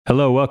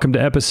Hello, welcome to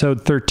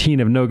episode 13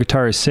 of No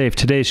Guitar is Safe.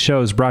 Today's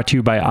show is brought to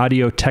you by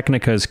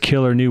Audio-Technica's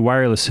killer new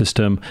wireless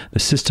system, the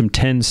System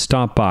 10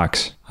 Stomp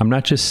Box. I'm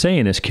not just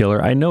saying it's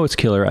killer, I know it's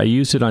killer. I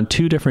used it on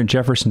 2 different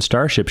Jefferson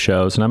Starship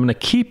shows, and I'm going to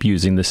keep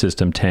using the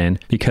System 10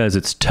 because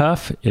it's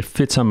tough, it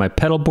fits on my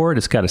pedal board,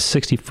 it's got a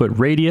 60-foot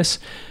radius.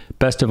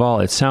 Best of all,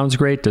 it sounds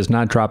great, does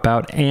not drop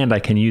out, and I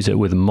can use it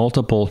with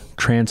multiple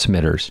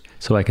transmitters.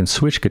 So I can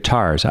switch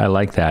guitars. I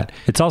like that.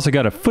 It's also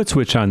got a foot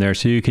switch on there,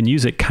 so you can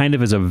use it kind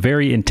of as a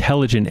very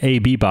intelligent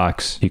AB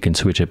box. You can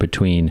switch it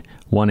between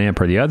 1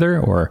 amp or the other,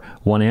 or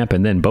 1 amp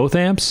and then both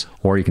amps,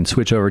 or you can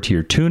switch over to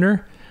your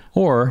tuner,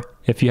 or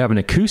if you have an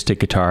acoustic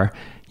guitar,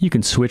 you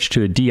can switch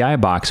to a DI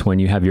box when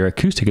you have your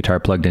acoustic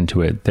guitar plugged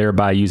into it,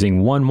 thereby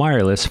using one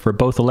wireless for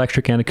both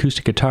electric and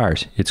acoustic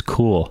guitars. It's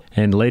cool.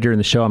 And later in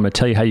the show, I'm going to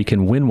tell you how you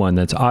can win one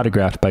that's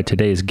autographed by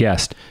today's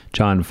guest,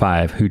 John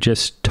Five, who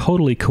just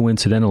totally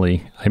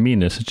coincidentally, I mean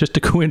this, it's just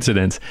a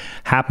coincidence,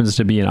 happens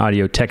to be an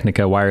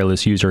Audio-Technica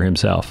wireless user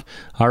himself.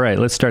 All right,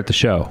 let's start the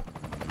show.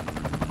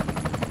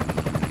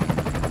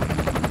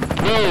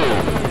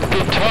 No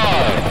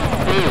guitar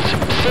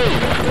is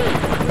safe.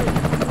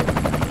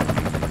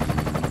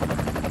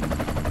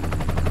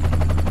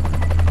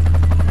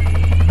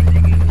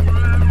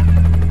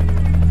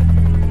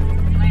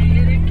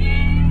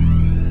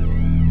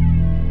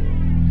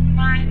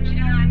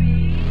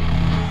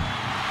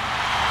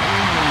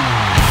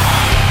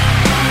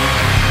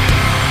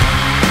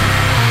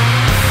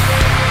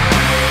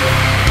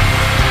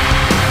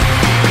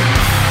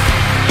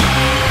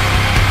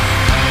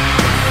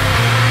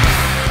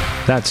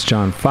 That's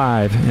John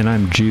Five, and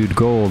I'm Jude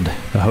Gold,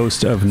 the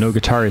host of No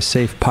Guitar is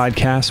Safe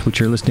podcast, which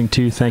you're listening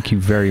to. Thank you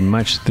very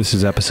much. This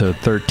is episode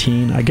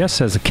 13. I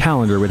guess as the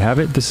calendar would have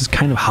it, this is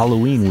kind of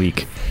Halloween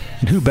week.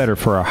 And who better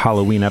for a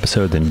Halloween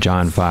episode than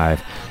John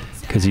Five,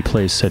 because he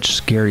plays such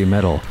scary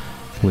metal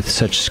with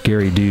such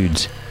scary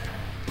dudes.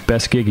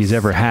 Best gig he's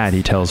ever had,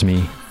 he tells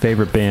me.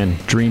 Favorite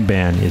band, Dream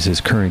Band, is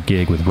his current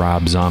gig with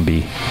Rob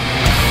Zombie.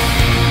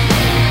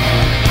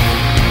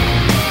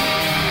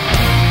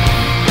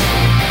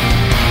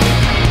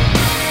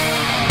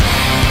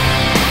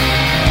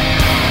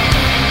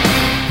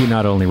 He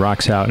not only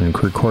rocks out and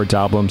records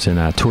albums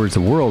and tours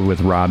the world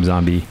with Rob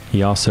Zombie,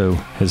 he also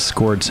has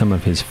scored some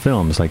of his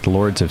films like The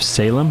Lords of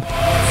Salem.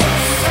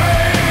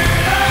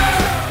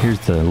 Here's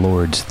the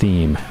Lord's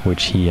theme,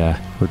 which he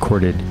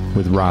recorded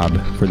with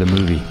Rob for the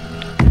movie.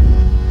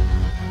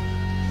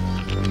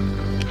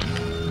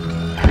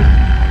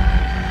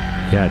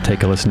 Yeah,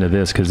 take a listen to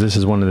this, because this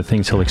is one of the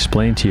things he'll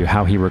explain to you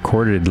how he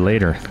recorded it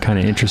later. Kind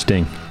of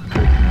interesting.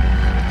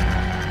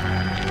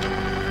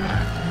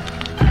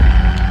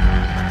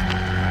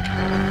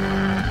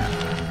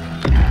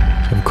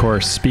 Of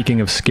course,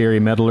 speaking of scary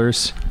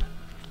metalers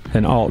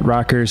and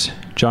alt-rockers,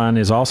 John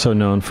is also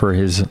known for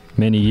his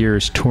many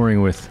years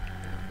touring with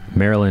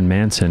Marilyn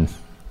Manson.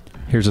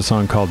 Here's a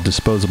song called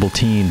Disposable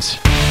Teens.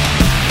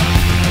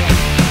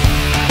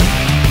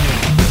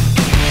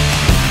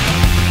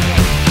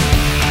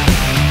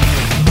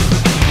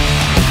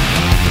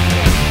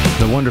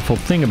 The wonderful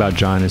thing about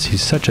John is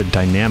he's such a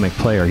dynamic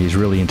player. He's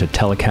really into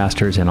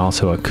Telecasters and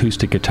also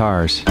acoustic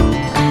guitars.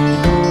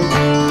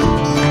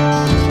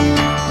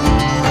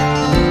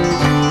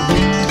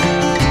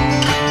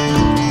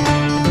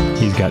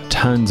 He's got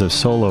tons of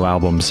solo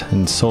albums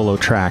and solo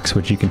tracks,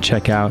 which you can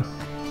check out.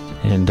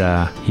 And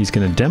he's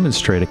going to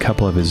demonstrate a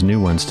couple of his new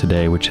ones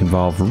today, which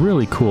involve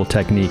really cool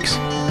techniques.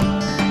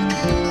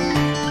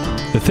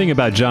 The thing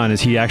about John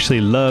is he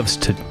actually loves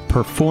to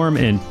perform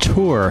and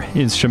tour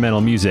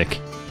instrumental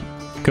music.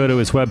 Go to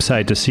his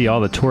website to see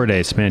all the tour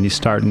dates, man. He's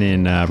starting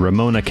in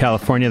Ramona,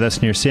 California.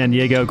 That's near San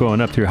Diego,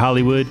 going up through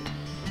Hollywood,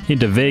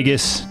 into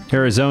Vegas,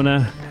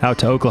 Arizona, out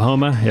to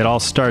Oklahoma. It all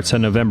starts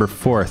on November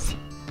 4th.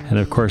 And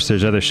of course,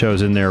 there's other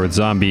shows in there with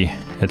Zombie,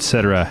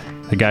 etc.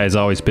 The guy is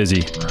always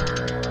busy.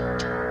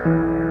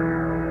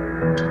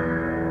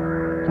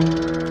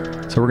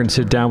 So we're going to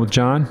sit down with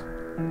John,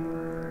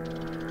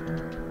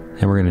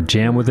 and we're going to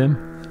jam with him.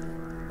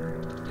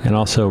 And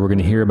also, we're going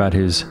to hear about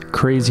his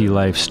crazy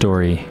life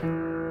story.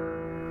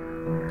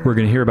 We're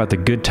going to hear about the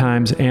good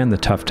times and the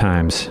tough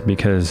times,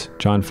 because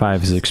John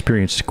Five has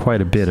experienced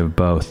quite a bit of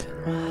both.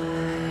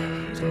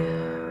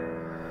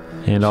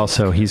 And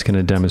also, he's going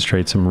to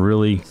demonstrate some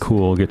really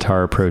cool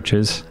guitar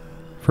approaches.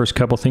 First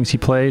couple things he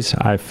plays,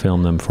 I've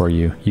filmed them for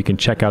you. You can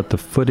check out the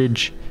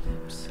footage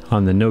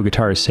on the No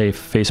Guitar is Safe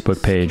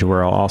Facebook page,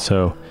 where I'll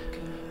also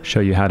show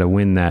you how to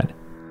win that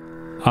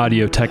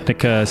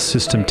Audio-Technica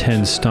System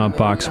 10 Stomp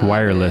Box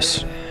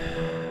wireless.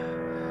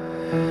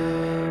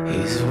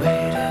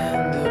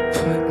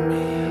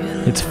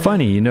 It's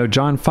funny, you know,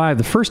 John Five,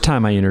 the first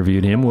time I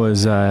interviewed him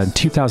was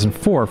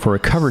 2004 for a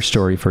cover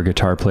story for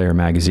Guitar Player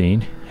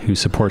magazine, who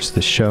supports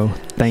this show.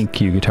 Thank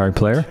you, Guitar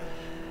Player.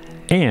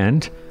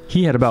 And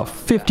he had about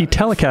 50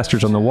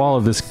 Telecasters on the wall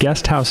of this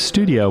guest house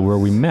studio where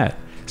we met,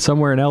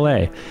 somewhere in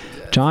LA.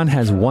 John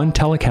has one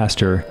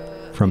Telecaster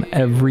from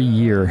every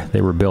year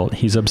they were built.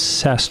 He's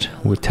obsessed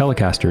with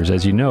Telecasters,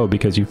 as you know,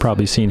 because you've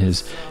probably seen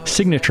his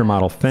signature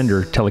model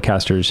Fender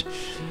Telecasters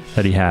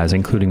that he has,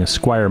 including a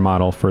Squier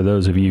model for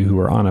those of you who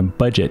are on a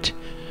budget.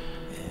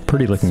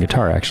 Pretty looking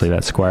guitar, actually,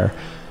 that Squier.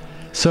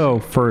 So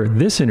for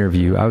this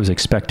interview, I was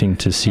expecting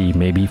to see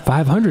maybe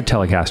 500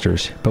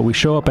 Telecasters, but we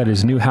show up at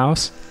his new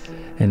house,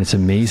 and it's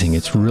amazing.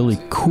 It's really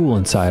cool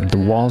inside. The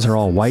walls are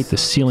all white. The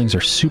ceilings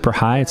are super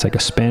high. It's like a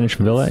Spanish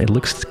villa. It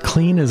looks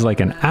clean as like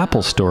an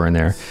Apple store in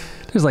there.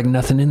 There's like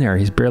nothing in there.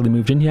 He's barely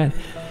moved in yet.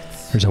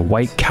 There's a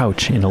white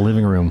couch in a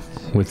living room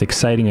with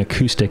exciting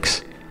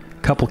acoustics,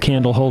 couple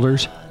candle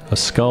holders, a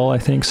skull, I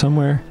think,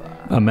 somewhere,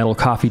 a metal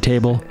coffee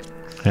table,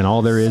 and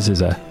all there is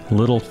a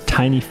little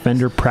tiny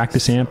Fender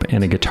practice amp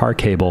and a guitar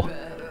cable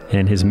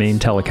and his main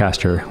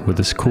Telecaster with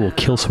this cool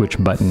kill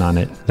switch button on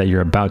it that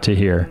you're about to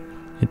hear.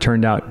 It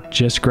turned out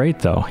just great,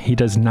 though. He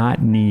does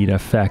not need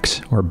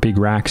effects or big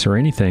racks or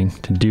anything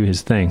to do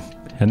his thing.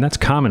 And that's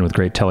common with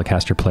great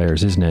Telecaster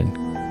players, isn't it?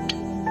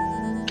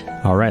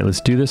 All right,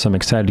 let's do this. I'm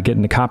excited to get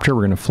in the copter.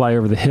 We're going to fly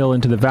over the hill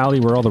into the valley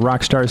where all the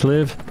rock stars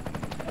live.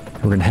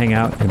 We're going to hang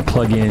out and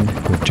plug in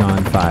with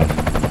John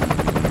 5.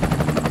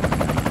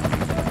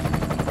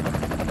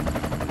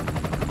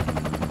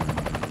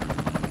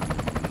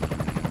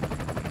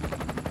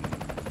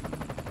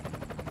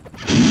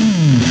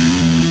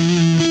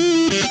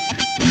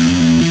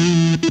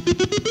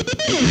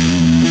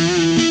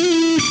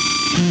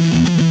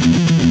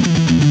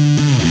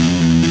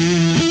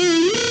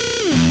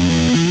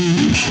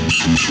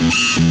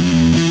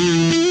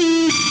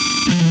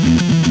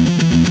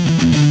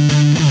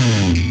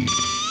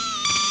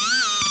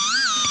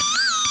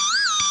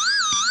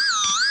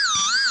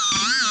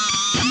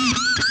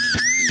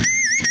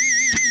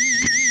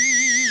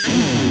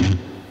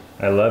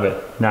 I love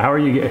it. Now, how are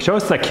you? Show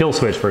us that kill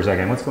switch for a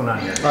second. What's going on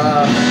here?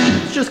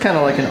 It's just kind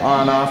of like an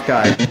on-off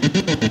guy.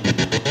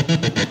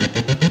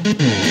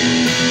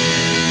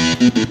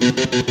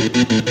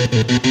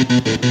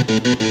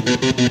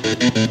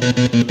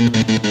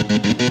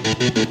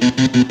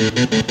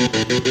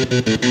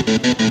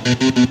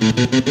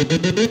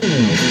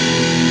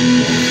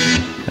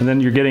 And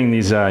then you're getting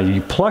these,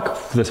 you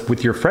pluck this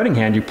with your fretting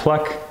hand, you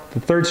pluck the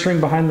third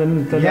string behind the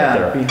nut there.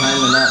 Yeah, behind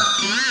the nut.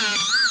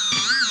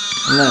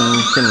 And then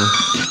you can...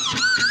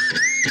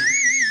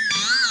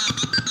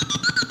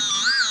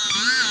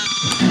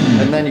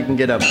 And then you can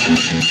get up.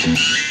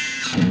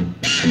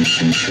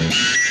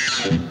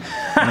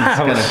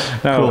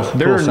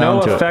 There are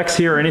no effects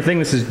here or anything.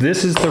 This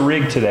is the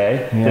rig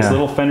today. Yeah. This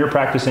little Fender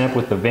practice amp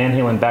with the Van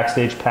Halen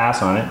backstage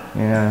pass on it.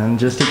 Yeah, and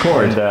just a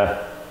cord. And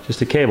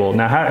just a cable.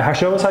 Now,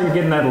 show us how you're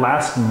getting that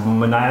last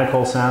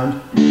maniacal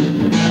sound.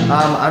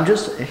 I'm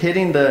just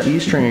hitting the E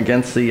string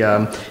against the,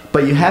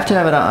 but you have to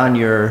have it on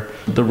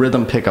the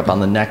rhythm pickup, on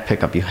the neck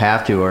pickup. You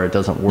have to, or it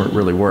doesn't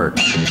really work.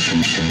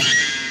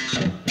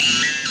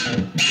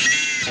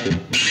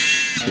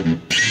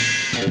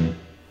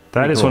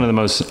 That is one of the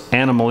most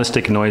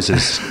animalistic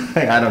noises.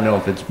 I don't know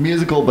if it's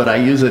musical, but I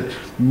use it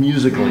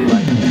musically.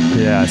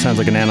 Yeah, it sounds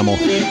like an animal.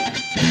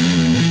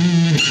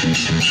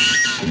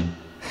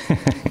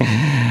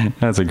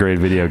 That's a great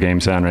video game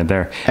sound right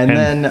there. And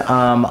then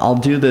I'll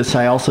do this.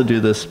 I also do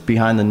this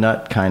behind the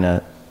nut kind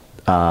of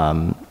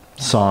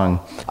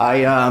song.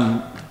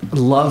 I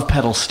love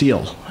pedal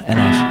steel, and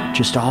I've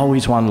just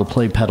always wanted to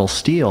play pedal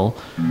steel.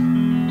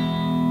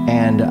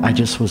 And I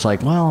just was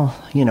like, well,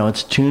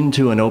 it's tuned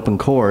to an open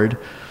chord,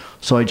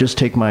 so I just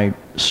take my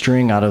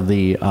string out of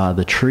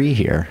the tree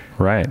here.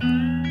 Right.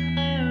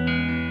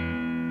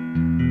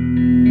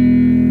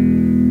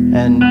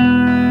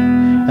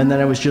 And then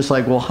I was just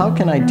like, well, how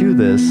can I do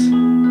this?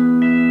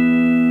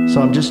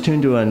 So I'm just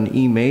tuned to an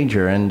E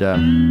major, and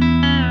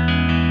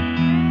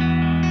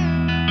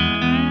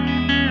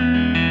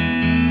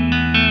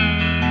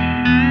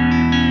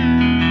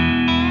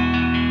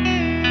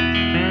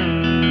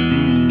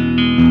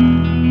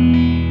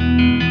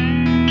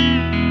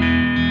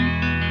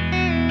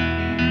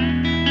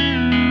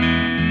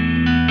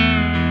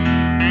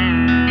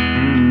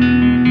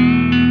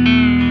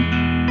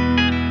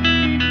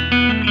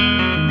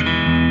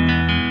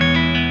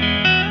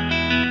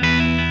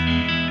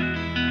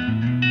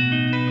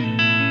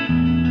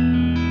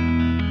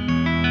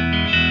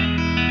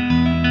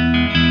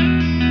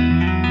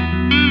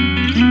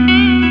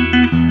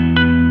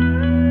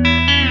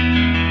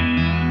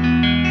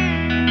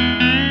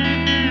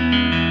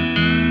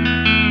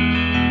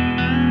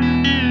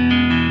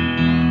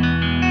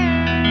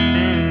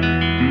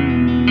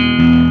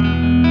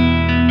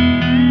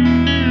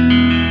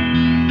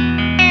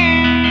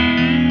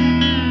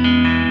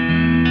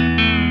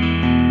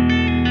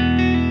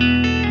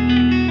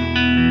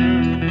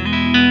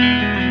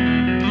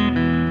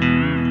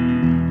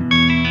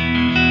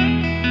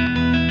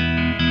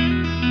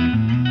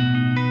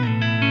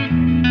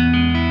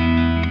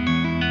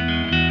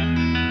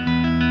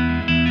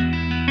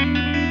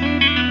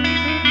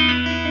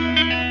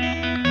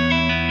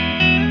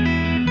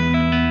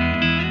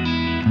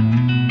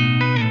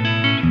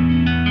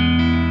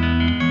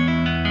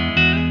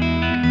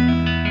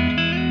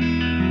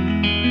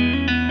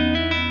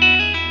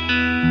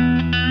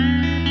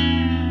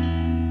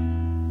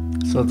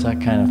so it's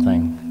that kind of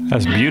thing.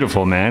 That's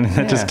beautiful, man.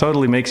 That just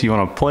totally makes you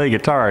want to play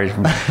guitar. Or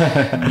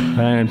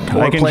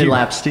play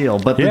lap steel.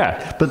 But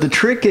the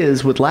trick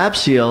is with lap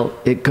steel,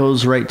 it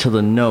goes right to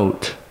the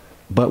note.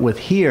 But with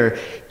here,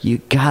 you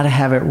got to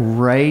have it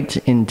right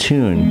in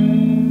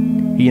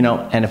tune. You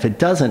know, and if it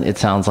doesn't, it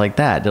sounds like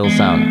that. It'll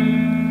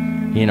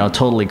sound, you know,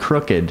 totally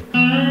crooked.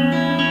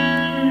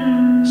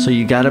 So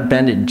you got to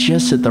bend it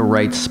just at the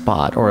right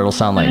spot, or it'll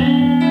sound like...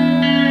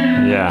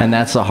 Yeah. And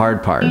that's the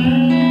hard part.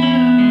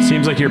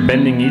 Seems like you're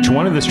bending each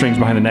one of the strings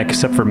behind the neck,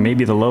 except for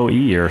maybe the low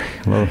E or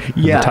low...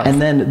 Yeah,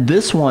 and then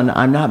this one,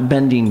 I'm not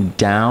bending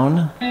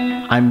down.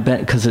 I'm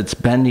because it's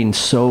bending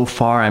so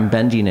far, I'm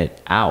bending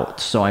it out.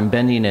 So I'm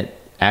bending it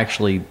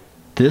actually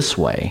this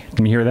way.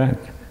 Can you hear that?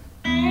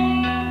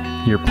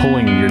 You're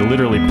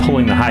literally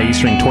pulling the high E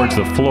string towards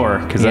the floor,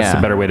 because that's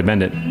the better way to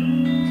bend it.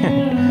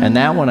 And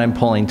that one I'm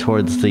pulling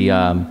towards the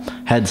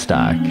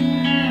headstock.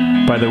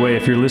 By the way,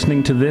 if you're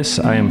listening to this,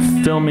 I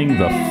am filming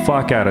the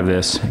fuck out of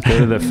this. Go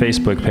to the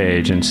Facebook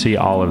page and see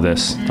all of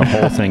this, the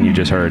whole thing you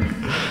just heard.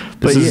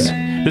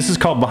 This is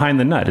called Behind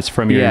the Nut. It's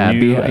from your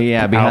new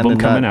album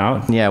coming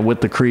out. Yeah,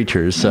 with the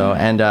Creatures. So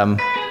and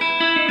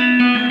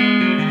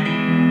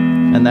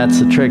that's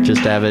the trick,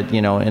 just to have it,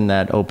 you know, in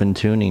that open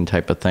tuning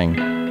type of thing.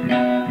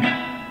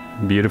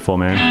 Beautiful,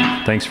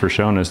 man. Thanks for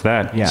showing us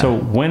that. Yeah. So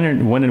when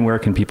and where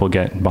can people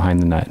get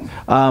Behind the Nut?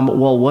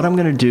 Well, what I'm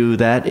going to do,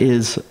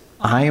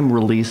 I am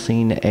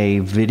releasing a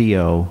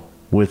video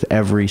with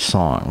every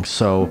song.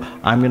 So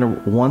I'm going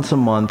to, once a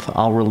month,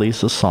 I'll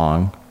release a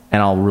song,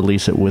 and I'll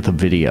release it with a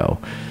video.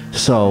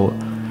 So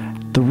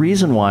the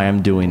reason why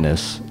I'm doing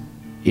this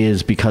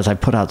is because I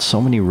put out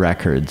so many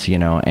records, you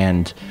know,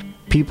 and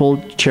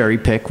people cherry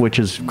pick, which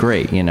is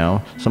great, you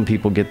know. Some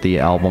people get the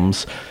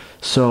albums.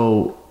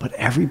 So, but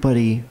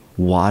everybody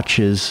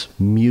watches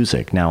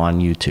music now on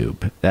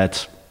YouTube.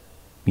 That's,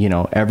 you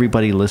know,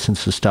 everybody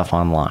listens to stuff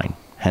online,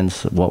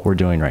 hence what we're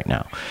doing right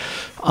now.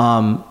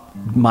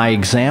 My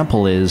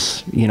example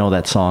is, you know,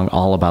 that song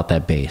All About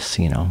That Bass.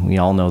 You know, we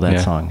all know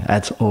that song.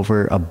 That's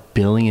over 1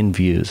 billion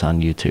views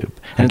on YouTube,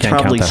 and it's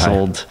probably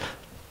sold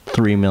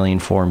 3 million,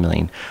 4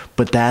 million.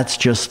 But that's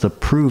just the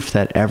proof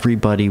that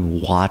everybody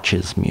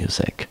watches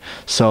music.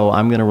 So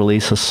I'm going to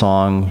release a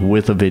song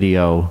with a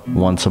video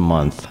once a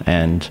month,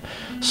 and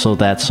so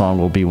that song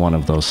will be one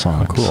of those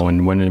songs. Oh, cool.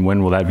 And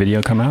when will that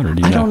video come out, or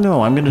do you know? I don't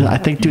know. I'm going to, I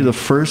think, do the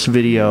first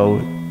video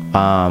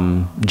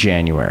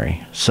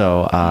January.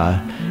 So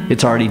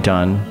it's already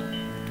done,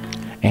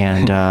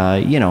 and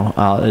you know,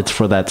 it's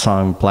for that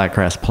song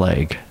Blackgrass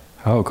Plague.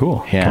 Oh,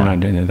 cool. Yeah.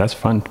 Coming out, that's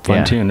fun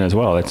tune as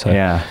well. It's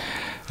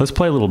Let's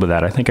play a little bit of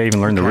that. I think I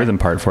even learned the rhythm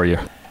part for you.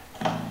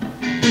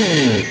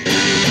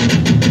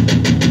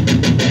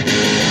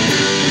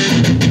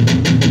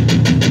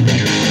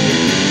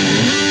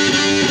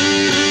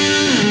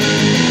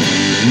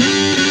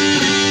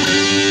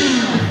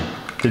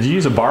 Did you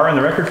use a bar on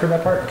the record for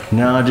that part?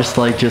 No, just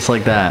like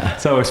that.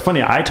 So it's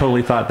funny. I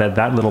totally thought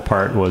that little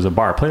part was a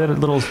bar. Play that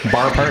little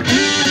bar part.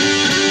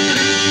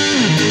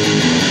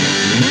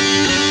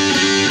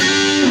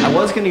 I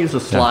was going to use a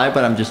slide,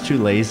 but I'm just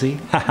too lazy,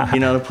 you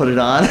know, to put it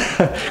on.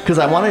 Because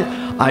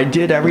I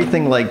did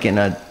everything like in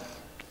a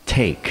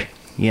take,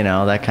 you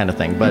know, that kind of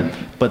thing.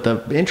 But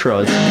the intro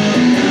is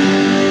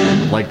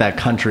like that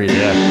country.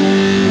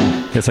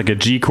 It's like a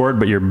G chord,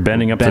 but you're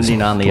bending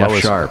on the F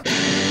sharp.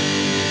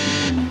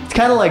 It's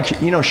kind of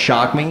like, you know,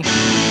 Shock Me.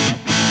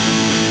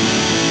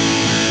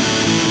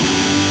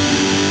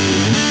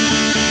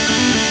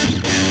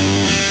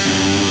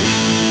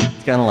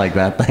 Kind of like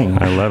that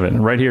thing. I love it.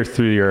 Right here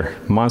through your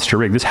monster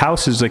rig. This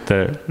house is like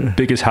the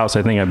biggest house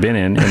I think I've been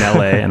in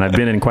LA, and I've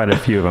been in quite a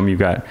few of them. You've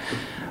got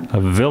a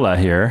villa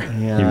here.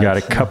 Yeah, you've got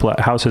a couple of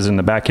houses in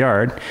the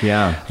backyard.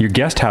 Yeah. Your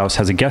guest house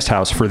has a guest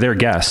house for their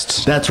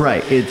guests. That's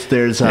right.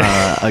 There's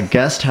a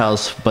guest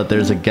house, but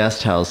there's a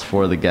guest house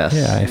for the guests.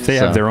 Yeah, if they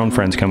have their own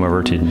friends come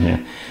over to. Yeah.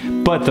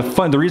 But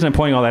the reason I'm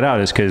pointing all that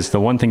out is because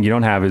the one thing you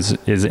don't have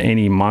is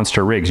any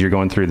monster rigs. You're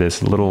going through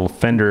this little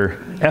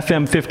Fender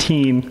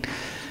FM15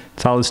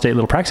 solid state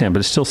little practice amp,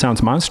 but it still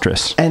sounds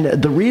monstrous. And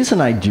the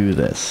reason I do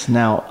this,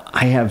 now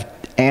I have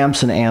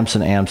amps and amps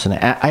and amps, and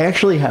I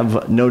actually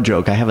have, no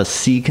joke, I have a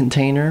sea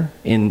container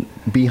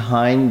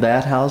behind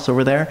that house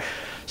over there.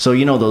 So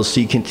you know those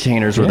sea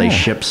containers where they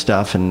ship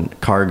stuff and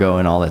cargo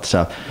and all that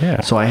stuff. Yeah.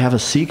 So I have a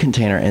sea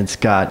container, and it's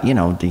got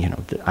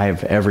I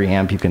have every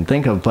amp you can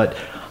think of, but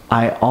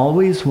I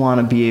always want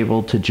to be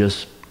able to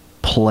just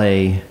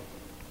play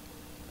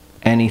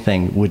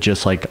anything with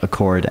just like a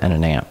chord and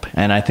an amp,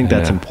 and I think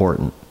that's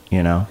important.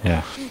 You know?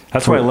 Yeah.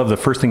 That's why I love the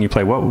first thing you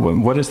play.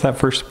 What is that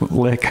first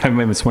lick? I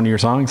mean, it's one of your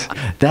songs.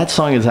 That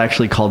song is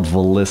actually called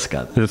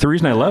Velisca. The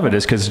reason I love it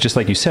is because, just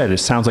like you said, it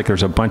sounds like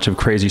there's a bunch of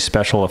crazy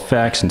special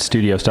effects and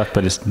studio stuff,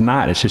 but it's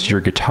not. It's just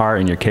your guitar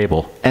and your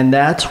cable. And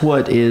that's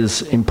what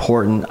is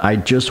important. I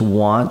just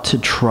want to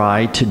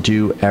try to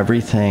do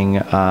everything,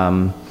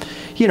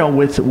 you know,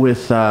 with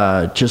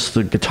just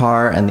the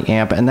guitar and the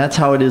amp. And that's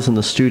how it is in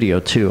the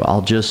studio, too.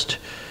 I'll just,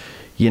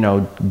 you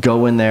know,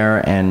 go in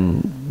there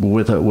and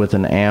with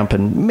an amp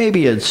and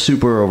maybe a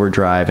super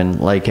overdrive and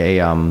like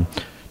a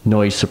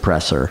noise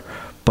suppressor.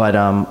 But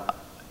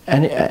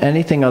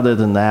anything other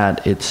than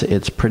that,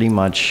 it's pretty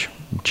much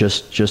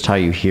just how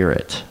you hear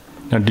it.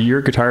 Now, do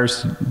your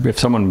guitars, if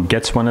someone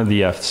gets one of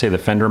the, say the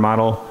Fender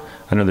model,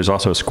 I know there's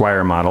also a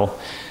Squier model,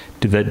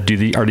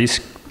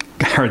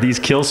 are these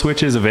kill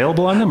switches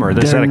available on them, or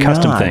is that a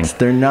custom thing?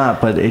 They're not,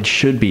 but it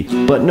should be.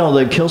 But no,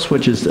 the kill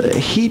switches,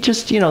 he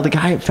just, the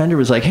guy at Fender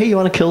was like, hey, you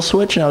want a kill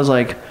switch? And I was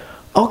like,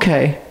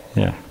 okay.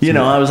 Yeah.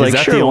 I was like, sure.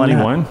 Is that the only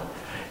one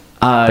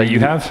that you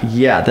have?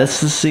 Yeah,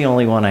 this is the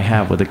only one I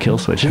have with a kill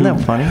switch. Isn't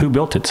that funny? Who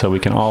built it so we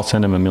can all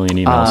send him a million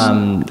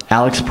emails?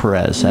 Alex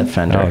Perez at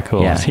Fender. Oh,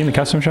 cool. Yeah. Is he in the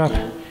custom shop?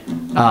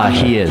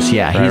 He is,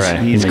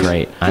 yeah. He's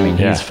great. I mean,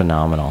 he's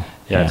phenomenal.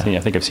 Yeah, I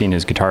think I've seen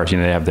his guitars. They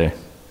have the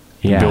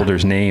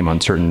builder's name on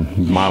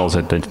certain models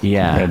at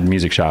at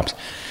music shops.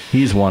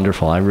 He's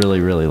wonderful. I really,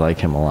 really like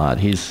him a lot.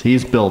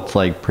 He's built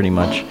like pretty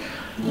much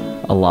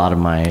a lot of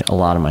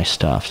my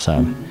stuff.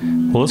 So,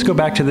 well, let's go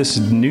back to this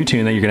new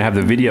tune that you're going to have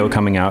the video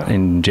coming out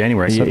in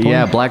January.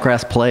 Yeah,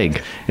 Blackgrass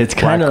Plague. It's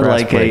kind of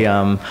like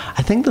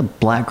I think the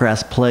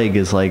Blackgrass Plague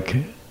is like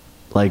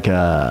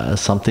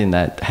something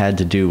that had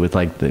to do with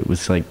it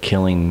was like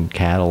killing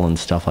cattle and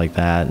stuff like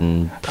that.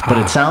 But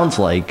it sounds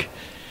like,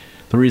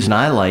 the reason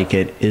I like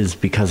it is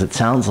because it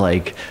sounds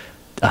like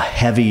a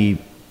heavy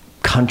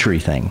country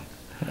thing.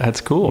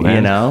 That's cool,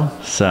 man.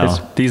 So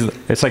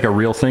it's like a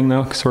real thing,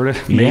 though, sort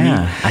of. Maybe.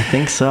 Yeah, I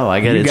think so. I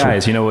get it. You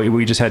guys,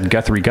 we just had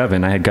Guthrie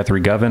Govan. I had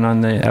Guthrie Govan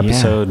on the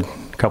episode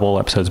a couple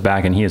episodes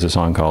back, and he has a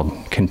song called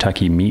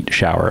Kentucky Meat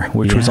Shower,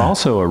 which was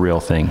also a real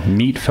thing.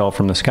 Meat fell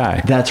from the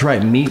sky. That's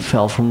right. Meat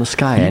fell from the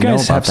sky. You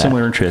guys have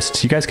similar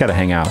interests. You guys got to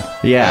hang out.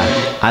 Yeah,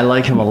 I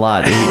like him a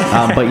lot.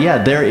 But yeah,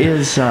 there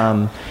is...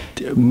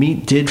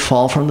 meat did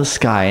fall from the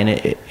sky,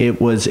 and it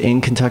was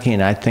in Kentucky,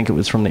 and I think it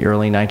was from the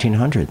early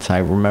 1900s. I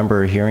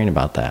remember hearing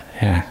about that.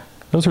 Yeah.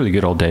 Those were the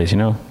good old days,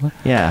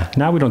 Yeah.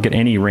 Now we don't get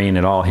any rain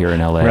at all here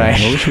in LA. Right.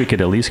 I wish we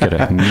could at least get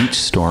a meat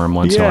storm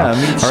once in a while.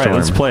 Meat storm. All right,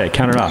 let's play it.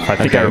 Count it off. I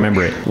think I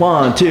remember it.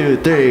 1, 2,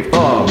 3,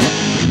 4.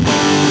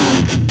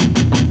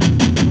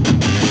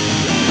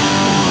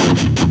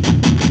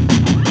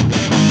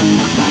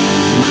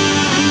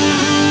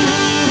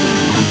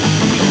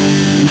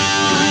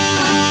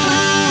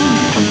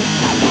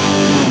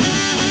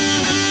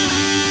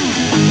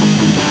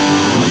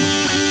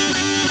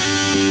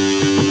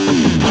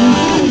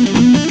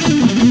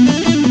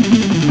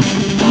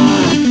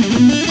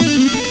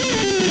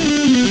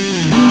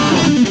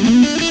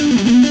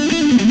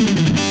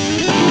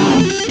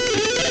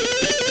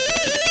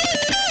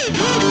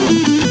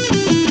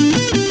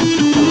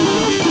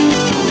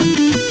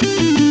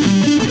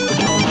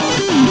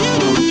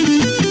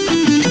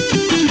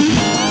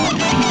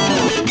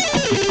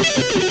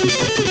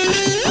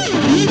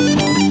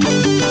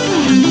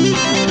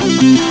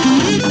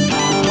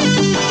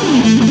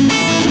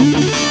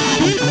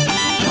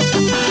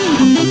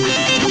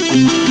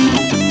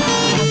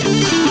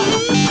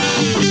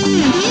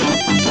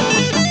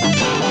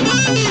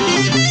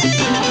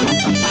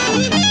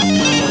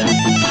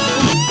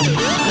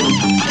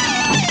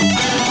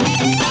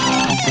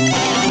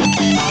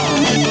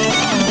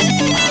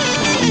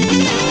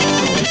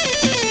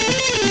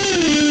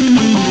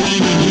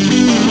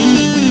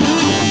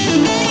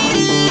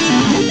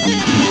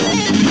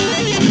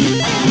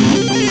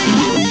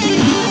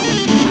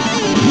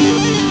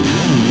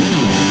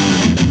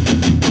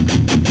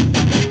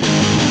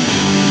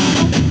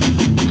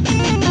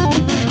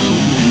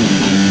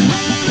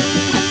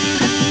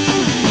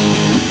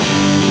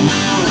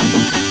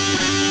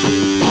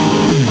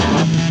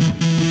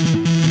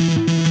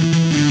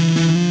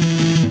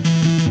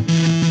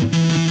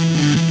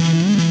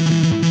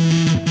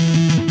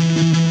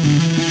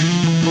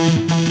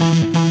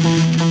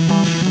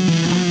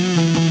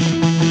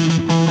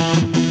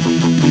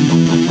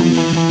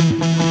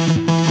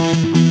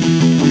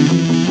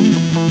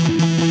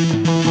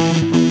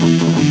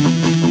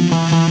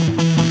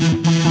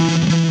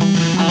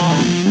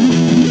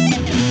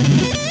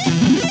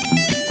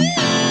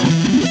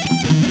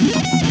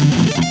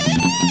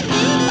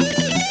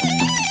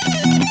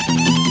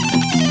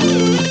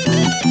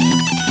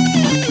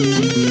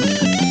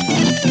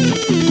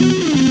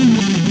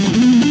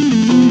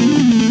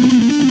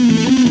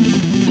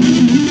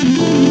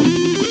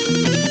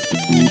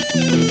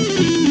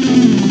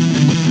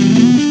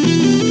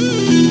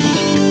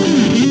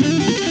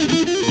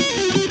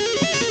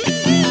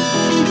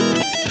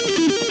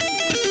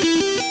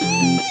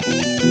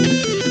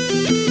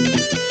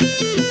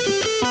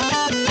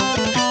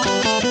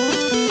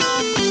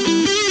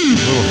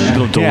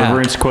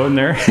 Deliverance quote in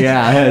there.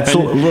 Yeah, it's a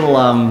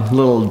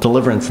little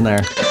deliverance in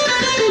there.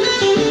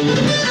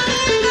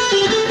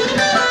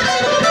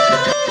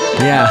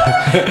 Yeah,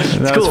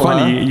 that's cool,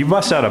 funny. huh? You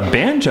bust out a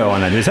banjo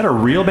on that. Is that a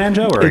real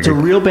banjo? Or it's a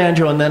real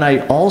banjo, and then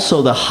I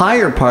also, the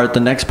higher part, the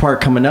next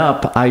part coming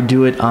up, I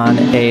do it on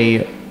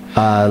a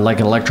like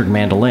an electric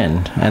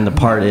mandolin, and the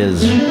part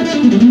is.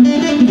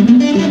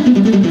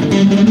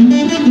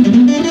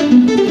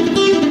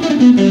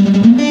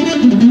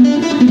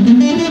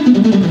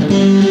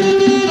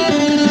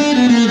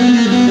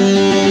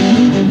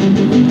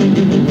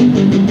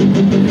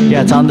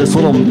 this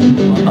little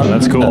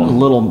that's cool.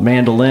 little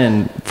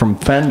mandolin from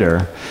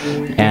Fender,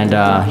 and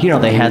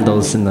they had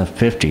those in the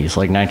 50s,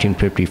 like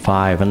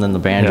 1955, and then the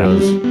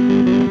banjos.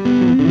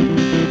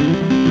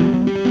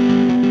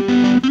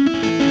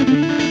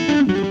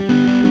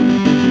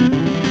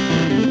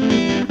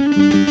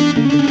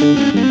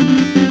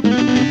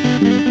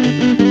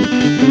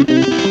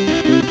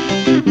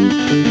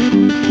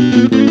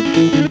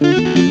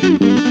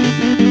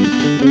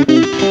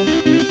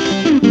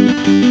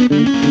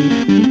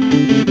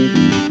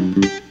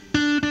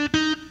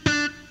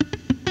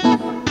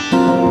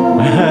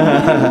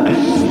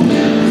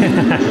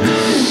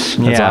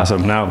 That's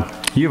awesome. Now,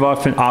 you've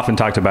often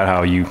talked about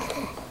how I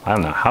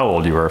don't know how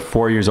old you were,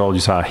 4 years old,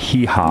 you saw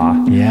Hee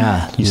Haw.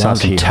 Yeah. You saw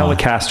some Hee-Haw.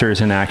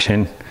 Telecasters in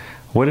action.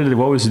 What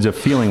was the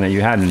feeling that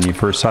you had when you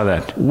first saw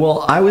that?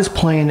 Well, I was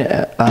playing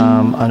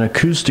an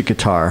acoustic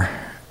guitar,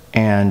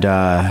 and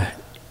I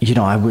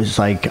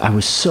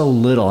was so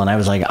little, and I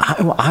was like,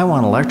 I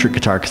want electric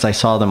guitar, because I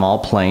saw them all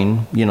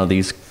playing,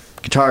 these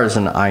guitars,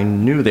 and I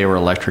knew they were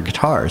electric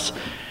guitars.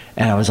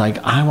 And I was like,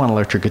 I want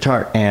electric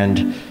guitar.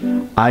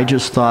 And I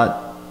just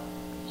thought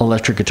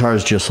electric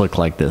guitars just look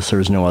like this. There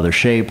was no other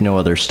shape, no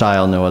other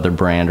style, no other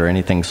brand or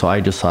anything. So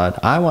I just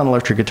thought, I want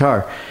electric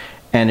guitar.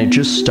 And it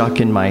just stuck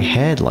in my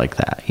head like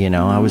that.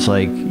 I was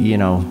like,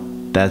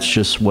 that's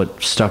just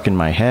what stuck in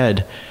my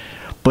head.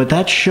 But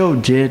that show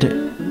did,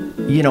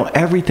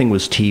 everything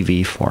was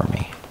TV for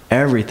me.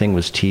 Everything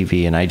was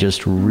TV. And I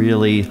just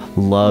really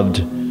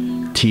loved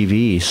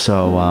TV.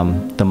 So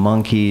the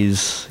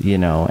Monkees,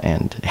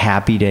 and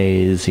Happy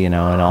Days, and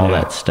all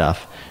that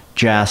stuff.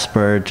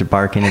 Jasper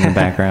barking in the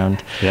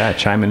background. Yeah,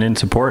 chiming in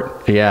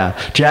support. Yeah.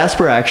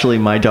 Jasper, actually,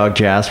 my dog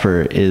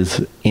Jasper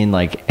is in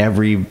like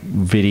every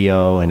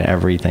video and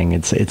everything.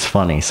 It's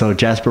funny. So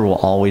Jasper will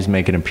always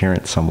make an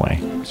appearance some way.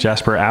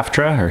 Jasper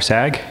AFTRA or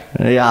SAG?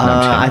 Yeah,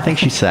 I think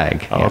she's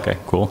SAG. Oh, yeah. okay,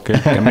 cool.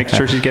 Good. Gotta make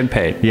sure she's getting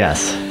paid.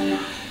 Yes.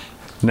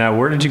 Now,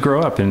 where did you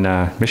grow up? In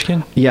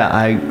Michigan? Yeah,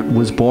 I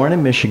was born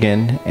in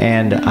Michigan,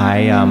 and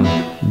I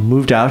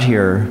moved out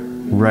here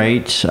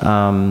right...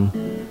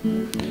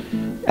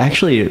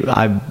 Actually,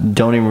 I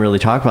don't even really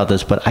talk about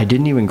this, but I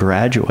didn't even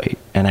graduate,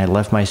 and I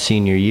left my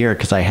senior year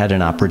because I had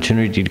an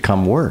opportunity to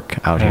come work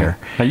out here.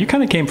 Now, you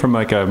kind of came from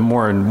like a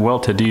more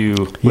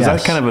well-to-do...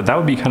 Yes. That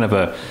would be kind of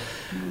a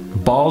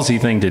ballsy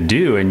thing to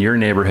do in your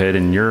neighborhood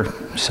and your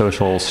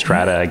social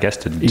strata, I guess,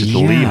 to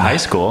leave high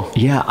school.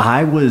 Yeah,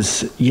 I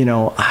was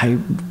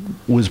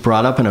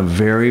brought up in a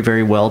very,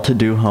 very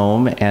well-to-do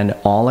home, and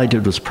all I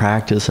did was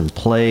practice and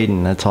played,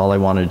 and that's all I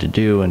wanted to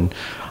do. And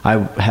I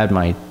had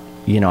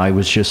I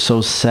was just so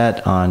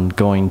set on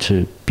going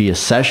to be a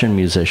session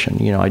musician.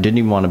 I didn't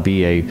even want to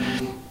be a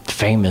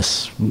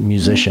famous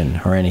musician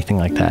or anything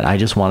like that. I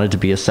just wanted to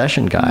be a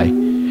session guy,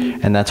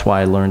 and that's why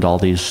I learned all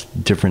these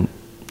different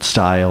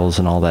styles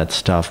and all that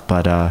stuff.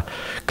 But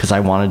because I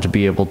wanted to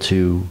be able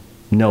to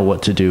know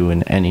what to do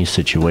in any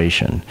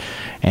situation.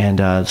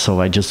 And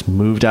so I just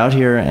moved out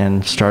here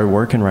and started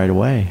working right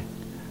away.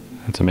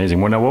 That's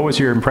amazing. Well, now, what was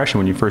your impression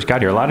when you first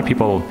got here? A lot of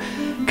people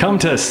come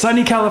to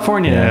sunny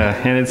California,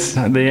 and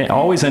they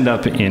always end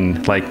up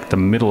in like the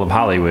middle of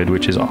Hollywood,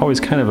 which is always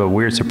kind of a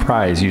weird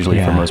surprise usually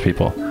for most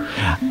people.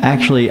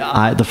 Actually,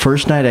 the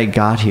first night I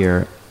got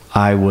here,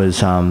 I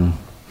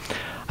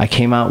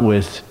came out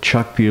with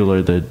Chuck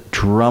Bueller, the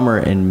drummer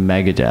in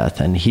Megadeth,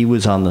 and he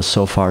was on the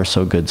So Far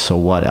So Good So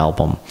What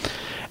album.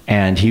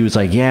 And he was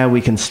like, yeah, we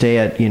can stay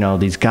at,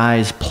 these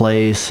guys'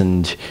 place.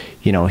 And,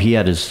 he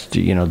had his,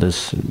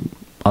 this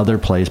other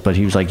place, but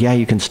he was like, yeah,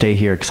 you can stay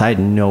here, because I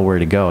didn't know where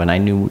to go. And I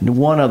knew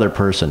one other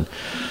person.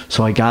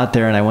 So I got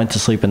there and I went to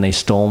sleep, and they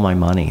stole my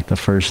money the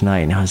first night.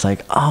 And I was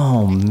like,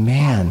 oh,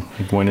 man.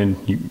 You went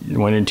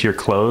into your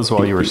clothes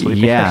while you were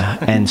sleeping? Yeah,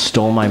 and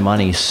stole my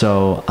money.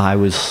 So I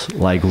was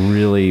like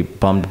really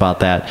bummed about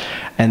that.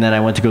 And then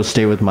I went to go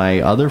stay with my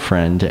other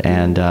friend,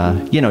 and,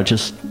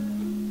 just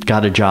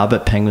got a job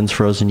at Penguin's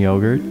Frozen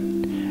Yogurt.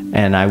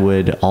 And I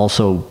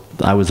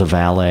was a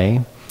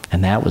valet.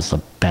 And that was the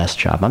best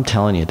job. I'm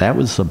telling you, that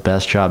was the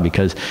best job,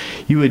 because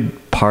you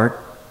would park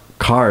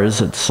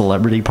cars at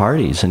celebrity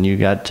parties, and you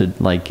got to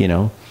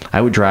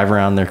I would drive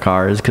around their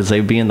cars because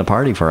they'd be in the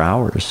party for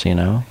hours, It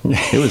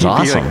was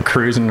awesome. Be like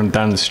cruising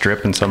down the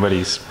strip in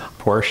somebody's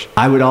Porsche.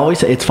 I would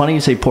always, it's funny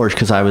you say Porsche,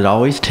 because I would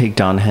always take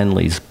Don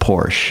Henley's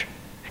Porsche,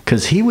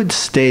 because he would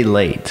stay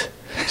late.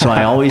 So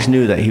I always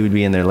knew that he would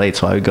be in there late.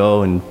 So I would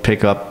go and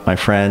pick up my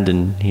friend,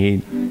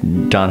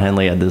 and Don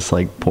Henley had this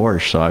like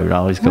Porsche. So I would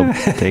always go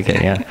take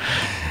it. Yeah.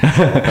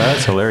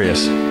 That's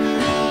hilarious.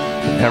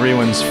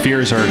 Everyone's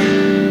fears are...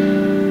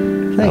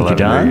 Thank you,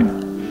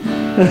 Don.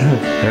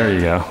 There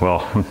you go.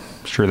 Well, I'm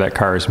sure that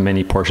car is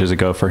many Porsches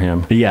ago for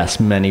him. Yes,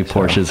 many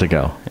Porsches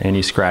ago.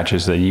 Any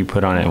scratches that you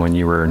put on it when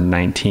you were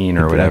 19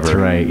 or whatever. That's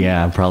right.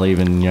 Yeah, probably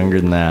even younger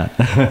than that.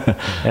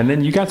 And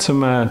then you got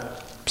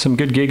some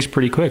good gigs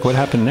pretty quick. What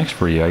happened next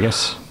for you, I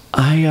guess?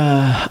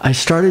 I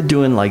started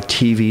doing like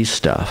TV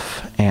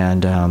stuff,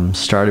 and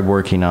started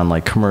working on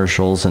like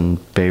commercials and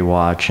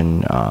Baywatch,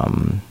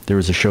 and there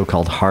was a show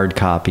called Hard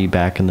Copy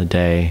back in the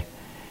day,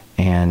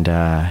 and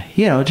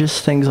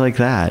just things like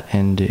that.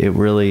 And it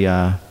really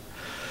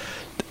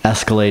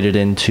escalated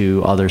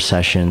into other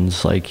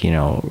sessions like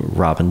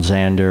Robin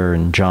Zander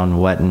and John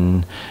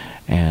Wetton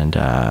and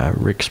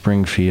Rick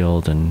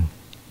Springfield and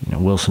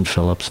Wilson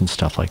Phillips and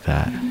stuff like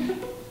that.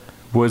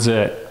 Was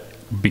it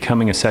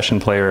becoming a session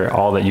player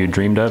all that you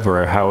dreamed of,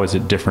 or how was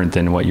it different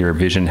than what your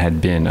vision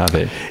had been of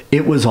it?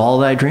 It was all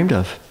that I dreamed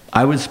of.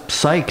 I was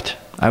psyched.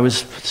 I was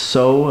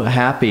so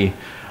happy,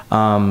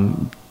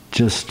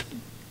 just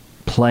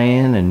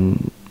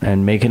playing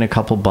and making a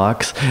couple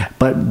bucks.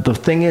 But the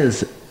thing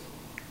is,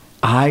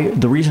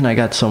 the reason I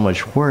got so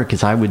much work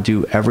is I would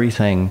do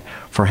everything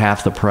for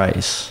half the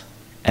price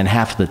and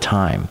half the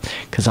time,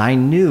 because I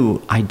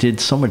knew I did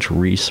so much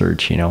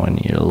research, when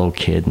you're a little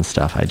kid and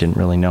stuff. I didn't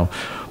really know,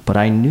 but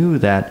I knew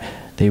that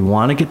they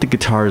want to get the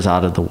guitars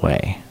out of the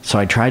way. So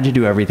I tried to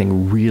do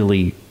everything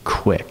really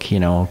quick,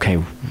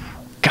 okay,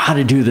 got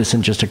to do this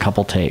in just a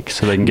couple takes.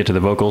 So they can get to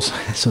the vocals?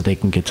 So they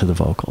can get to the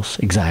vocals,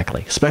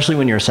 exactly. Especially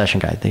when you're a session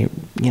guy. They,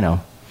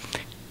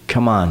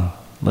 come on,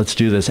 let's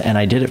do this. And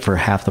I did it for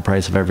half the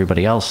price of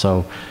everybody else,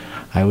 so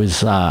I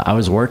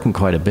was working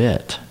quite a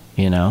bit,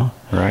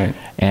 Right.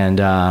 And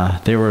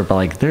they were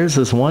like, there's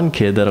this one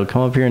kid that'll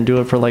come up here and do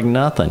it for like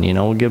nothing,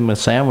 we'll give him a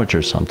sandwich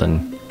or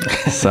something.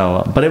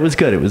 So, but it was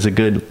good. It was a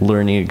good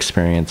learning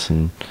experience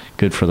and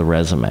good for the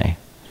resume.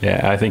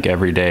 Yeah, I think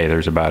every day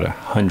there's about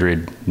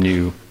 100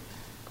 new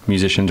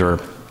musicians or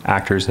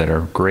actors that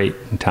are great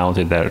and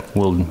talented that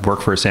will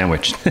work for a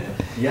sandwich.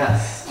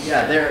 Yes.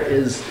 Yeah, there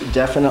is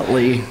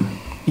definitely,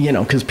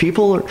 because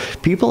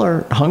people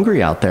are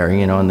hungry out there,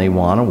 and they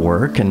want to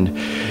work. And,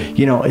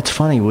 it's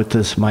funny with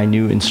this, my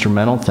new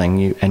instrumental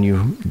thing,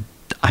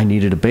 I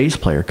needed a bass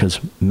player because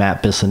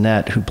Matt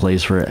Bissonette, who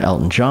plays for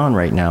Elton John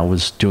right now,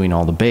 was doing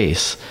all the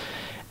bass.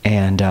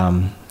 And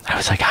I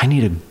was like, I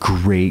need a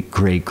great,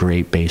 great,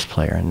 great bass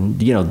player. And,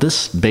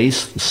 this bass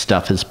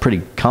stuff is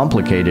pretty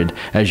complicated,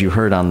 as you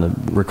heard on the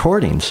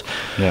recordings.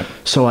 Yeah.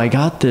 So I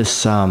got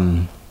this,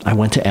 I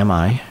went to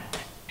MI,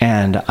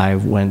 and I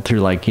went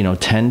through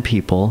 10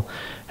 people,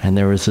 and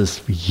there was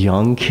this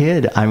young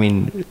kid,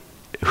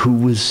 who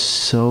was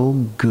so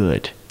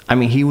good.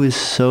 He was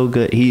so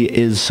good. He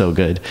is so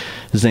good.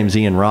 His name's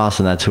Ian Ross,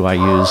 and that's who I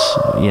use,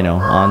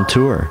 on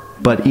tour.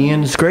 But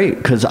Ian's great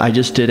because I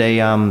just did a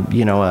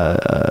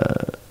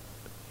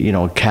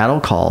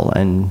cattle call,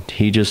 and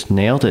he just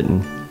nailed it.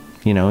 And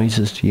he's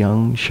this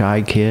young,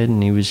 shy kid,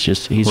 and he's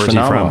Where's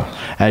phenomenal. He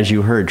from? As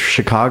you heard,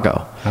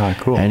 Chicago. Ah,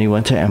 cool. And he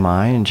went to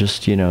MI and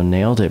just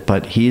nailed it.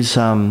 But he's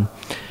and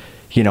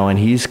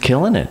he's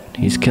killing it.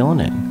 He's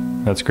killing it.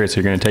 That's great. So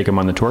you're going to take him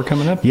on the tour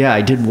coming up? Yeah,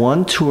 I did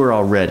one tour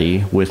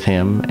already with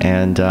him,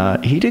 and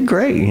he did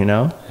great,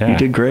 Yeah. He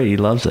did great. He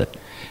loves it.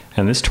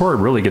 And this tour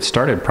really gets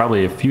started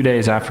probably a few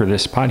days after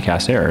this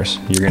podcast airs.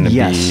 You're going to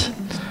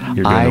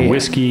you're doing the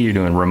Whiskey, you're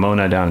doing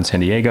Ramona down in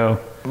San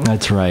Diego.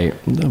 That's right.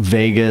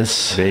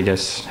 Vegas.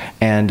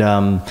 And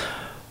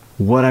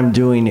what I'm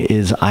doing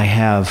is I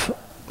have...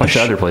 A bunch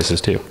of other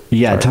places too.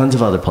 Yeah, Sorry. Tons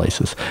of other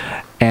places.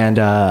 And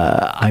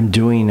I'm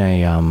doing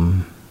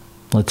a,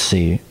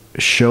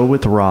 show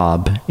with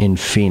Rob in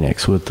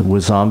Phoenix, with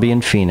Zombie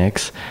in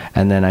Phoenix,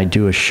 and then I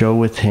do a show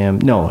with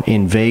him,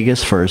 in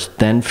Vegas first,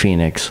 then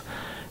Phoenix,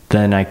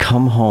 then I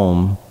come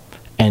home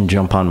and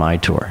jump on my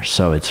tour.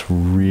 So it's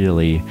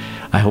really,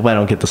 I hope I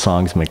don't get the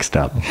songs mixed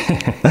up.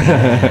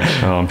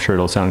 Oh, I'm sure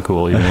it'll sound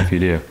cool even if you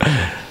do.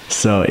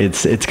 So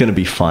it's going to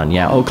be fun.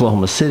 Yeah,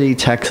 Oklahoma City,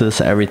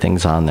 Texas,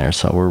 everything's on there,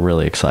 so we're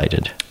really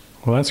excited.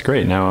 Well, that's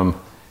great. Now,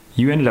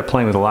 you ended up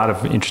playing with a lot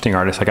of interesting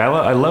artists. Like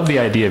I love the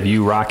idea of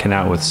you rocking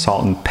out with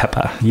Salt and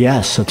Peppa.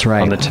 Yes, that's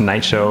right. On the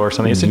Tonight Show or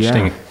something. It's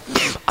interesting.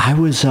 Yeah. I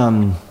was,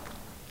 I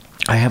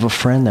have a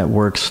friend that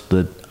works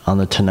on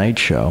the Tonight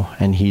Show,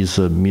 and he's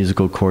a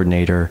musical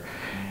coordinator,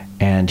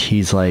 and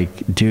he's like,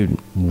 dude,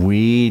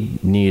 we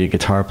need a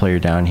guitar player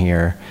down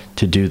here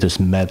to do this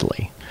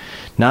medley.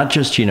 Not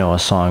just, a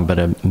song, but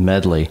a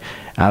medley.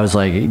 I was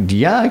like,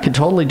 yeah, I could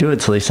totally do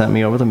it. So they sent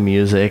me over the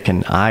music,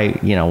 and I,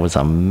 was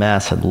a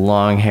mess, had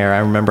long hair. I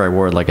remember I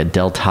wore like a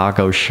Del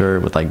Taco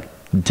shirt with like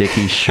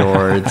Dickie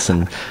shorts,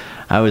 and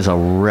I was a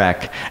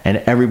wreck. And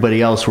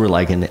everybody else were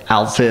like in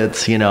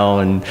outfits,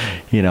 and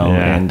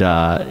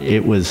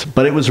it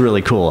was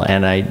really cool.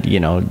 And I,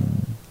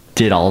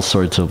 did all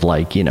sorts of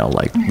like,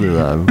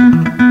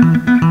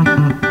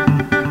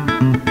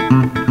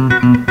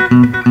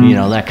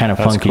 that kind of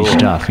funky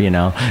stuff,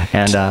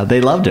 and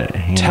they loved it.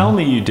 Tell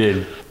me you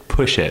did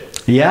Push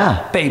It.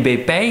 Yeah. Baby,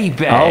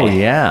 baby. Oh,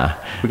 yeah.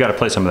 We got to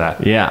play some of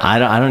that. Yeah, I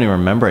don't even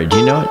remember it. Do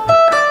you know it?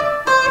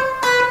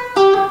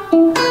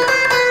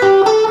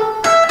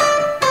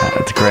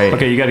 That's great.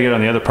 Okay, you got to get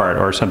on the other part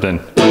or something.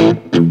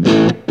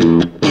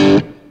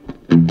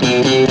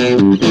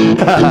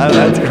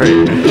 That's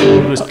great.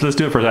 Let's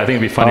do it first. I think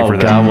it'd be funny for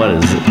them. Oh, God, what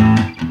is it?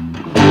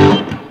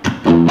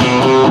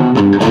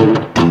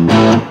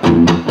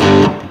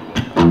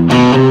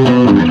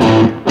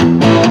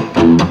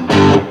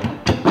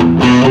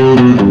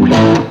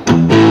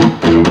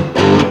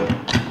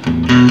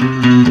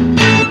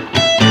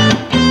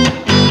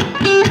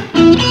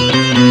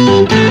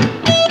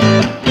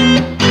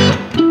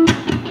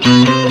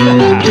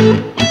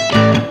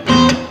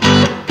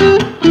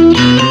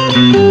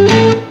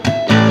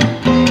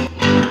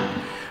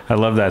 I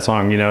love that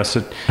song. You know,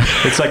 so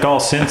it's like all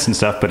synths and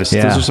stuff, but those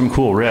are some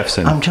cool riffs.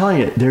 And I'm telling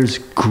you, there's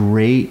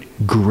great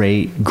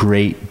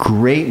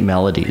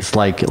melodies.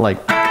 Like.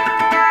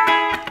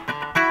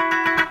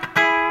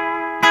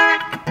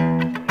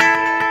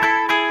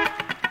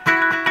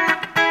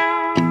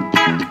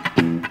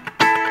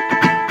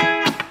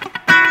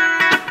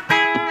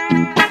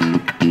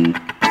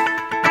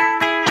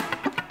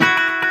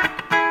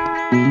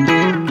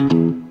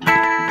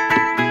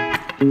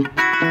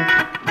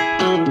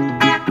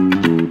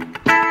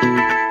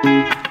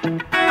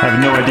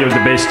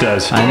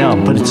 Does. I know,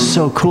 but it's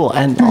so cool,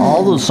 and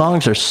all those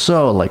songs are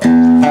so like. Oh,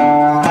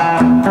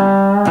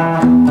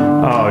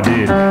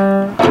 dude!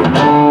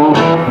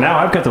 Now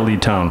I've got the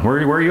lead tone. Where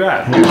are you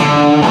at?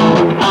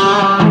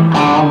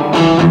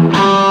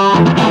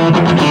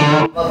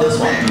 Love this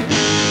one.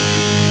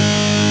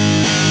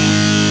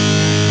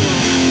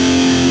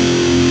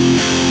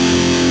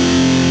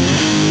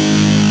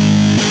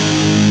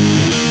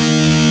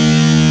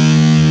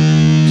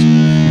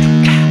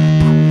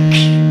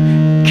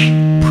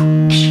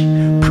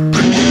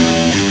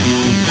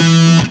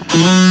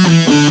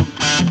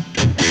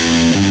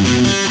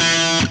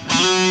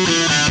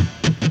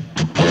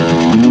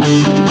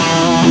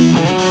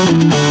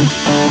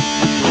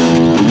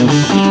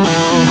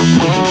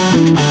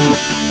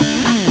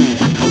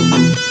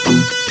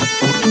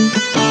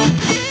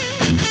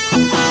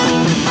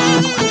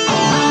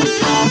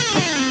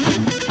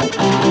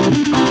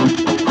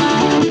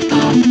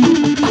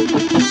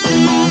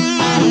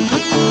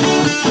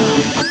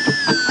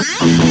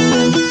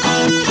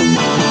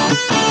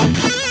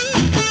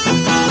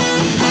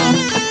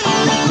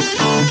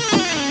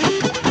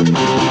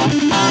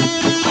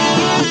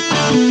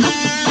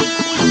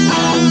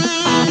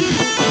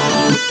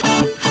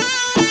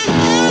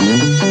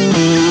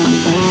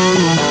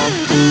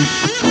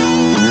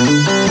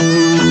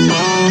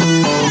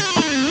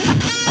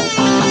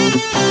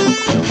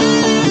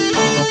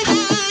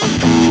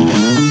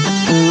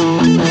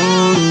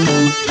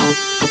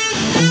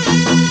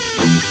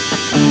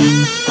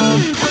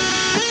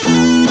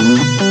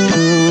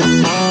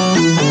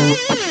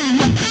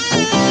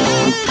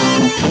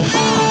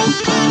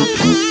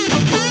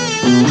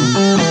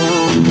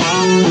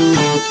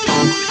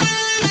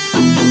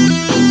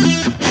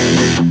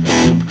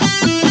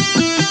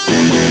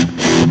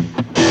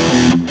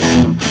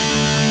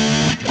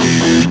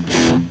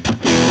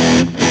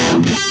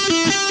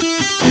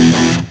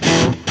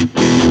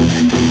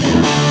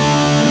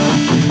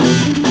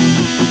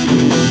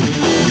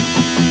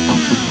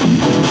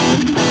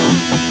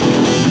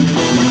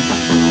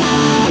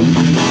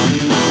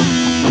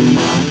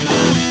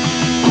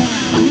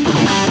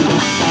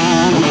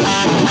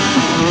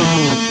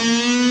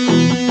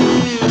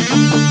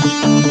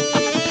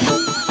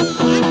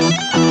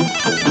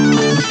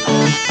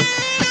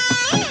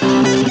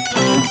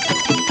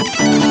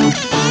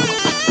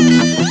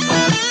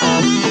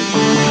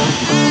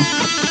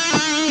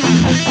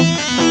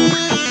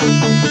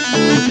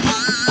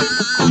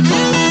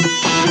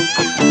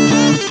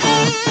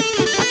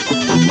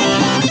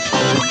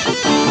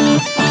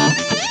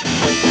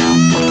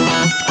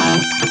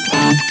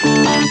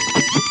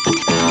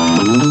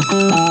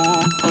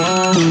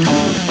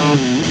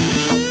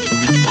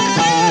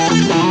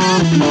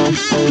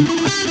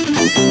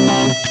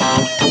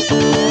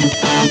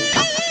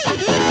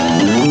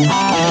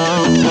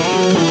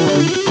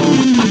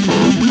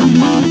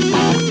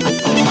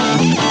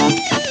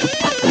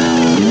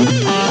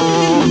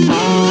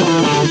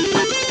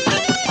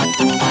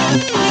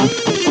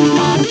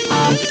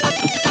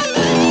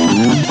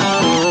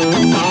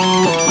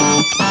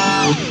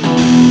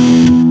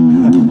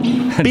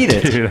 Beat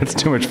it. Dude, that's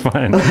too much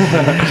fun.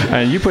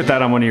 And you put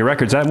that on one of your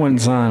records. That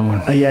one's on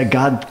one. Yeah,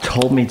 God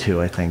told me to,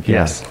 I think.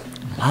 Yes.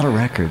 A lot of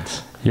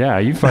records. Yeah,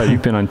 you've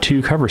been on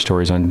 2 cover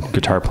stories on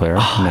Guitar Player.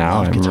 Now,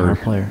 I love Guitar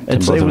Player.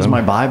 It was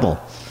my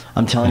Bible.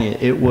 I'm telling you,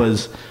 it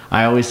was.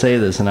 I always say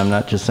this, and I'm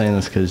not just saying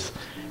this because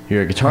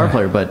you're a guitar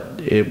player,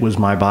 but it was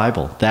my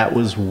Bible. That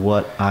was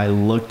what I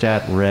looked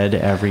at, read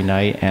every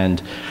night.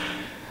 And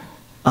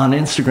on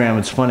Instagram,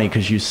 it's funny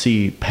because you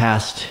see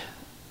past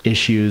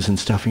issues and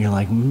stuff, and you're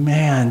like,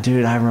 man,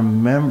 dude, I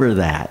remember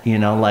that. You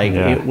know, like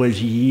it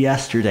was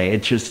yesterday.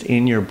 It's just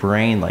in your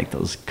brain, like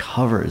those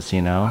covers.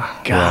 You know,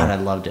 God, I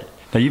loved it.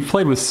 Now, you've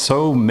played with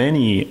so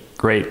many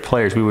great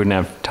players, we wouldn't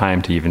have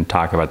time to even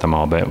talk about them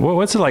all, but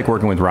what's it like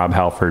working with Rob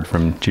Halford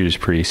from Judas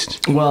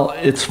Priest? Well,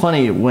 it's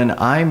funny. When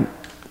I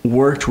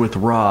worked with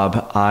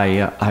Rob,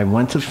 I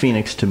went to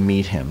Phoenix to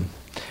meet him,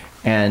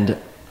 and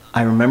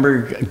I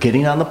remember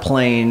getting on the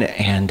plane,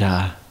 and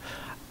I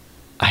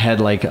had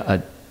like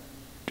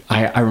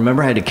I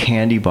remember I had a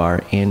candy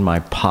bar in my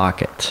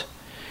pocket,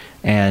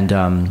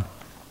 and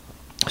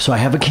so I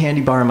have a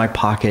candy bar in my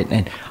pocket,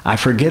 and I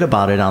forget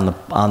about it on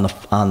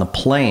the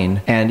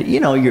plane. And you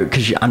know,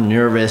 because I'm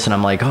nervous, and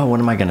I'm like, oh, what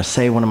am I gonna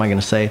say? What am I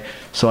gonna say?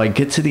 So I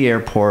get to the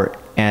airport,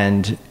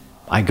 and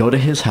I go to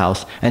his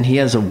house, and he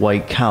has a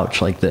white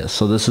couch like this.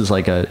 So this is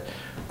like a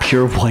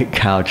pure white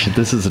couch.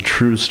 This is a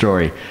true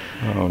story.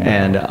 Oh, no.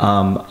 And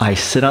I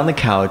sit on the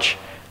couch,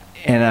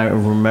 And I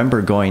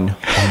remember going,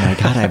 oh my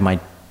God, I have my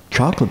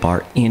chocolate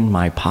bar in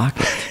my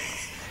pocket.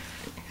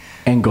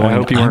 And going, I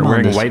hope you weren't I'm on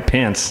wearing this- white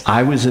pants.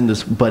 I was in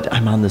this, but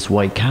I'm on this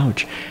white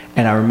couch.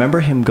 And I remember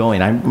him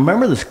going, I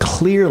remember this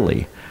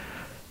clearly.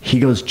 He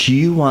goes, do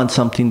you want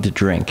something to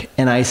drink?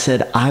 And I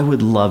said, I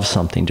would love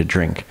something to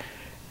drink.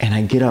 And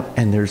I get up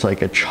and there's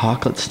like a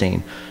chocolate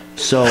stain.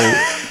 So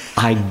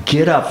I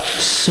get up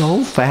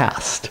so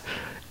fast.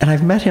 And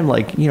I've met him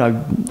like, you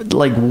know,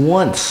 like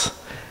once.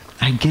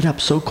 I get up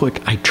so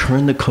quick, I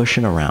turn the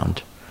cushion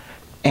around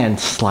and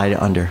slide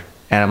it under.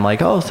 And I'm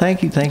like, oh,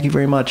 thank you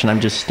very much. And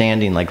I'm just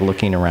standing, like,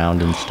 looking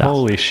around and stuff.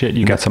 Holy shit,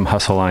 you got some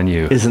hustle on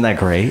you. Isn't that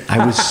great?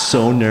 I was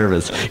so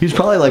nervous. He's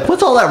probably like,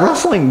 what's all that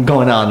rustling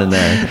going on in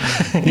there?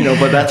 You know,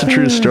 but that's a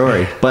true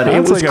story. But it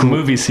Sounds was like cool. a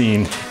movie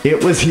scene.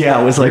 It was,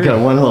 yeah, it was like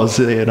one of those,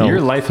 you know.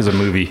 Your life is a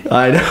movie.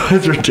 I know,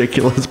 it's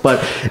ridiculous.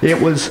 But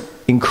it was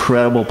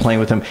incredible playing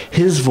with him.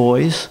 His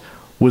voice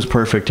was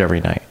perfect every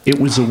night. It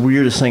was the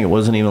weirdest thing. It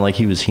wasn't even like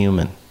he was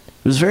human.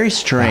 It was very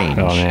strange.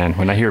 Oh man,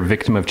 when I hear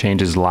Victim of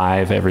Changes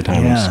live every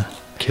time, Yeah.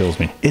 it kills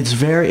me.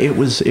 It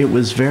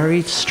was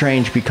very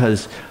strange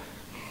because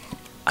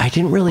I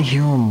didn't really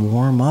hear him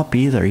warm up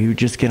either. He would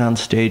just get on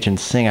stage and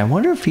sing. I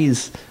wonder if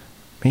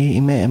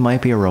it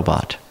might be a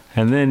robot.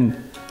 And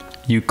then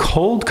you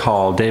cold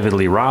call David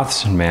Lee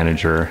Roth's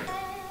manager,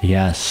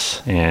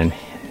 Yes. and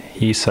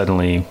he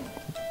suddenly,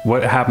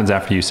 what happens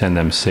after you send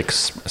them 6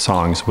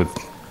 songs with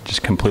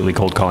just completely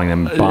cold calling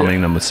them,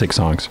 bombing them with 6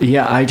 songs?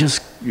 Yeah, I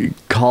just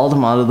called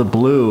him out of the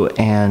blue,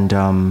 and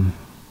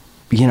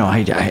you know,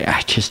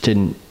 I just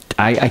didn't.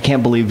 I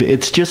can't believe it.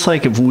 It's just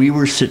like if we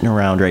were sitting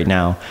around right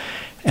now,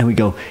 and we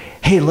go,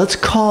 "Hey, let's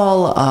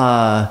call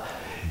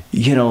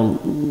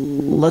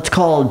let's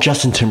call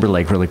Justin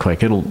Timberlake really quick.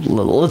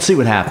 Let's see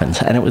what happens."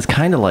 And it was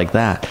kind of like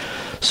that.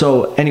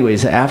 So,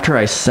 anyways, after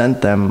I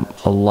sent them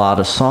a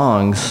lot of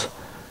songs,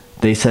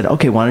 they said,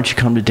 "Okay, why don't you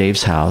come to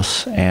Dave's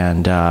house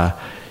and."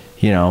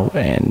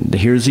 And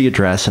here's the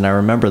address. And I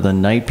remember the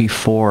night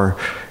before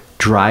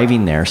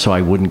driving there so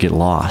I wouldn't get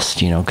lost,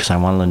 because I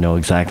wanted to know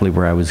exactly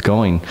where I was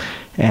going.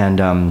 And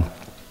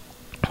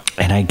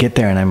I get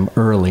there and I'm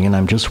early and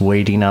I'm just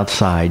waiting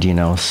outside,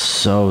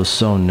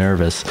 so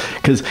nervous.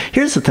 Because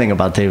here's the thing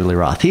about David Lee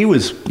Roth. He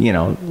was,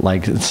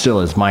 like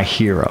still is my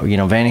hero.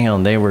 Van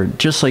Halen, they were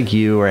just like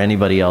you or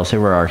anybody else. They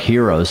were our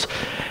heroes.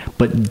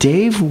 But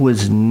Dave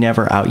was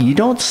never out. You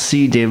don't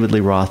see David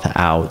Lee Roth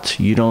out.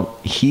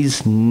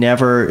 He's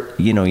never,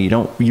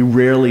 you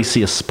rarely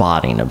see a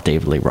spotting of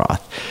David Lee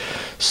Roth.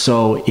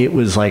 So it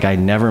was like I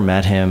never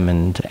met him.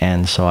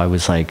 And so I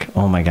was like,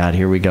 oh my God,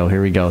 here we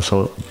go.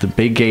 So the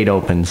big gate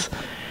opens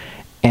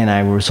and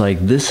I was like,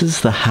 this is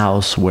the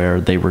house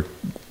where they were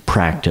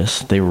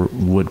practice. They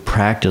would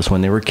practice when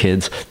they were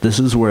kids. This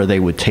is where they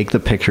would take the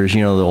pictures,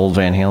 the old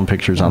Van Halen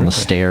pictures on the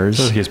stairs.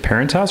 So his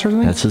parents' house or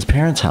something? That's his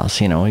parents' house,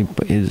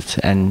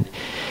 and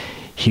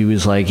he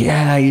was like,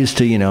 yeah, I used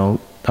to,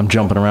 I'm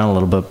jumping around a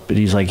little bit, but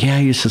he's like, yeah,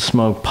 I used to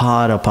smoke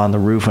pot up on the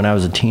roof when I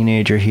was a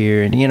teenager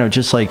here. And,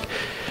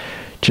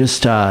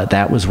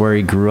 that was where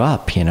he grew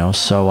up,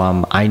 So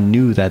I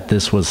knew that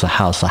this was the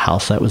house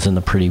that was in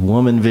the Pretty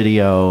Woman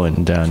video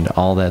and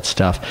all that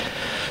stuff.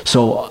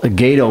 So a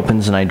gate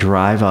opens and I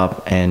drive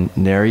up and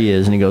there he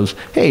is and he goes,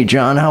 hey,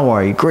 John, how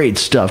are you? Great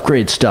stuff.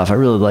 I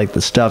really like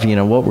the stuff.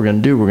 What we're going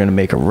to do, we're going to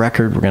make a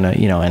record. We're going to,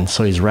 and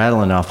so he's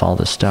rattling off all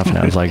this stuff. And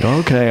I was like,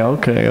 okay,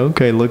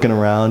 looking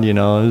around, it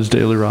was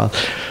David Lee Roth.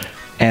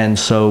 And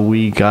so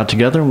we got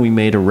together and we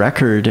made a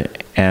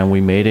record and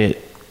we made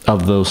it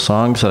of those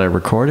songs that I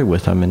recorded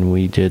with him. And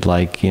we did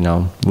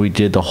we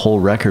did the whole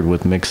record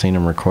with mixing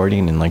and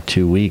recording in like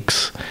 2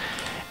 weeks.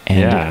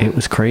 And it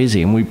was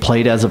crazy. And we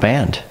played as a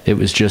band. It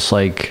was just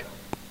like,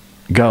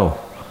 go.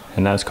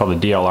 And that was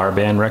called the DLR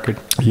Band record?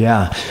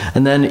 Yeah.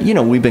 And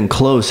then, we've been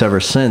close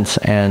ever since.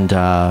 And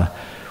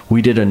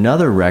we did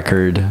another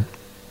record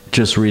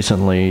just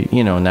recently,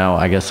 now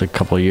I guess a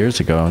couple of years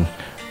ago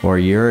or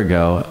a year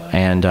ago.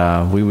 And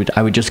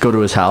I would just go to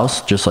his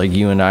house, just like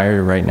you and I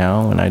are right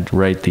now. And I'd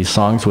write these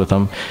songs with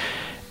him.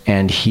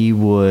 And he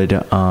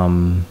would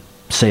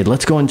say,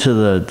 let's go into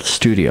the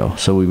studio.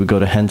 So we would go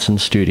to Henson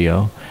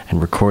Studio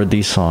and record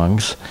these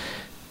songs.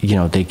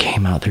 They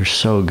came out, they're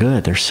so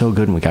good.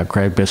 And we got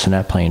Greg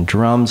Bissonette playing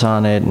drums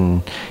on it.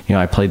 And,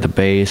 I played the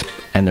bass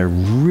and they're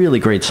really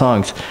great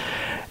songs.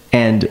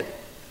 And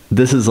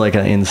this is like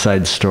an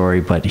inside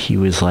story, but he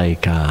was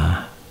like,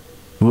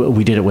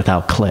 we did it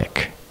without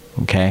click.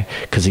 Okay.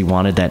 Cause he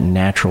wanted that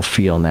natural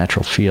feel. And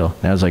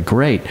I was like,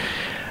 great.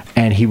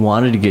 And he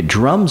wanted to get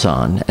drums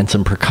on and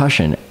some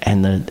percussion.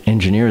 And the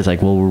engineer is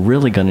like, well, we're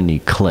really going to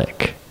need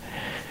click.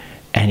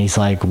 And he's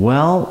like,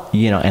 well,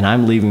 and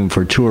I'm leaving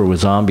for tour with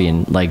Zombie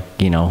in like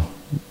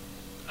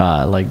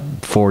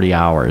 40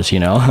 hours,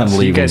 I'm so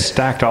leaving. You guys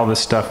stacked all this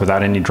stuff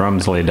without any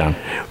drums laid down?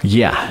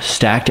 Yeah,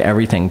 stacked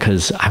everything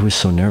because I was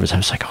so nervous. I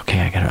was like, okay,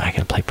 I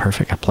gotta play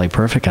perfect.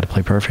 Gotta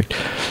play perfect.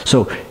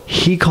 So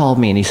he called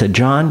me and he said,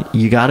 John,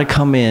 you gotta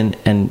come in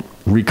and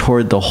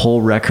record the whole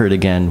record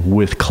again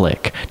with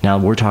click. Now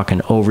we're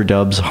talking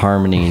overdubs,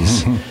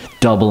 harmonies,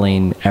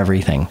 doubling,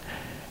 everything.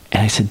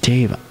 And I said,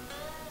 Dave,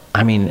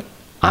 I mean,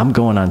 I'm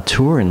going on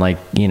tour in like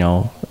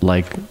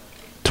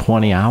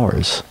 20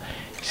 hours.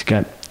 He's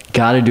got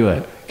to do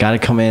it. Got to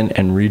come in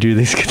and redo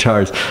these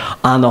guitars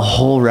on the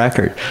whole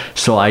record.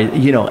 So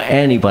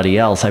anybody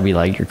else, I'd be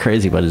like, you're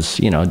crazy, but it's,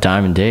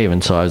 Diamond Dave.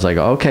 And so I was like,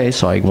 okay.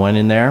 So I went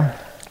in there.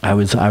 I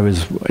was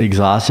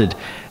exhausted,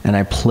 and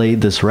I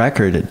played this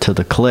record to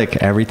the click,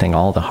 everything,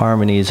 all the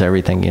harmonies,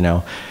 everything,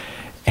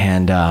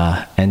 and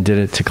did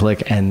it to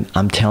click. And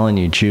I'm telling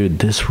you, Jude,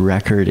 this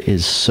record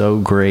is so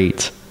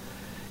great.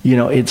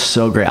 It's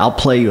so great. I'll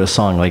play you a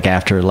song like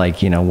after,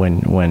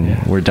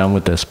 when we're done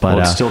with this. But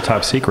it's still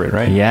top secret,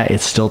 right? Yeah,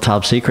 it's still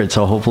top secret.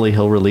 So hopefully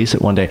he'll release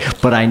it one day.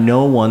 But I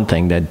know one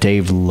thing, that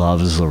Dave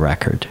loves the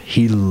record.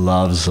 He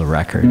loves the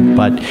record.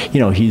 But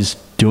he's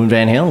doing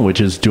Van Halen,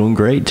 which is doing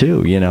great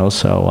too.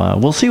 So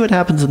we'll see what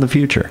happens in the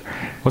future.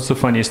 What's the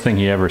funniest thing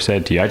he ever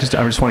said to you? I just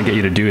want to get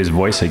you to do his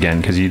voice again,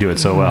 because you do it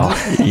so well.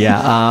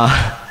 Yeah.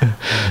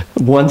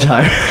 One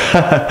time,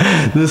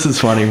 this is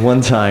funny. One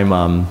time,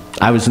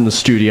 I was in the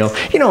studio.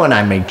 When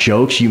I make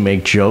jokes, you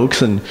make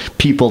jokes, and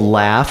people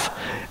laugh.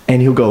 And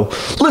he'll go,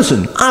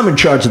 "Listen, I'm in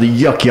charge of the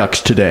Yuck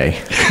Yucks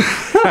today."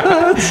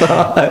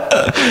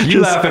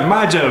 You laugh at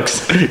my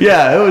jokes.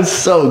 Yeah, it was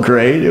so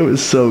great.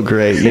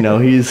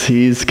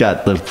 He's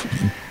got the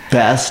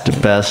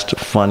best,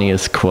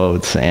 funniest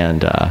quotes.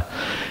 And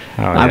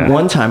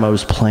one time I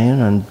was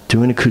playing and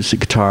doing acoustic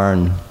guitar,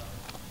 and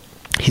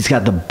he's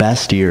got the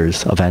best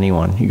ears of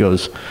anyone. He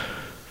goes,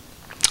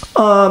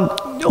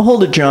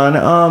 "Hold it,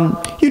 John.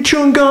 You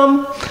chewing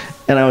gum?"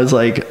 And I was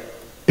like,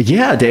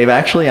 "Yeah, Dave,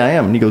 actually I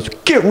am." And he goes,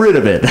 "Get rid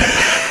of it."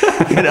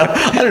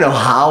 I don't know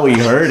how he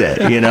heard it,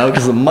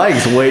 because the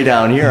mic's way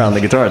down here on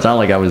the guitar. It's not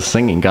like I was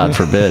singing, God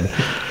forbid.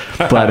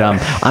 But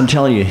I'm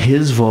telling you,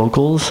 his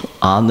vocals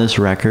on this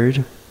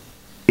record,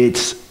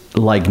 it's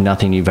like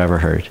nothing you've ever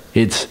heard.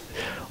 It's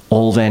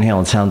old Van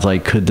Halen. Sounds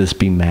like Could This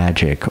Be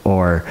Magic,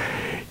 or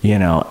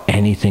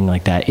anything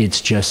like that.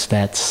 It's just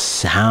that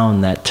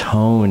sound, that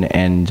tone,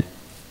 and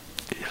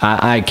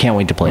I can't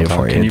wait to play it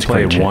for you. Can you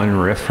play one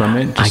riff from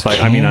it? Just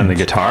on the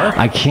guitar?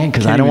 I can't,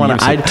 because I don't want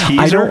to.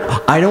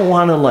 I don't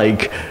want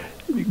to,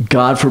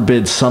 God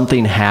forbid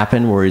something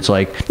happen where it's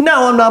like,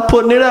 no, I'm not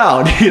putting it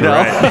out.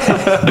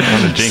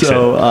 Right.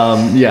 So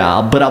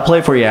but I'll play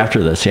it for you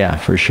after this. Yeah,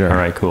 for sure. All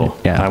right, cool.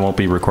 Yeah, I won't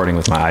be recording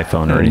with my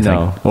iPhone or anything.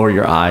 No, or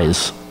your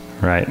eyes.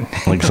 Right.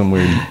 Like some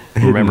weird.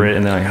 Remember it,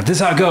 and then this is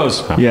how it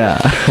goes. Oh. Yeah.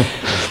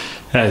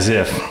 As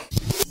if.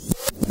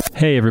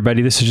 Hey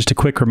everybody, this is just a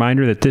quick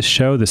reminder that this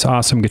show, this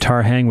awesome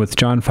guitar hang with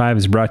John 5,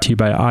 is brought to you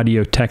by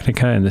Audio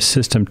Technica and the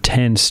System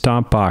 10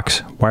 Stomp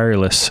Box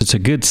wireless. It's a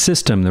good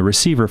system. The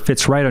receiver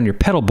fits right on your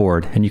pedal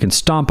board, and you can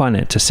stomp on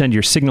it to send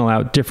your signal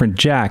out different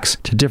jacks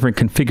to different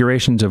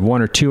configurations of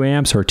 1 or 2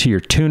 amps, or to your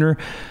tuner,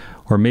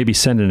 or maybe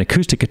send an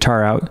acoustic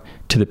guitar out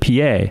to the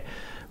PA,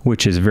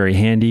 which is very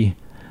handy.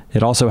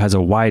 It also has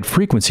a wide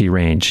frequency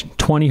range,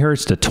 20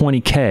 hertz to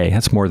 20K.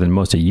 That's more than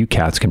most of you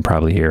cats can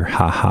probably hear.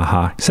 Ha ha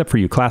ha. Except for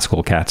you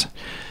classical cats.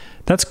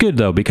 That's good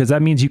though, because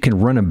that means you can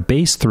run a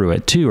bass through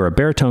it too, or a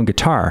baritone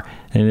guitar,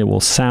 and it will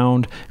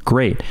sound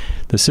great.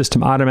 The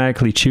system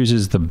automatically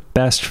chooses the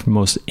best,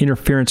 most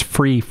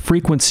interference-free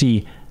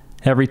frequency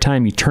every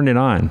time you turn it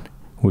on,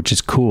 which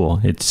is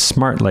cool. It's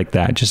smart like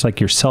that, just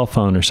like your cell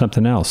phone or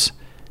something else.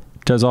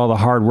 Does all the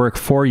hard work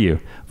for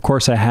you. Of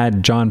course, I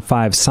had John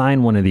 5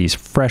 sign one of these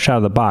fresh out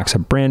of the box, a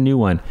brand new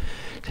one.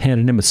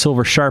 Handed him a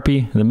silver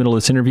Sharpie in the middle of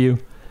this interview.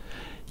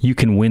 You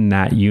can win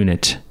that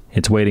unit.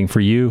 It's waiting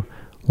for you,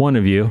 one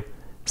of you.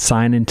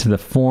 Sign into the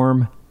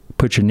form,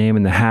 put your name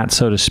in the hat,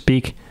 so to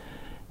speak.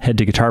 Head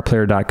to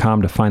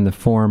guitarplayer.com to find the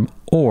form,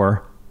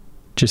 or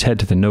just head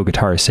to the No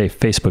Guitar is Safe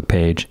Facebook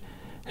page,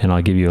 and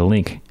I'll give you a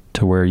link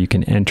to where you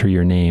can enter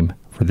your name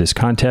for this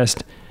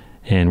contest.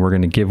 And we're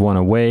going to give one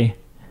away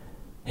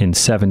in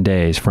 7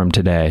 days from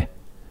today.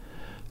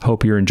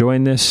 Hope you're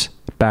enjoying this.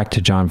 Back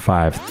to John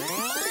 5.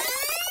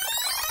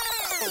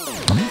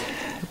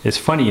 It's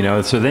funny,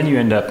 so then you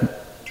end up,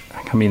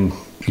 you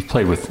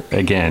played with,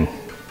 again,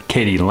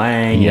 Katie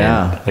Lang.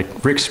 Yeah.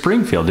 And, Rick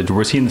Springfield.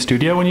 Was he in the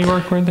studio when you were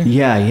recording there?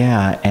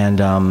 Yeah.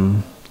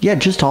 And,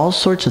 just all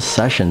sorts of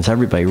sessions.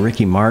 Everybody,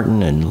 Ricky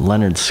Martin and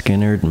Leonard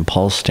Skinner and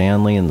Paul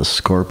Stanley and the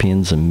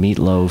Scorpions and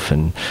Meatloaf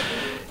and,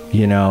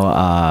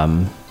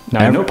 Now,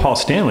 I know Paul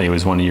Stanley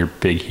was one of your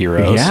big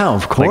heroes. Yeah,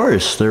 of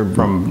course. They're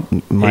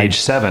from age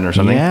 7 or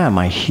something. Yeah,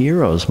 my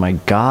heroes, my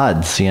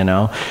gods,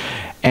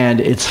 And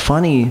it's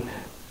funny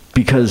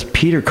because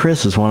Peter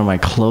Criss is one of my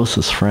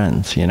closest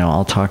friends.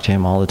 I'll talk to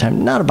him all the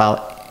time. Not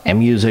about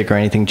music or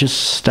anything,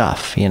 just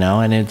stuff,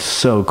 and it's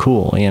so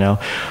cool,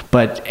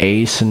 But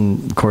Ace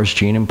and, of course,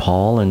 Gene and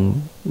Paul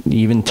and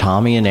even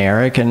Tommy and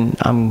Eric, and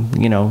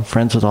I'm,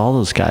 friends with all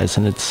those guys.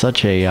 And it's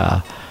such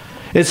a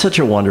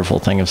wonderful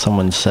thing if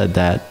someone said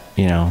that,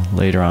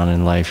 later on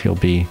in life you'll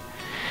be,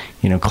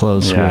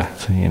 close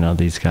with,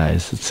 these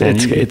guys.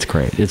 It's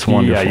great. It's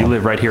wonderful. Yeah, you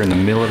live right here in the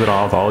middle of it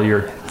all with all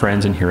your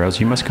friends and heroes.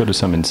 You must go to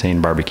some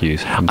insane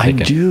barbecues. I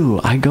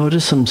do. I go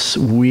to some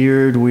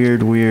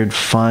weird,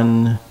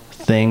 fun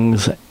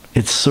things.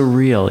 it's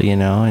surreal, you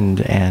know,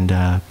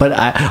 but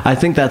I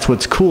think that's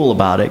what's cool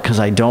about it, because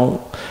I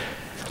don't,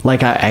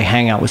 like, I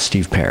hang out with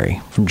Steve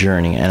Perry from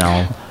Journey, and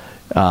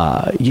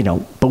I'll, you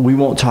know, but we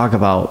won't talk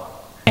about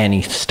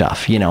any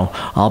stuff, you know.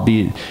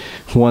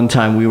 One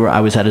time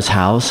I was at his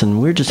house,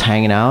 and we were just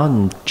hanging out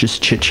and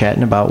just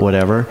chit-chatting about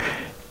whatever,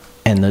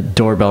 and the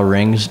doorbell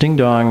rings, ding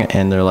dong,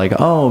 and they're like,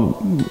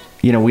 oh,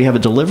 you know, we have a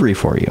delivery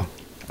for you.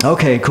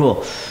 Okay,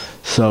 cool.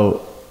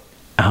 So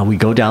we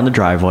go down the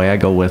driveway, I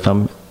go with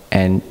him,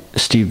 and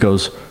Steve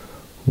goes,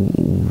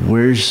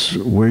 where's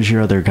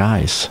your other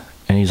guys?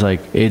 And he's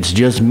like, it's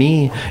just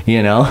me,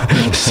 you know?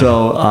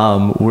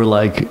 So we're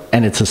like,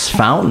 and it's this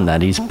fountain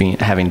that he's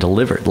having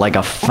delivered, like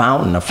a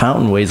fountain. A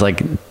fountain weighs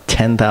like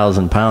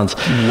 10,000 pounds.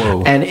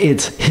 Whoa. And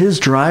his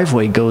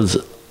driveway goes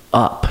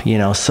up, you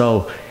know?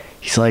 So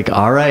he's like,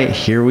 all right,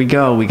 here we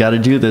go. We got to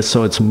do this.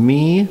 So it's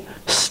me,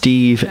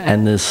 Steve,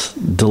 and this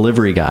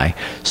delivery guy.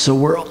 So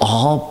we're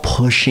all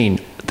pushing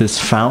this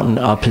fountain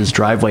up his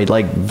driveway,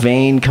 like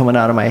vein coming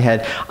out of my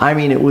head. I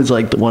mean, it was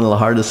like one of the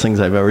hardest things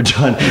I've ever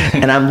done.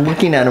 And I'm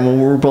looking at him,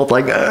 and we're both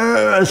like,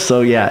 ugh.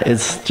 So yeah,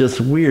 it's just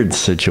weird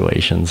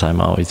situations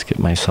I'm always get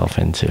myself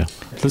into.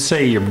 Let's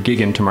say you're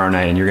gigging tomorrow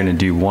night and you're going to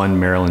do one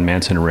Marilyn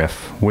Manson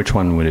riff. Which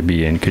one would it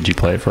be, and could you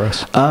play it for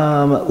us?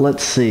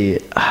 Let's see.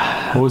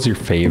 What was your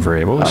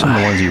favorite? What were some of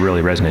the ones you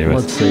really resonated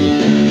with? Let's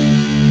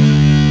see.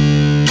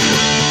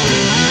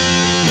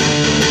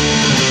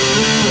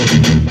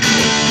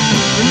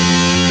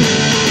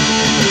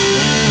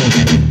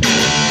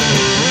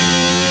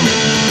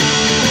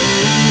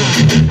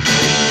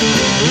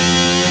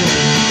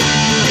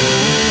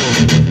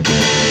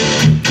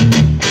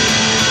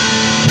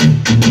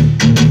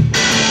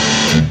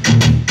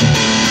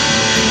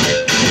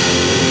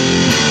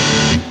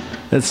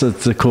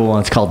 It's a cool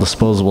one. It's called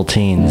Disposable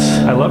Teens.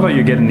 I love how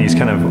you're getting these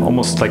kind of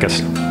almost like getting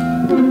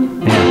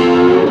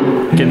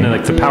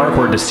like the power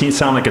chord to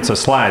sound like it's a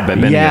slide by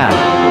bending Yeah,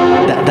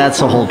 it. That's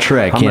the whole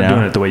trick. I'm not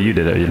doing it the way you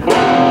did it.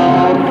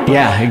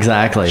 Yeah,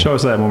 exactly. Show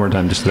us that one more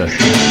time, just the.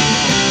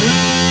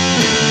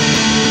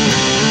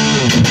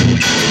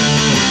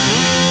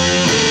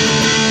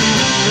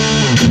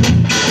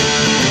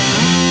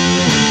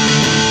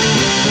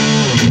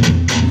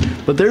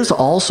 But there's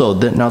also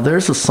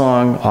there's a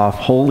song off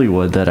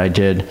Hollywood that I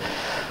did.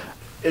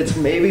 It's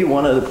maybe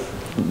one of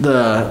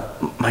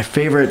my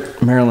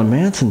favorite Marilyn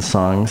Manson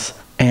songs,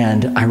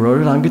 and I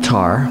wrote it on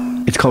guitar.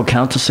 It's called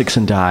Count to Six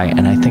and Die,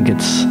 and I think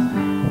it's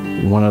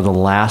one of the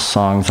last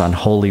songs on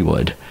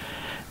Hollywood.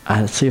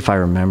 Let's see if I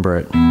remember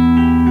it.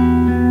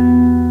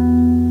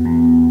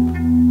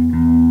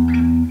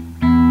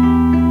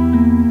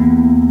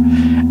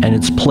 And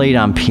it's played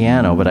on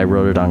piano, but I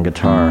wrote it on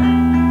guitar.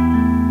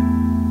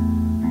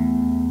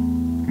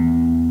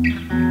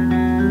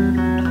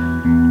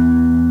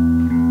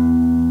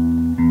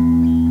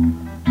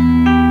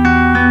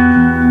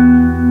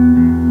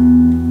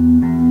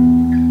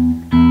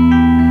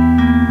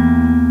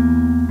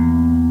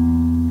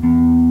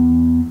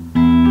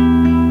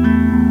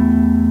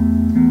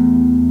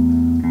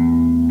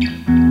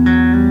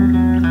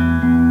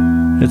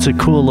 It's a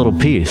cool little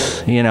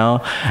piece, you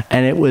know,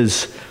 and it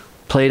was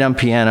played on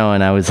piano,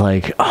 and I was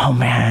like, oh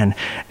man.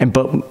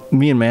 But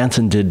me and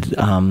Manson did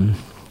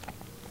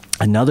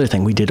another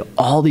thing. We did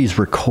all these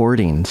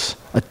recordings,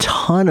 a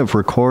ton of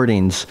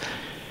recordings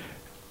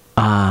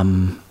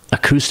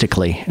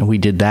acoustically, and we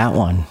did that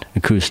one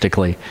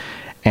acoustically.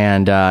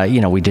 And, you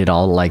know, we did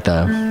all like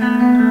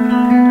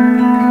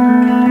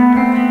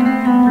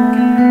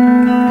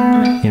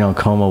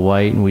Coma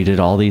White, and we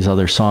did all these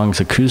other songs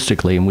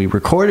acoustically, and we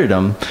recorded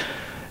them.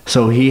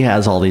 So he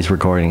has all these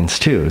recordings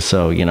too.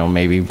 So, you know,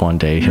 maybe one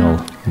day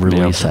he'll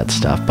release that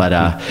stuff. But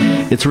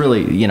it's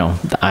really, you know,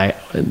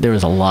 there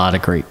was a lot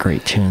of great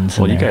tunes.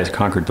 Well, you guys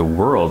conquered the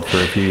world for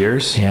a few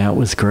years. Yeah, it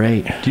was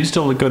great. Do you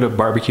still go to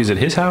barbecues at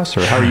his house,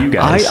 or how are you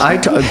guys?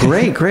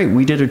 Great.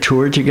 We did a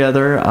tour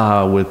together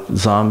with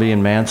Zombie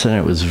and Manson.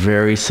 It was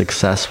very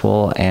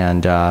successful,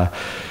 and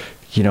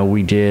you know,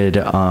 we did,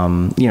 you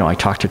know, I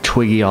talked to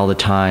Twiggy all the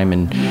time,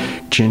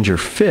 and Ginger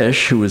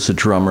Fish, who was the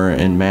drummer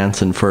in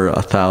Manson for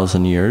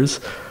 1,000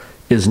 years,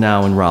 is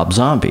now in Rob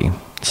Zombie.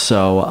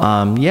 So,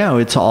 yeah,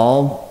 it's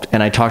all,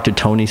 and I talked to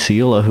Tony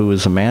Ciula, who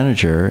was a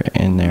manager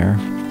in there.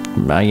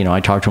 You know, I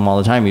talked to him all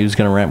the time. He was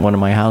going to rent one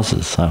of my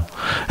houses, so,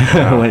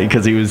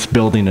 because he was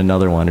building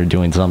another one or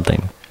doing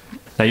something.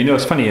 Now, you know,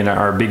 it's funny, in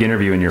our big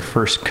interview in your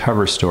first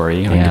cover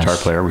story on Guitar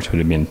Player, which would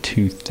have been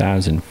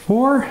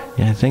 2004?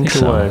 Yeah, I think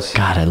so. It was.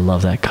 God, I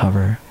love that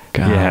cover.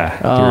 God. Yeah.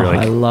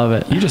 I love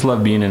it. You just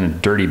love being in a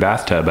dirty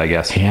bathtub, I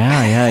guess.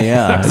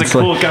 Yeah. That's a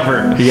cool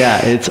cover.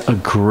 Yeah, it's a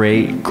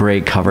great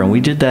cover. And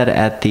we did that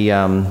at the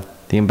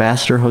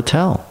Ambassador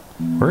Hotel.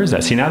 Where is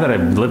that? See, now that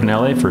I've lived in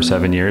LA for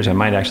 7 years, I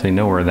might actually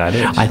know where that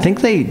is. I think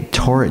they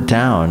tore it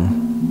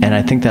down, and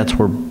I think that's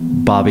where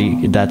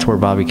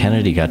Bobby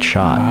Kennedy got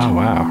shot. Oh,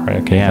 wow.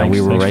 Right, okay. Yeah, thanks,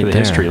 we were thanks right for the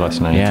there. history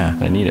lesson.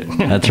 I need it.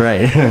 That's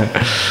right.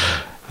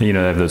 You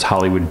know, they have those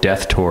Hollywood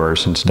death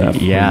tours and stuff.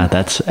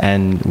 Yeah,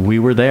 and we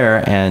were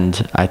there,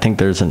 and I think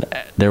there was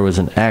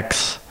an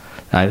X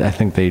I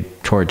think they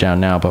tore it down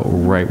now, but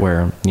right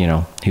where, you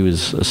know, he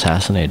was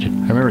assassinated.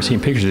 I remember seeing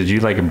pictures. Did you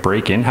like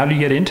break in? How do you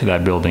get into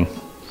that building?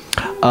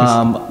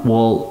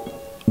 Well,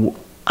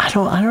 I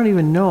don't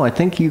even know. I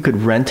think you could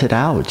rent it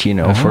out, you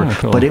know,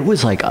 Cool. but it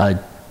was like an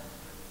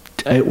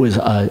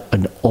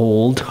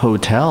old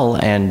hotel,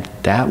 and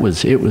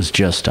it was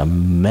just a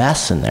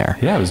mess in there.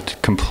 Yeah, it was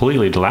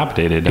completely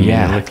dilapidated. I mean,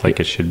 it looked like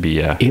it should be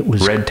it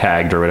was red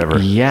tagged or whatever.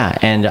 Yeah,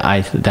 and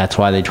that's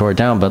why they tore it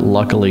down, but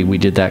luckily we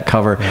did that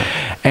cover.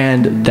 Yeah.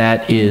 And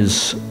that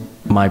is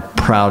my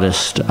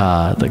proudest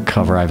the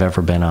cover I've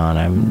ever been on.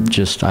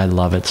 I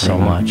love it so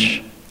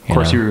much. Of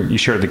course, you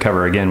shared the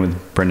cover again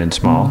with Brendan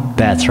Small.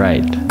 That's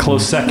right.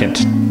 Close second.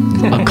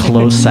 A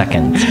close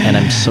second, and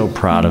I'm so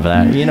proud of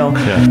that. You know,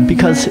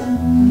 because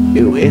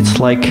it's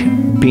like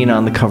being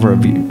on the cover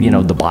of, you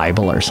know, the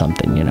Bible or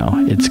something. You know,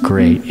 it's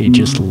great.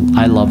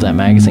 I love that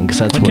magazine because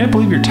that's. I can't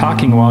believe you're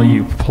talking while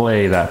you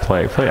play that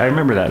play. I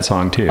remember that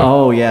song too.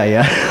 Oh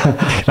yeah.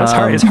 That's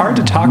hard. It's hard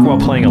to talk while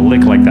playing a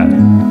lick like that.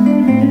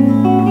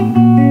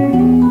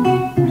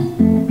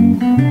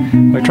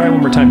 Like, try one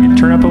more time. Can you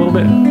turn up a little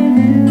bit?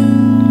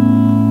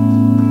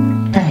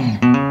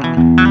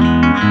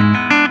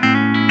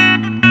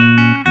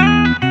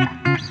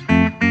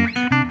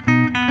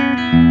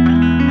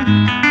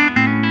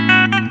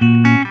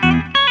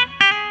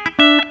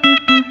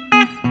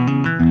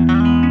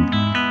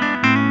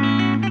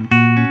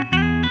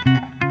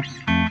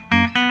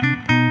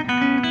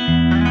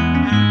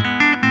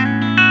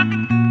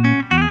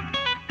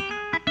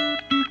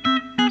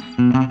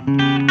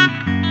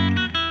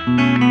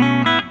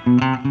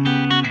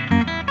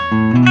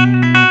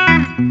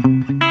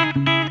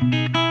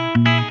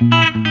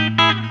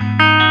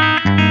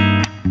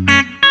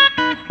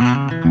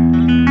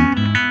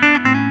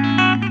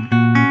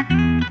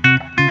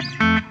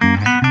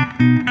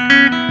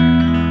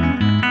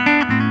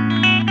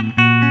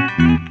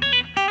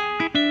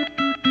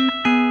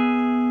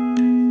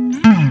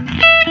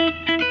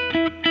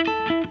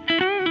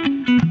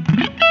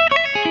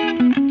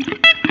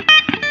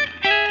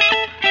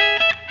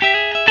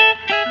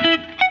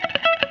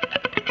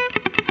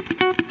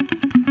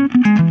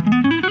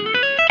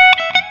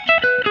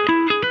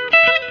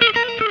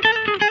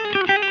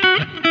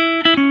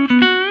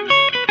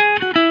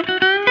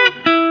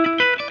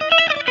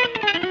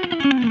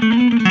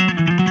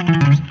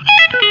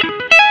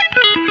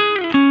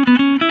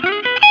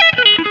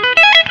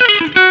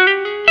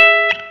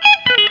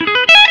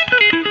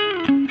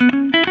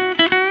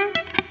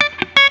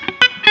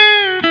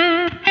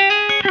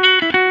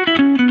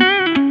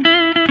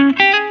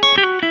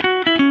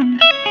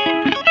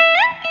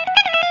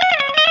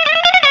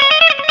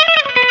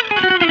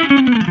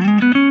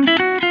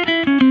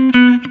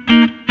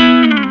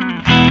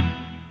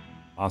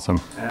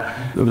 Awesome.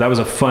 That was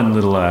a fun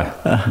little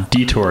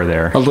detour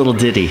there. A little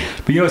ditty.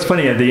 But you know, it's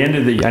funny, at the end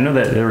of I know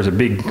that there was a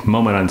big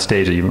moment on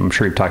stage that I'm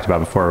sure you've talked about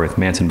before with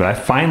Manson, but I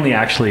finally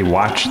actually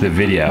watched the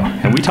video.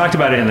 And we talked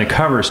about it in the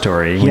cover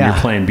story when you're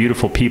playing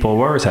Beautiful People.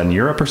 Where was that, in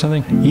Europe or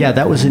something? Yeah,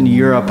 that was in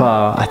Europe.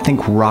 I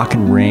think Rock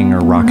and Ring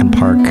or Rock and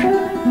Park.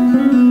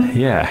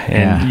 Yeah,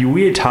 and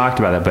we had talked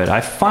about that, but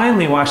I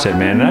finally watched it,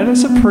 man.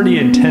 That's a pretty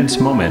intense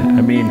moment.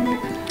 I mean...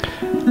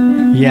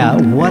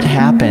 Yeah, what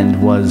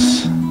happened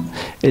was...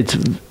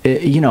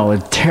 you know, a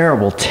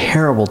terrible,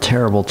 terrible,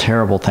 terrible,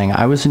 terrible thing.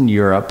 I was in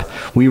Europe.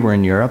 We were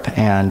in Europe,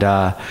 and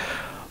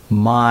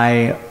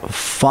my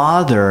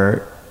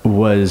father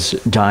was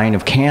dying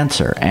of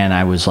cancer, and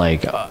I was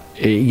like,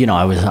 you know,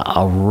 I was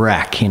a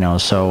wreck, you know,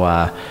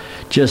 so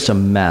just a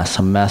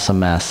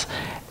mess.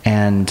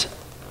 And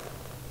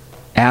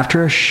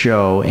after a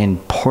show in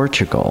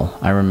Portugal,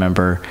 I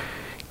remember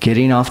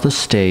getting off the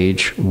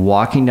stage,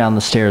 walking down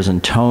the stairs,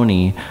 and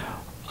Tony,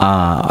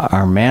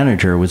 our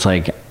manager, was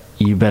like,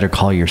 "You better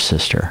call your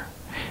sister."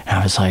 And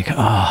I was like,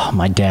 "Oh,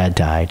 my dad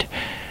died."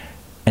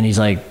 And he's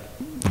like,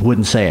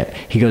 wouldn't say it.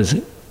 He goes,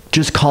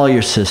 "Just call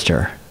your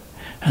sister."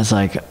 I was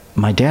like,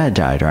 "My dad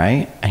died,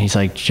 right?" And he's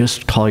like,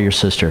 "Just call your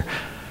sister."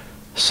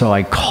 So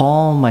I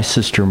call my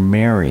sister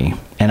Mary,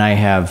 and I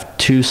have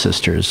two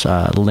sisters,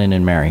 Lynn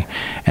and Mary.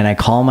 And I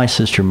call my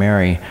sister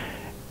Mary,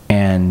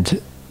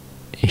 and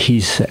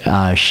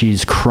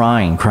she's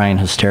crying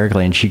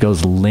hysterically, and she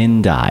goes,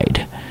 "Lynn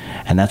died."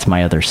 And that's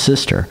my other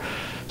sister.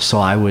 So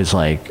I was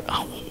like,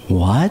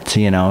 "What?"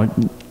 You know,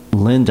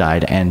 Lynn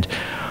died. And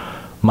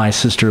my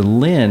sister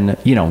Lynn,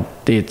 you know,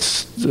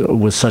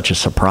 was such a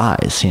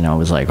surprise. You know, it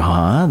was like,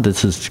 huh?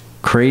 This is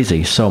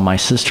crazy. So my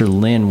sister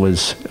Lynn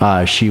was,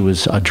 she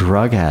was a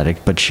drug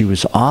addict, but she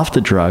was off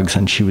the drugs,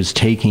 and she was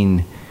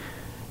taking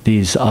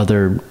these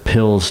other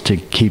pills to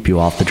keep you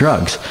off the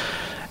drugs.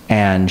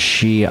 And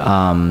she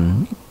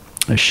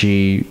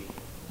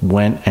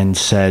went and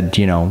said,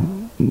 you know,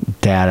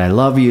 "Dad, I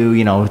love you,"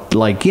 you know,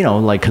 like,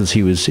 because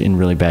he was in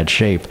really bad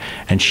shape.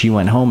 And she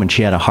went home, and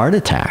she had a heart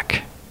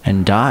attack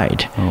and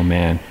died. Oh,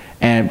 man.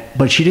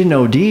 But she didn't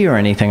OD or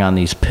anything on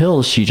these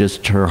pills.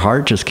 Her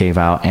heart just gave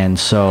out. And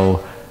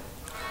so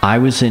I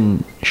was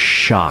in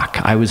shock.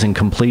 I was in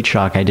complete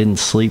shock. I didn't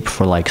sleep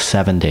for like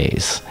 7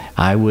 days.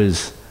 I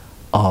was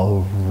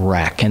a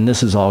wreck. And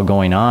this is all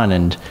going on,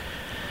 and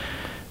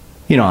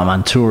you know, I'm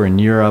on tour in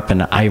Europe,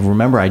 and I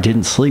remember I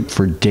didn't sleep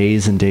for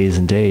days and days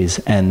and days.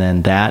 And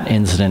then that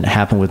incident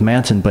happened with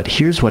Manson. But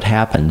here's what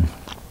happened,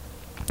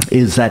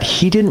 is that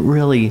he didn't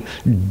really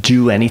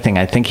do anything.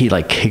 I think he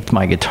like kicked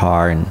my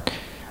guitar and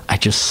I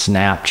just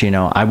snapped, you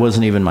know. I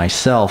wasn't even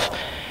myself.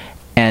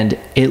 And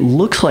it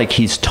looks like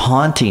he's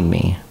taunting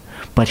me,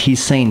 but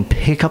he's saying,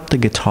 pick up the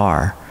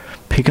guitar.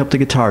 Pick up the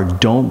guitar.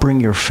 Don't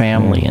bring your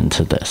family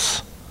into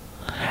this.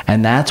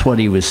 And that's what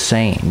he was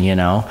saying, you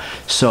know.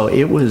 So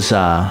it was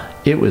a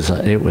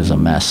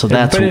mess. So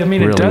that's but I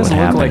mean, really it does what look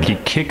happened. like he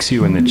kicks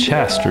you in the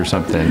chest or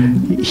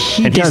something.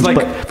 He and does, he's like,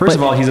 but, first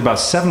of all, he's about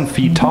 7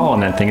 feet tall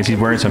in that thing. Is he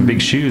wearing some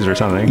big shoes or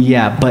something?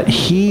 yeah, but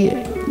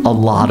a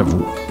lot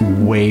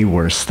of way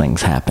worse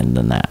things happened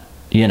than that.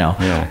 You know,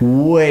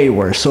 way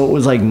worse. So it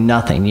was like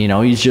nothing. You know,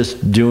 he's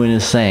just doing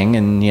his thing,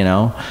 and you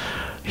know,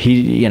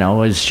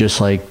 it's just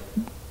like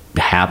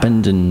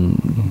happened,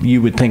 and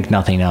you would think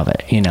nothing of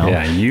it, you know.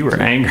 Yeah, you were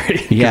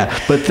angry. Yeah,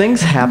 but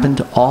things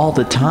happened all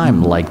the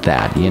time like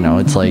that, you know.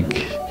 It's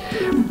like,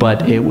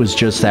 but it was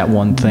just that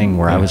one thing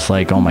where I was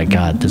like, oh my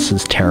God, this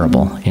is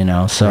terrible, you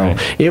know. So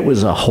it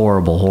was a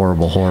horrible.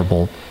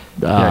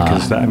 Yeah,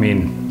 because I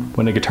mean,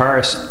 when a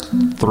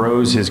guitarist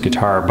throws his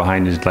guitar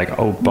behind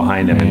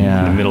him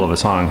in the middle of a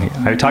song.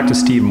 I talked to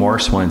Steve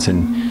Morse once,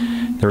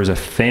 and there was a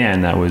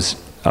fan that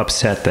was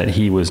upset that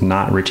he was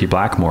not Richie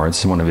Blackmore.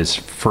 It's one of his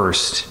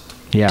first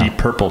Deep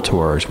Purple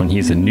tours, when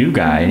he's a new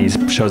guy and he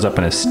shows up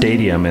in a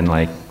stadium in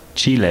like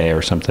Chile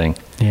or something.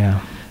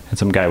 Yeah. And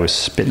some guy was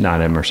spitting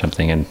on him or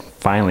something, and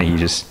finally he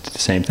just did the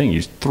same thing.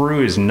 He threw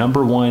his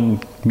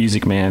 #1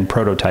 Music Man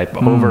prototype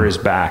over his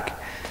back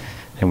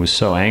and was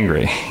so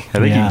angry. I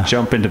think he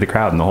jumped into the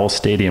crowd, and the whole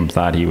stadium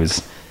thought he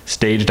was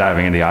stage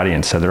diving in the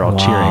audience, so they're all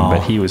cheering,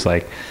 but he was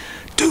like,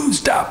 dude,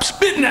 stop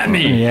spitting at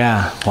me.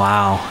 Yeah.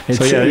 Wow.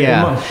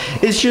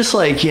 It's just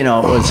like, you know,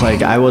 it was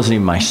like I wasn't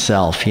even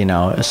myself, you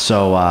know.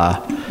 So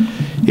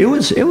it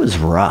was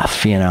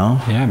rough, you know.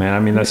 Yeah, man. I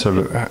mean, that's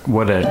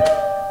what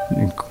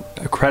an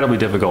incredibly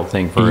difficult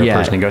thing for a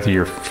person to go through.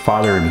 Your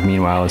father,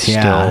 meanwhile, is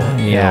still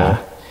ill.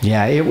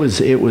 Yeah, it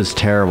was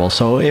terrible.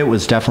 So it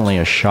was definitely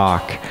a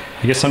shock.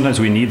 I guess sometimes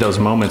we need those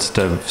moments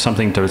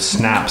something to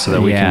snap so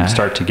that we can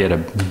start to get a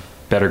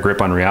better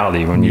grip on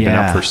reality when you've been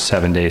up for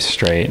 7 days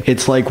straight.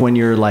 It's like when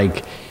you're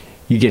like,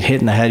 you get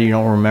hit in the head, you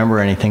don't remember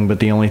anything, but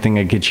the only thing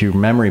that gets your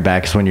memory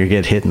back is when you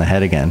get hit in the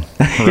head again.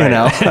 You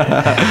know?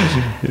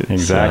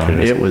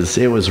 Exactly.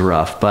 So it was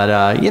rough,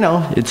 but you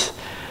know,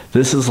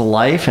 this is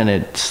life, and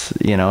it's,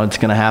 you know, it's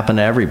going to happen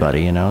to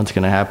everybody, you know. It's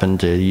going to happen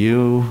to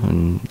you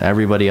and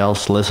everybody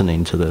else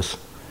listening to this.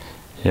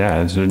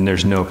 Yeah,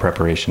 there's no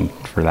preparation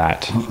for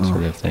that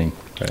sort of thing.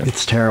 But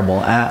it's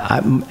terrible.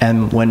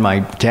 And when my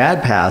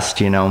dad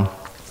passed, you know,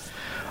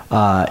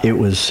 it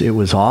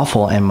was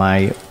awful. And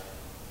I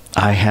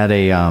had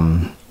a,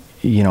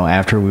 you know,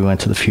 after we went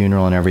to the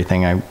funeral and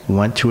everything, I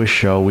went to a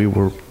show. We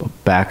were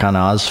back on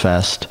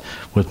Ozfest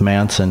with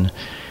Manson.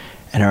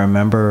 And I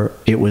remember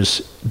I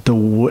was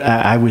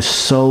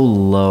so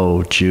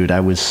low, Jude.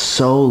 I was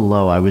so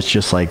low. I was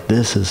just like,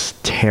 this is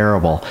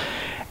terrible.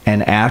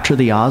 And after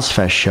the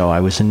Ozfest show, I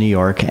was in New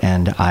York,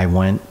 and I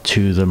went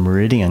to the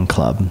Meridian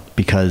Club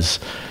because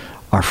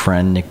our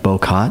friend Nick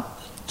Bocott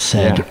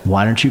said,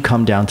 why don't you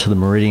come down to the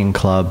Meridian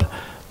Club?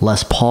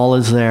 Les Paul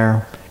is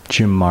there.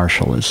 Jim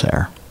Marshall is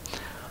there.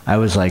 I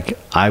was like,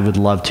 I would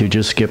love to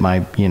just get my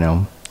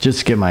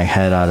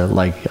head out of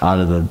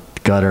the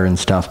gutter and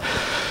stuff.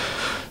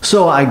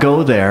 So I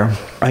go there.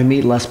 I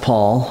meet Les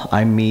Paul.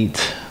 I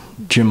meet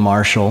Jim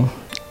Marshall,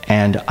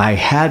 and I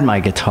had my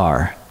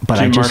guitar. But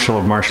Jim Marshall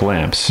of Marshall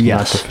Amps,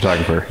 not the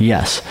photographer.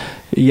 Yes.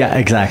 Yeah,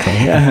 exactly.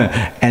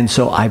 And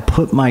so I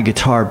put my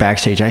guitar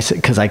backstage. I said,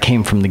 because I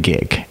came from the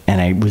gig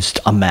and I was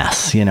a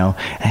mess, you know.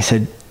 And I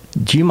said,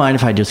 do you mind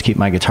if I just keep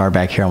my guitar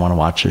back here? I want to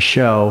watch the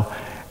show.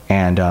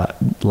 And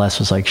Les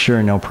was like,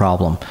 sure, no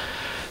problem.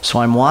 So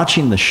I'm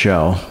watching the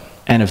show.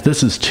 And if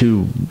this is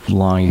too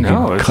long, you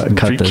can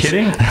cut this.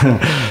 Kidding?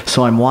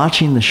 So I'm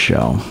watching the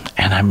show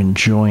and I'm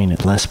enjoying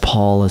it. Les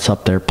Paul is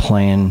up there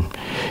playing,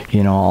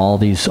 you know, all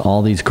these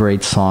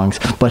great songs.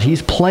 But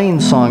he's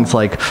playing songs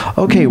like,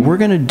 okay, we're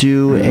gonna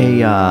do a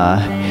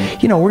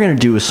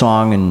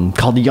song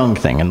called "The Young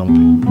Thing,"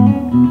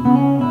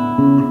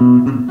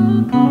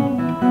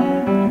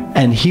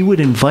 and he would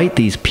invite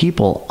these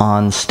people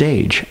on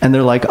stage, and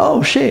they're like,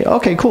 oh shit,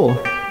 okay, cool.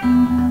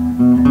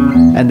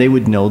 And they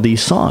would know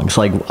these songs.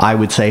 Like I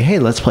would say, hey,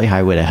 let's play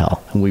Highway to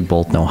Hell. And we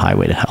both know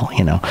Highway to Hell,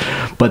 you know.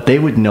 But they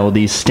would know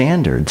these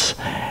standards.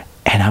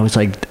 And I was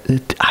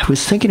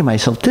thinking to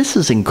myself, this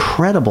is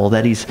incredible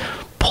that he's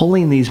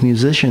pulling these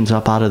musicians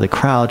up out of the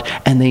crowd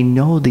and they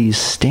know these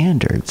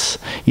standards.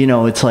 You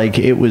know, it's like,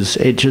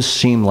 it just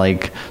seemed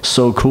like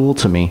so cool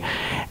to me.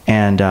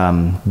 And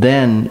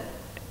then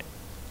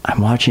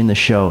I'm watching the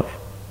show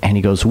and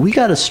he goes, we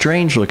got a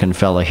strange looking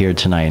fella here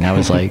tonight. And I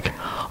was like,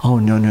 oh,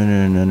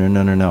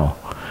 no.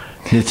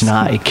 It's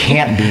not, it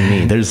can't be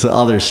me. There's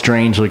other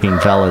strange looking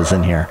fellas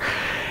in here.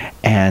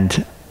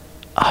 And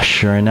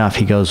sure enough,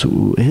 he goes,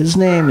 his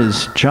name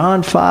is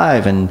John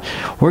Five, and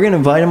we're going to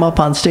invite him up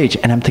on stage.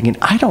 And I'm thinking,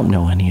 I don't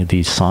know any of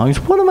these songs.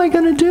 What am I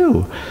going to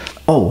do?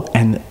 Oh,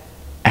 and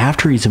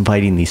after he's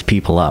inviting these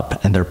people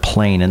up, and they're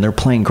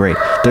playing great.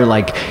 They're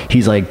like,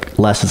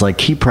 Les is like,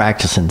 keep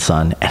practicing,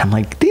 son. And I'm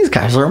like, these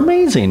guys are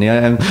amazing.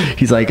 And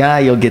he's like,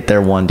 you'll get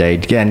there one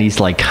day. And he's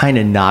like kind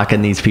of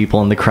knocking these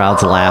people, and the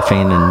crowd's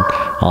laughing and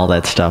all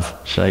that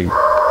stuff. Should I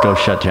go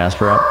shut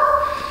Jasper up?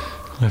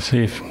 Let's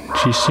see if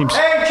she seems...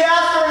 Hey,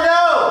 Jasper,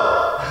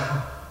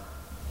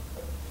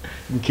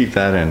 no! Keep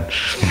that in.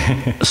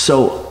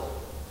 So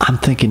I'm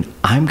thinking,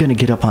 I'm going to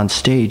get up on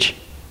stage,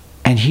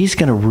 and he's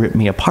going to rip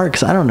me apart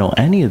because I don't know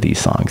any of these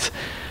songs.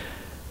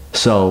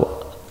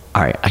 So,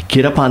 all right, I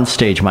get up on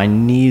stage. My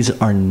knees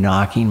are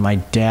knocking. My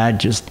dad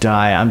just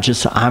died.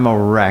 I'm a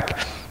wreck.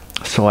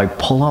 So I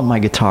pull out my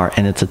guitar,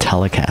 and it's a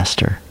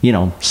Telecaster.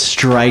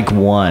 Strike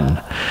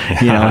one.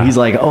 He's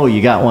like, oh,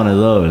 you got one of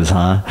those,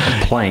 huh?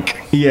 A plank.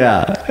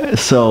 Yeah.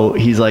 So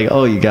he's like,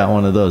 oh, you got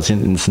one of those.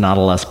 And it's not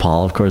a Les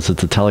Paul. Of course,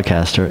 it's a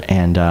Telecaster.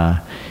 And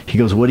he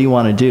goes, what do you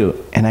want to do?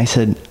 And I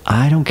said,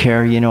 I don't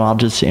care. I'll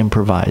just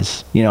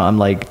improvise. I'm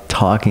like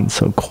talking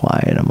so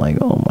quiet. I'm like,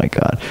 oh, my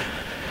God.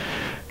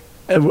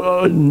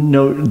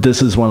 No,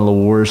 this is one of the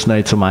worst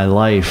nights of my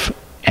life.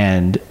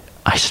 And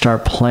I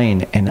start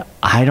playing, and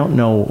I don't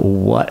know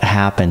what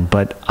happened,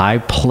 but I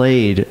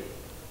played,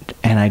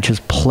 and I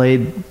just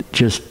played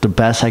just the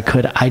best I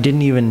could. I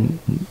didn't even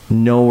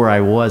know where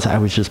I was. I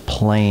was just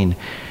playing,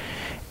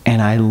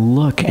 and I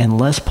look, and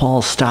Les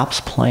Paul stops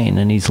playing,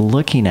 and he's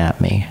looking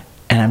at me,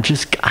 and I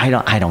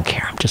don't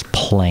care. I'm just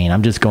playing.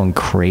 I'm just going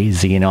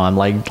crazy. I'm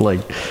like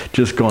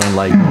just going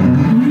like,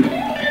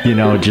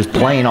 just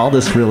playing all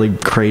this really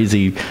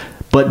crazy,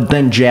 but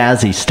then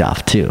jazzy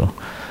stuff too.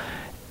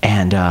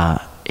 And,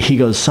 he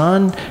goes,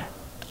 son,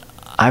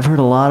 I've heard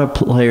a lot of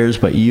players,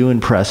 but you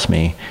impress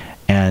me.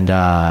 And,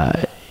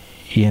 and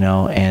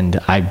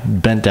I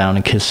bent down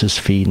and kissed his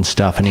feet and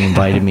stuff. And he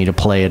invited me to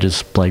play at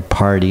his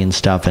party and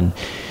stuff. And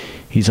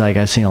he's like,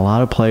 I've seen a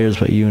lot of players,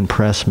 but you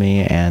impress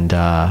me. And,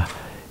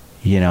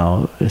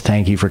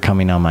 thank you for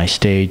coming on my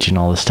stage and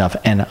all this stuff.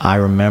 And I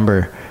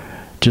remember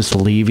just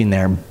leaving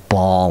there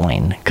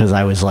bawling because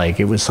I was like,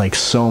 it was like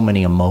so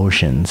many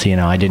emotions,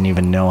 I didn't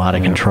even know how to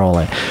control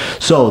it.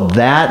 So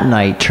that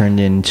night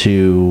turned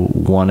into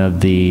one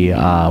of the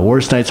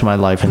worst nights of my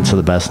life into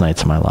the best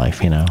nights of my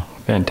life,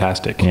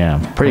 Fantastic.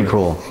 Yeah, pretty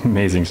cool.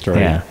 Amazing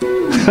story. Yeah.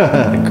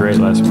 The great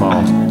Les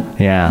Paul.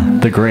 Yeah,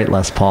 the great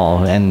Les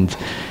Paul. And,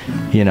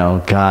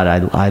 God,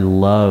 I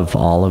love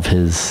all of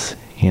his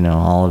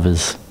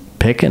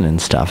picking and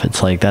stuff.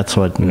 It's like, that's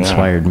what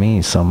inspired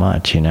me so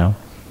much, Do you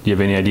have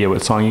any idea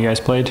what song you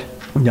guys played?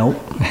 Nope.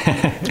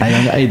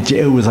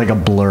 It was like a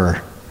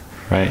blur.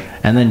 Right.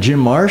 And then Jim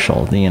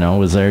Marshall,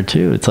 was there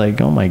too. It's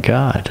like, oh my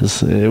God,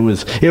 it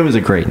was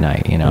a great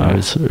night.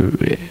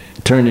 It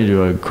turned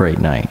into a great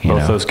night.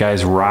 Both those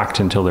guys rocked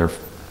until their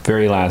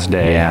very last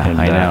day. Yeah, and,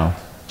 I know.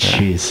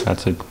 Jeez.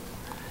 That's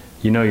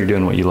you're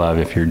doing what you love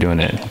if you're doing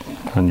it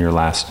on your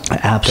last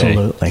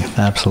Absolutely. day.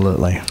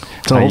 Absolutely.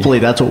 So hopefully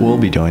that's what we'll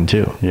be doing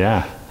too.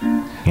 Yeah.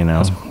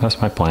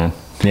 That's my plan.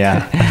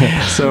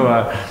 Yeah.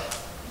 So,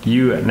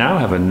 you now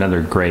have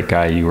another great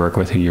guy you work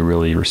with who you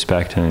really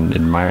respect and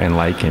admire and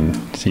like, and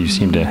so you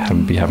seem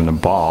to be having a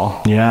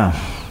ball. Yeah.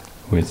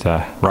 With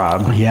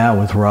Rob. Yeah,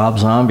 with Rob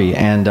Zombie.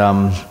 And,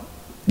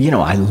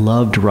 I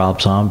loved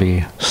Rob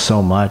Zombie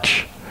so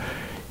much,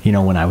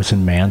 when I was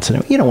in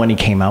Manson, when he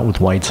came out with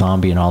White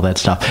Zombie and all that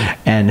stuff.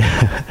 And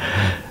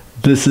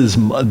this is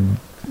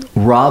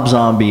Rob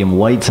Zombie and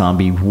White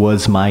Zombie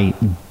was my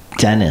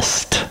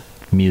dentist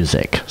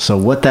music. So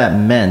what that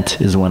meant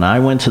is when I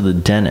went to the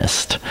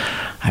dentist,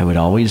 I would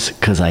always,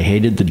 because I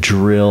hated the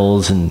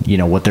drills and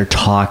what they're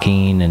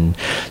talking, and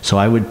so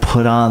I would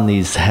put on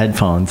these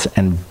headphones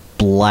and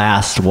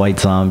blast White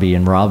Zombie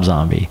and Rob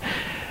Zombie.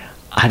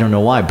 I don't know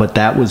why, but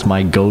that was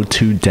my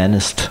go-to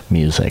dentist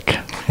music.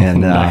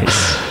 And nice.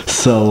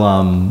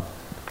 So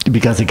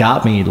because it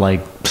got me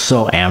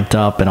so amped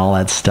up and all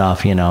that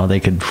stuff, they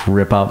could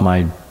rip out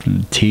my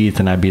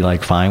teeth and I'd be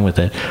fine with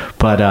it.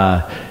 But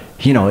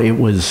it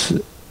was,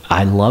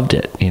 I loved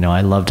it.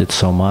 I loved it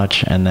so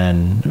much. And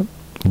then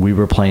we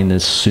were playing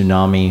this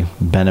Tsunami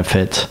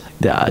benefit,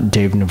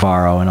 Dave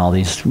Navarro and all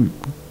these,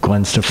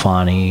 Gwen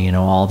Stefani,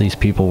 all these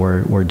people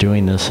were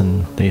doing this,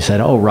 and they said,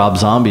 oh, Rob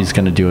Zombie's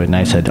going to do it. And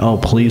I said, oh,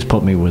 please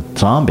put me with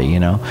Zombie,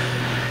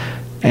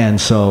 And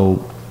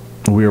so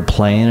we were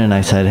playing, and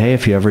I said, hey,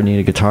 if you ever need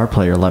a guitar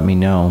player, let me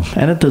know.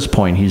 And at this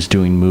point, he's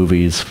doing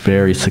movies,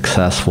 very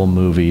successful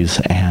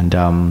movies.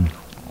 And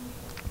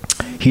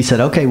he said,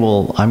 okay,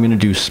 well, I'm going to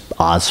do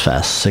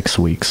Ozfest 6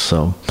 weeks,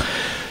 so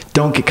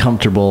don't get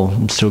comfortable.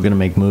 I'm still going to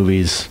make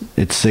movies.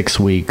 It's 6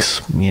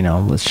 weeks,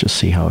 let's just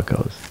see how it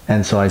goes.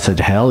 And so I said,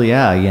 hell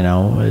yeah,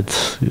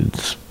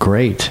 it's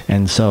great.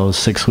 And so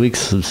 6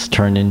 weeks has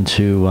turned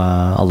into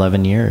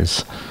 11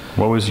 years.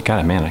 What was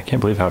God, man? I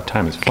can't believe how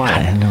time is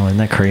flying. I know, isn't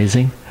that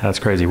crazy? That's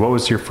crazy. What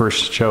was your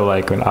first show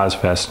like at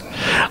Ozfest?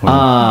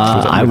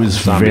 I was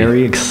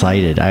very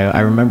excited.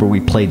 I remember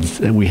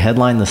we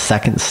headlined the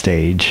second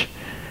stage,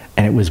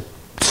 and it was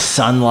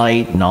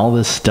sunlight and all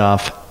this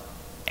stuff,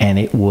 and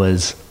it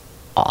was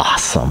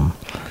awesome.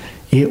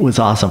 It was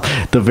awesome.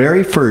 The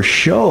very first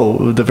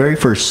show, the very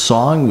first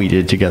song we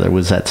did together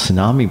was at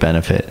Tsunami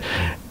Benefit.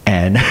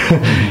 And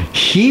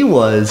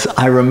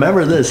I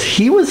remember this,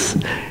 he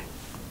was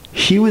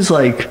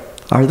like,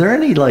 are there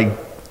any like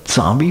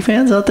zombie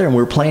fans out there? And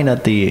we're playing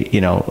at the,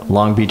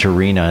 Long Beach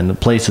Arena, and the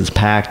place is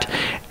packed.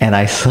 And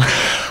I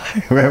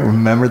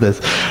remember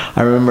this.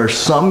 I remember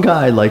some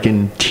guy like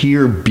in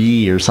tier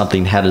B or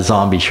something had a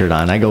zombie shirt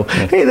on. I go,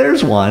 hey,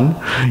 there's one,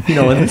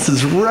 and this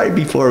is right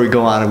before we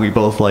go on, and we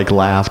both like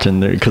laughed,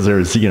 and because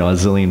there's, a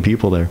zillion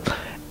people there,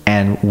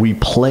 and we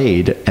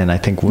played, and I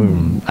think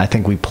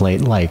we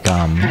played like,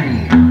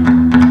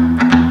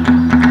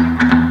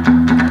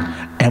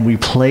 and we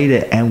played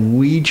it, and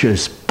we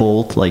just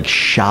both like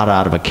shot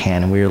out of a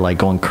can, and we were like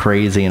going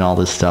crazy and all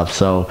this stuff.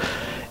 So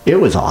it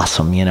was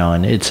awesome,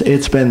 and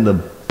it's been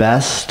the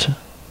best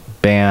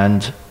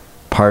band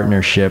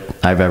partnership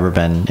I've ever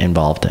been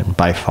involved in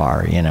by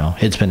far.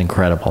 It's been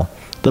incredible.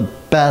 The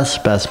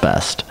best.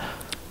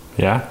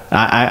 Yeah.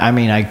 I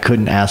mean, I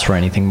couldn't ask for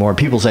anything more.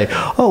 People say,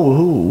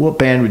 oh, what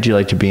band would you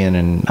like to be in?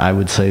 And I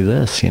would say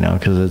this,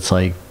 because it's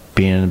like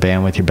being in a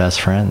band with your best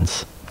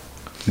friends.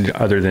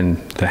 Other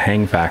than the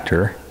hang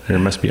factor, there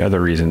must be other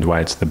reasons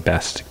why it's the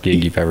best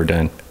gig you've ever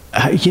done.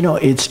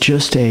 It's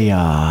just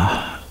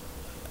I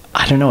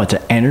don't know, it's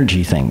an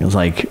energy thing. It's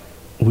like,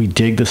 we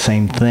dig the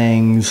same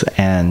things,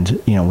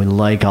 and we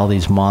like all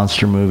these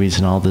monster movies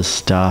and all this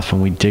stuff,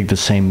 and we dig the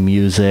same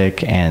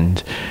music,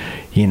 and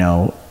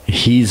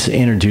he's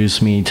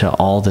introduced me to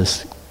all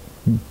this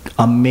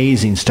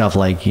amazing stuff,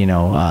 like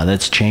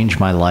that's changed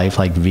my life,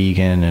 like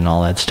vegan and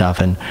all that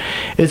stuff. And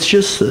it's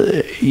just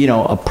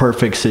a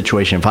perfect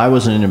situation. If I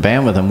wasn't in a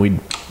band with him, we'd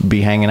be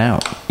hanging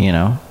out.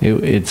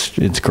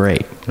 It's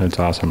great. That's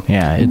awesome.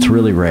 Yeah, it's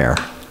really rare.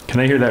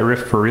 Can I hear that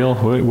riff for real?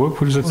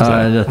 What is it?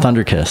 The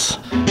Thunder Kiss.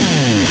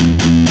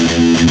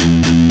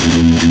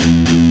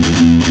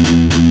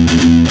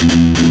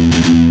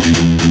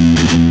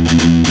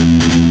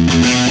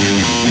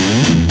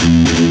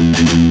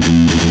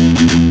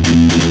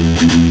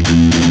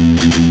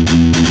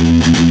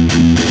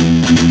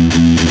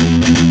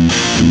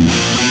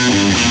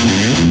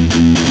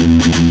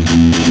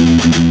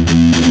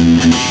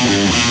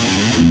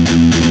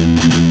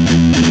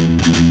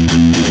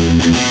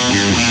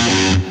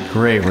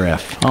 Great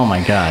riff. Oh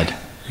my God.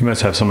 You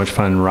must have so much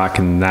fun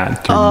rocking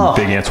that through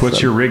big amps.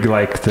 What's your rig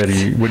like? What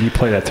do you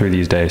play that through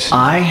these days?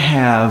 I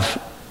have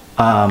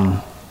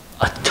a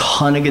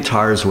ton of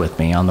guitars with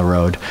me on the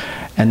road,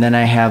 and then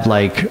I have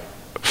like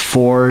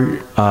 4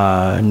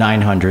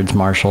 900s,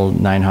 Marshall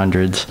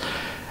 900s,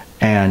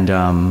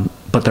 and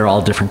but they're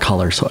all different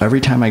colors. So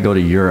every time I go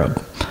to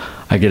Europe,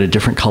 I get a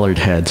different colored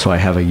head. So I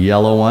have a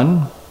yellow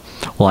one.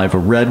 Well, I have a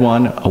red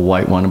one, a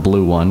white one, a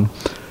blue one,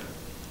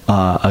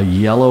 a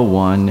yellow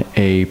one,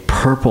 a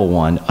purple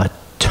one, a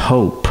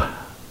taupe,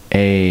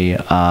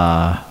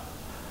 a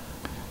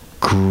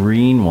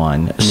green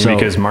one.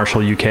 Because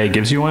Marshall UK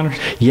gives you one?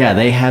 Yeah,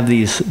 they have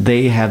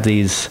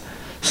these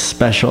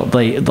special,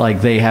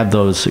 they have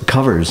those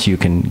covers. You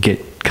can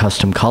get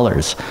custom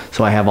colors.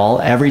 So I have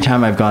every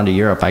time I've gone to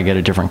Europe, I get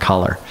a different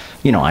color.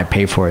 I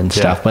pay for it and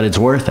stuff, but it's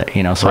worth it,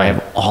 so right. I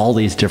have all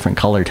these different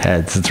colored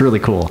heads. It's really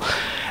cool.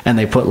 And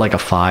they put like a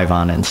 5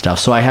 on it and stuff.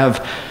 So I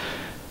have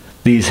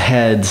these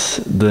heads,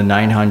 the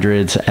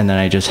 900s, and then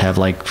I just have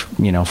like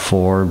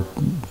 4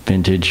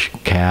 vintage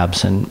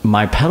cabs. And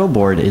my pedal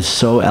board is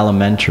so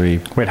elementary.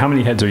 Wait, how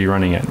many heads are you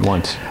running at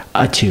once?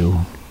 2,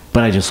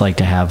 but I just like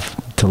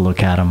to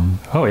look at them.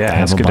 Oh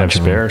yeah, it's good to have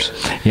spares.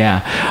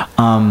 Yeah.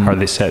 Are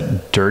they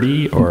set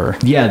dirty or?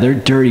 Yeah, they're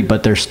dirty,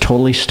 but they're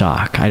totally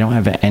stock. I don't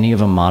have any of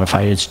them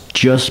modified. It's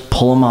just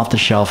pull them off the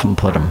shelf and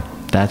put them.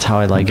 That's how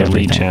I like the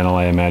everything. lead channel,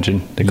 I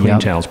imagine. The clean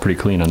channel's pretty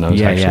clean on those.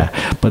 Yeah, actually.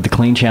 yeah. But the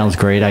clean channel's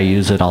great. I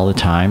use it all the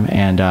time,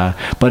 and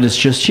but it's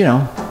just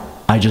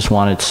I just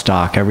want it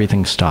stock.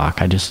 Everything's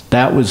stock. I just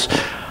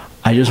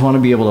want to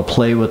be able to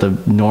play with a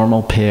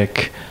normal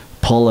pick,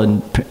 pull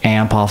an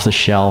amp off the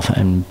shelf,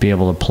 and be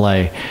able to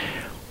play.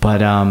 But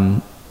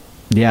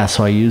yeah,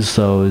 so I use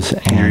those.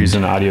 And you're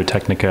using Audio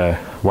Technica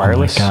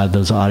wireless? Oh my God,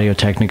 those Audio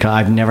Technica!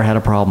 I've never had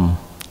a problem.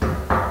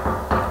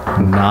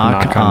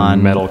 Knock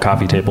on metal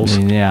coffee tables.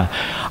 Yeah.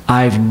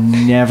 I've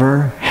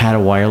never had a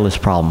wireless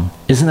problem.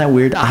 Isn't that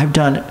weird? I've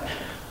done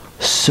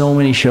so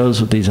many shows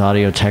with these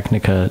Audio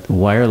Technica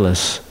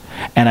wireless,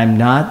 and I'm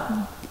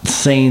not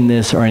saying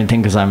this or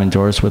anything because I'm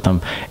endorsed with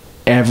them.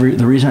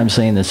 The reason I'm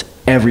saying this,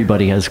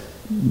 everybody has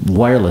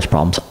wireless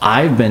problems.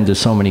 I've been to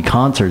so many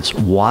concerts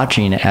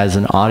watching as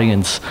an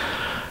audience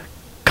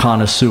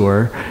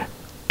connoisseur,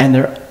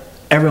 and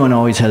everyone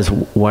always has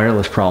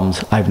wireless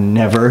problems. I've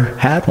never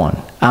had one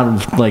out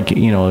of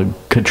a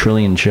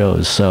quadrillion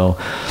shows. So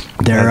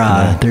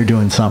they're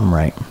doing something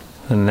right.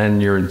 And then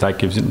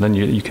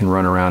you can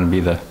run around and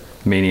be the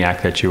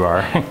maniac that you are.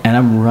 And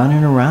I'm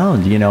running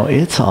around,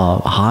 it's a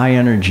high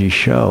energy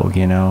show,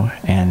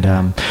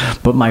 and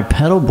but my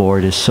pedal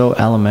board is so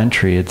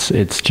elementary.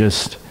 It's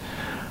just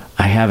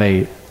I have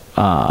a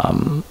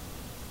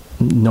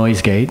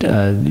noise gate,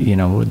 you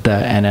know, the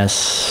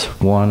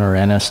NS1 or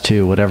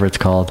NS2, whatever it's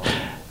called.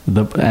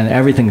 And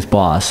everything's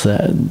Boss,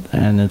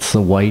 and it's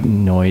the white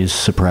noise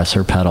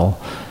suppressor pedal.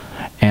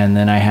 And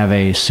then I have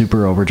a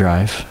Super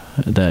Overdrive,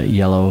 the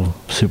yellow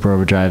Super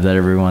Overdrive that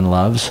everyone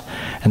loves.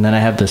 And then I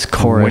have this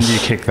chorus. When do you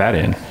kick that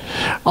in?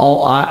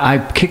 Oh, I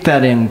kick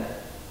that in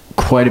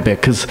quite a bit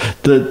because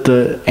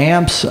the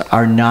amps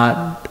are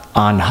not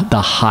on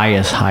the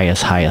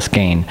highest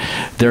gain.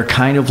 They're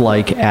kind of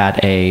like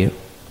at a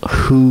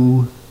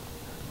Who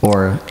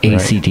or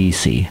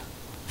AC/DC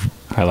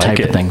I like type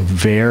it. of thing.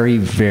 Very,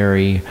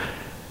 very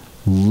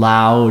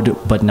loud,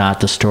 but not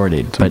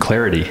distorted. Some but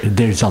clarity.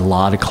 There's a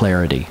lot of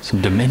clarity.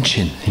 Some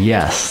dimension.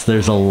 Yes,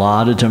 there's a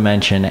lot of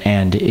dimension,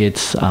 and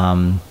it's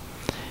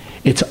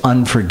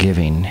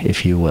unforgiving,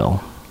 if you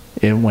will.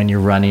 When you're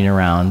running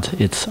around,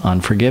 it's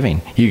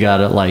unforgiving. You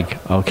gotta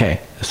okay,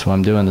 this is what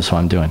I'm doing, this is what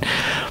I'm doing.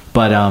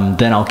 But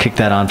then I'll kick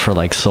that on for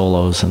like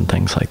solos and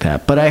things like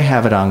that. But I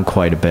have it on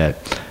quite a bit.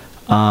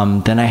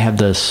 Then I have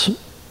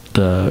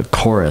the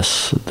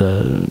chorus,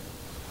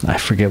 I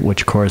forget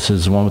which chorus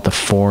is the one with the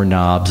 4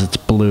 knobs. It's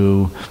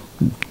blue,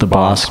 the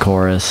Boss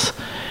chorus.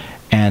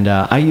 And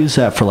I use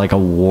that for like a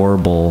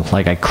warble,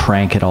 like I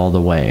crank it all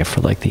the way for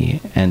like the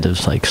end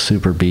of like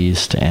Super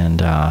Beast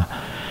and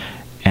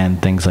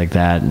things like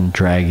that, and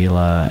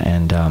Dragula.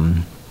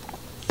 And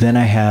then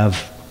I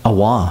have a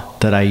wah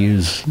that I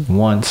use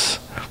once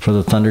for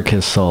the Thunder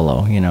Kiss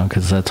solo, you know,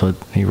 because that's what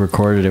he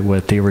recorded it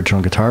with, the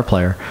original guitar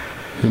player.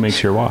 Who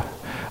makes your wah?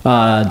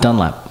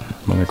 Dunlap.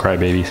 One of the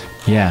crybabies.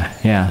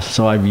 Yeah.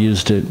 So I've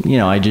used it. You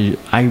know,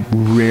 I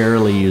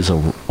rarely use a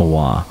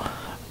wah.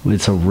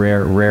 It's a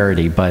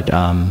rarity, but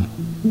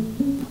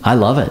I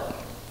love it.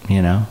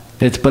 You know,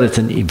 it's a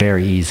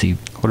very easy.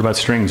 What about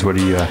strings? What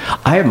do you?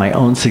 I have my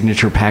own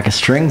signature pack of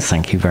strings.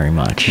 Thank you very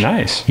much.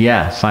 Nice.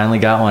 Yeah, finally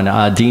got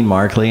one. Dean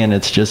Markley, and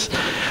it's just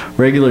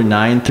regular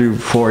 9 through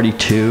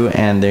 42,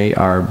 and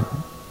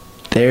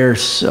they're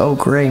so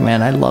great,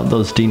 man. I love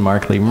those Dean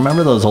Markley.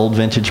 Remember those old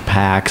vintage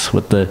packs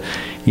with the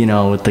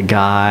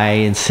guy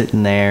and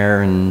sitting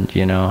there, and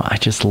you know, I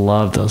just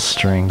love those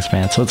strings,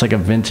 man. So it's like a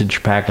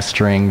vintage pack of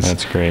strings.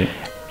 That's great.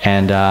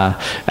 And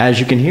as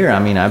you can hear, I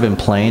mean, I've been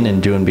playing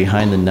and doing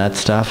behind the nut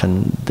stuff,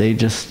 and they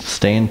just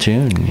stay in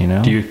tune, you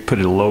know. Do you put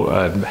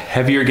a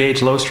heavier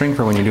gauge low string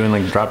for when you're doing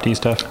like drop D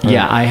stuff?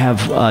 Yeah, I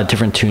have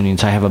different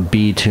tunings. I have a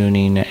B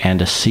tuning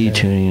and a C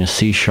tuning, a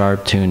C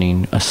sharp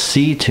tuning, a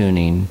C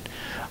tuning,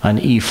 an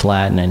E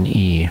flat, and an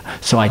E.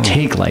 So I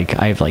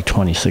have like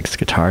 26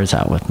 guitars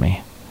out with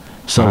me.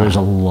 So there's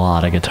a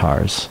lot of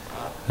guitars.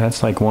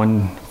 That's like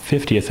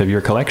 1/50th of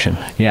your collection.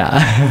 Yeah,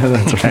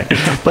 that's right.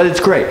 But it's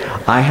great.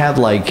 I have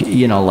like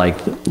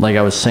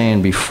I was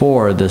saying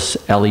before, this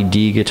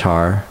LED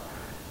guitar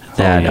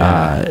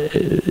that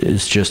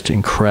is just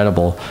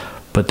incredible.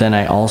 But then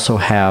I also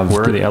have.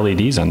 Where are the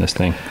LEDs on this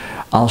thing?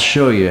 I'll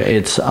show you.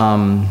 It's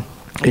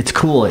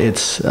cool.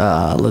 It's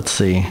let's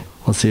see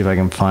if I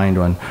can find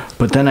one.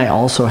 But then I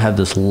also have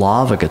this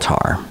lava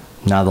guitar.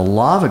 Now the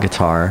lava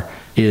guitar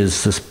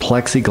is this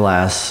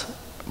plexiglass,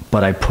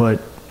 but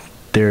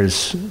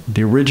there's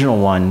the original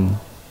one,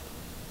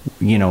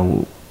 you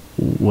know,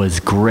 was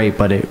great,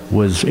 but it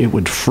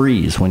would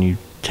freeze when you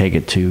take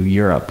it to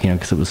Europe, you know,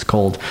 because it was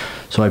cold.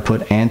 So I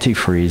put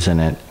antifreeze in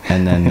it,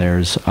 and then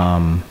there's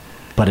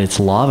but it's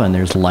lava, and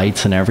there's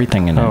lights and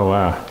everything in it. Oh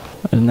wow.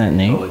 Isn't that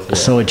neat? Totally cool.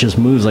 So it just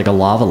moves like a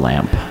lava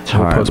lamp.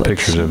 We'll post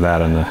pictures of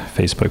that on the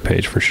Facebook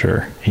page for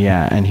sure.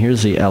 Yeah, and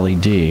here's the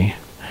LED.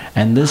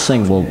 And this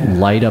thing will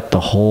light up the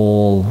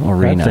whole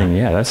arena. That thing,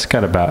 that's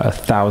got about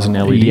 1,000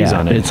 LEDs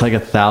on it. It's like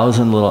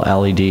 1,000 little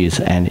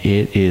LEDs, and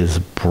it is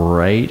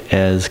bright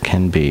as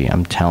can be.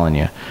 I'm telling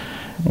you.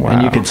 Wow.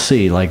 And you can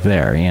see like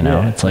there, you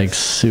know, it's like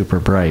super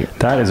bright.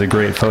 That is a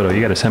great photo.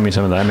 You got to send me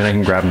some of that. I mean, I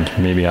can grab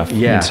them maybe off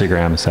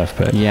Instagram and stuff,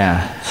 but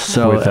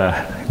so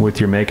with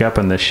your makeup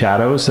and the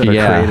shadows that are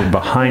created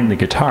behind the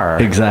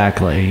guitar.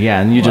 Exactly. Yeah,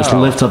 and you just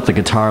lift up the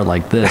guitar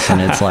like this, and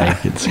it's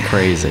like it's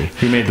crazy.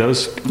 Who made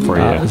those for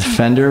you?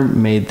 Fender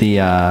made the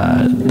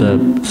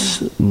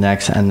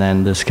necks, and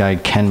then this guy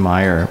Ken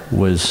Meyer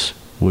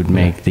would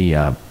make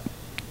the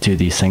do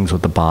these things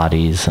with the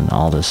bodies and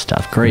all this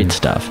stuff. Great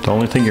stuff. The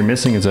only thing you're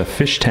missing is a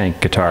fish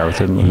tank guitar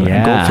with a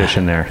goldfish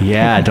in there.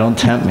 Yeah, don't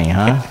tempt me,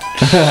 huh?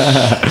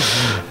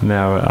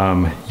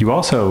 Now, you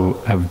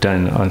also have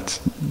done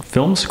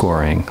film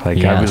scoring.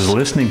 Like I was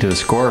listening to the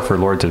score for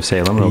Lords of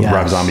Salem, the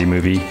Rob Zombie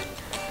movie,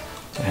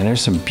 and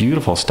there's some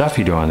beautiful stuff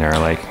you do on there.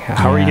 Like,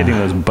 how are you getting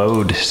those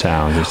bowed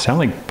sounds? It sound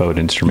like bowed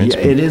instruments.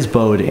 Yeah, it is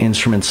bowed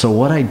instruments. So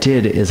what I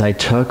did is I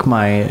took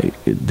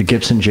the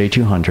Gibson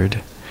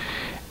J200,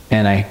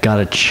 and I got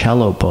a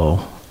cello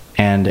bow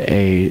and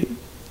I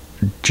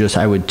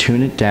would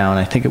tune it down.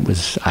 I think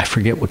I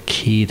forget what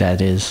key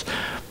that is,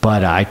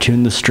 but I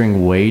tuned the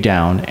string way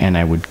down, and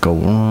I would go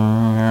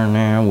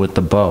with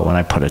the bow, and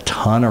I put a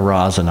ton of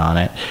rosin on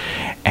it,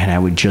 and I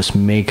would just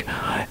make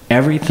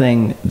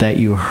everything that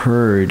you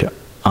heard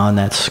on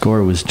that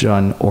score was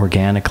done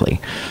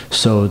organically.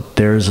 So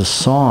there's a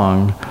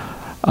song,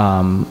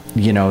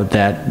 you know,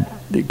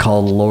 that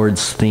called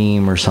Lord's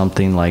Theme or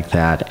something like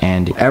that,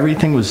 and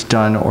everything was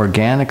done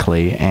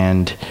organically,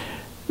 and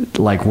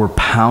like we're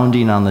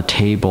pounding on the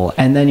table,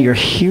 and then you're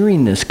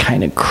hearing this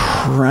kind of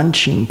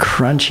crunching,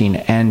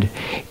 and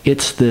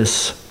it's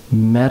this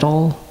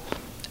metal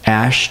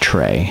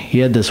ashtray. He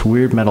had this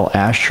weird metal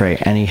ashtray,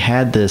 and he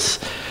had this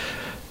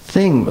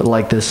thing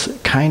like this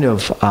kind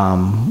of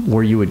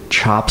where you would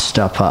chop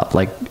stuff up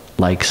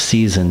like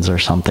seasons or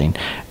something,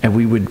 and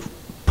we would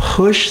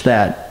push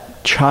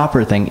that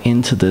chopper thing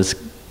into this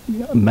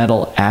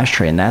metal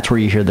ashtray, and that's where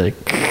you hear the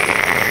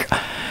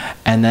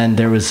and then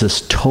there was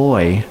this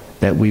toy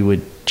that we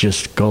would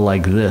just go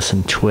like this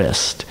and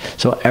twist.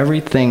 So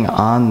everything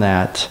on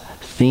that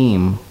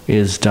theme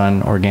is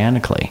done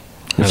organically.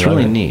 It's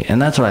really neat,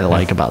 and that's what I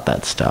like about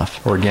that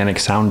stuff. Organic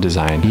sound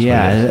design.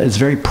 Yeah, it's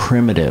very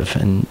primitive,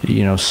 and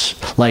you know,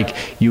 like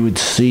you would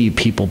see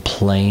people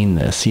playing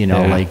this. You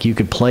know, like you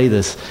could play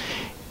this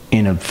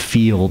in a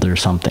field or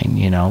something.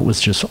 You know, it was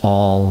just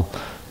all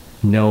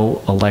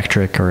no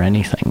electric or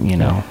anything. You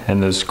know,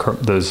 and those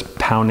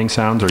pounding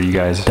sounds. Are you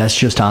guys? That's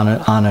just on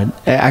a.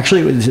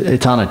 Actually,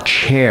 it's on a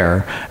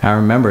chair. I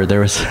remember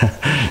there was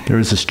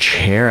this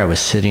chair I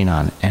was sitting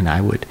on, and I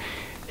would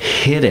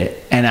hit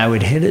it, and I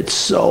would hit it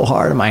so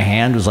hard, and my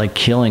hand was like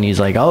killing. He's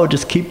like, "Oh,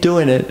 just keep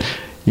doing it,"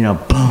 you know,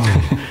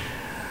 boom,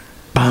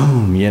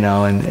 boom, you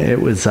know, and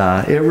it was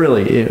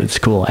it's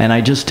cool. And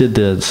I just did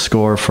the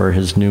score for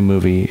his new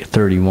movie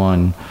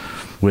 31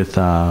 with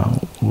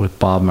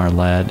Bob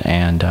Marlette,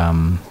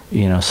 and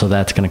you know, so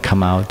that's going to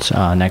come out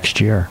next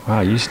year.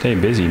 Wow, you stay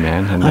busy,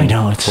 man. And I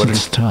know,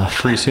 it's tough.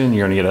 Pretty soon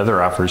you're going to get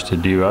other offers to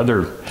do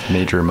other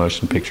major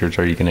motion pictures.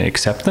 Are you going to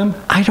accept them?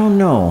 I don't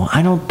know.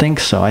 I don't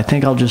think so. I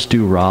think I'll just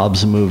do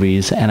Rob's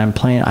movies, and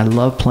I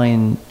love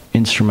playing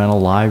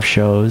instrumental live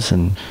shows,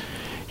 and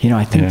you know,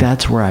 I think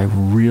that's where I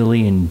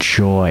really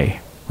enjoy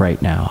right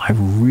now. I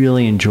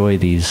really enjoy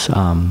these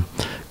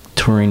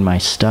touring my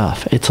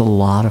stuff. It's a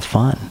lot of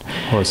fun.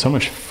 Well, it's so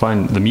much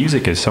fun. The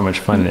music is so much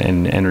fun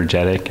and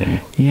energetic,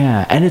 and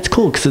and it's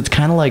cool because it's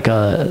kind of like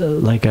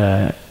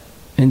a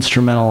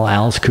instrumental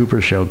Alice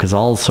Cooper show, because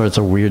all sorts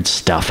of weird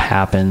stuff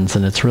happens,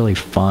 and it's really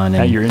fun.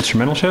 At your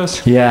instrumental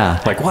shows?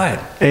 Yeah. Like what?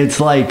 It's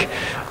like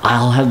I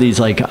have these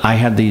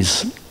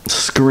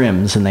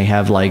scrims, and they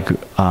have like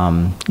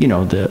you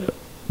know,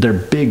 they're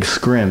big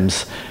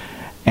scrims,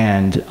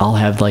 and I'll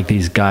have like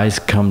these guys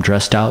come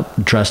dressed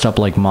up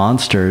like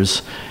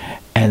monsters,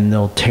 and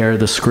they'll tear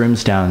the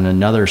scrims down, and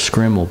another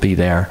scrim will be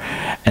there,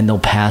 and they'll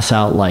pass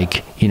out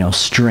like, you know,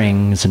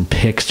 strings and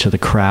picks to the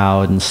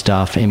crowd and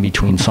stuff in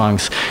between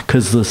songs,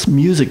 because this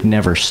music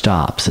never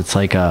stops. It's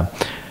like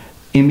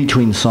in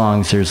between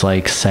songs there's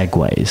like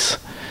segues,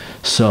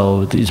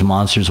 so these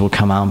monsters will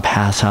come out and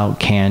pass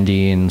out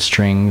candy and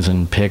strings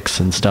and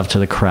picks and stuff to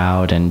the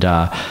crowd, and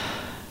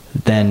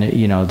then,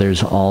 you know,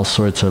 there's all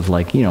sorts of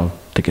like, you know,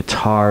 the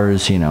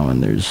guitars, you know,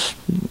 and there's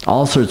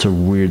all sorts of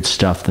weird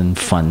stuff and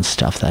fun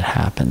stuff that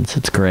happens.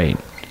 It's great.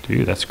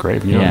 Dude, that's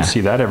great. You don't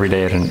see that every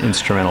day at an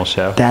instrumental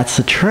show. That's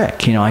the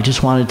trick. You know, I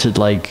just wanted to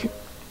like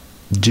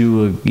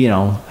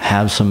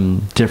have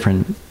some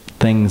different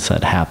things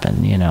that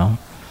happen, you know.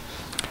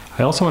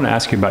 I also want to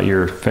ask you about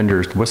your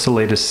Fenders. What's the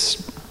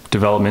latest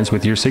developments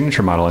with your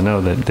signature model? I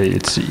know that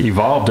it's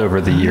evolved over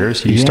the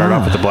years. You start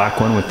off with the black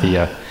one with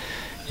the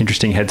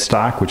interesting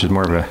headstock, which is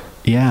more of a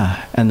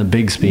and the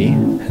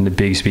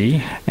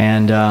Bigsby,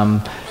 and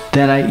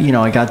then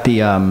I got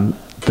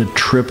the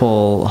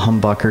triple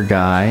humbucker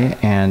guy,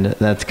 and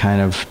that's kind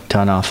of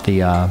done off the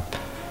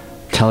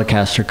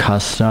Telecaster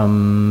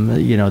Custom,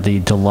 you know,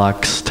 the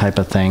deluxe type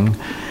of thing.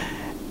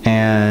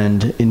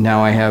 And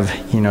now I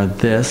have, you know,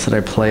 this that I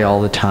play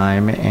all the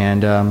time,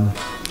 and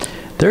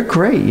they're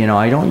great. You know,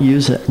 I don't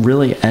use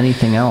really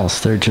anything else.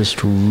 They're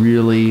just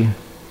really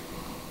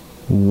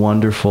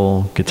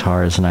wonderful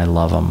guitars, and I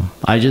love them.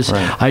 I just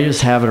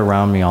have it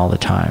around me all the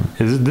time.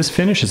 This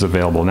finish is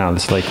available now.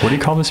 This, like, what do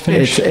you call this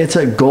finish? It's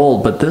a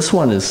gold, but this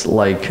one is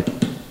like,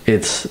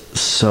 it's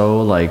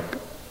so like,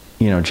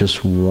 you know,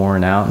 just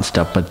worn out and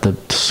stuff. But the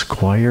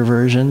Squier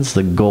versions,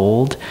 the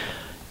gold,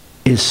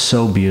 is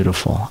so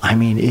beautiful. I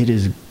mean, it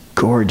is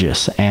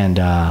gorgeous, and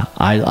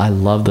I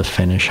love the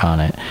finish on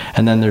it.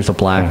 And then there's a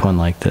black one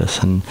like this,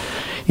 and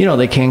you know,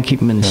 they can't keep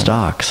them in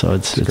stock, so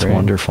it's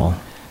wonderful.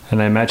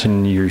 And I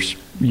imagine you're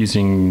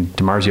using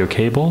DiMarzio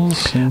cables?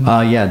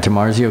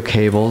 DiMarzio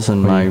cables,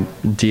 and my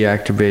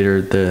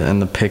deactivator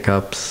and the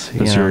pickups.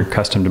 Those are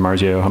custom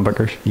DiMarzio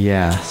humbuckers?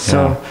 Yeah.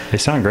 So they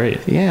sound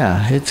great.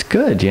 Yeah, it's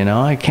good, you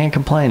know. I can't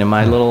complain. And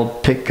my little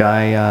pick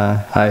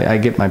guy, I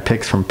get my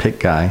picks from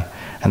Pick Guy,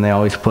 and they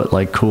always put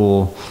like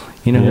cool,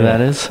 you know who that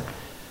is?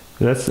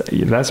 That's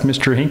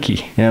Mr.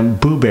 Hinky. Yeah,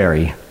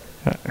 Booberry.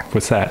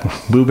 What's that?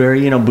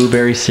 Booberry, you know,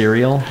 Booberry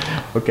cereal.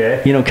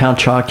 Okay. You know, Count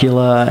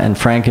Chocula and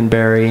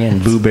Frankenberry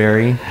and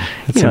Booberry.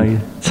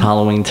 It's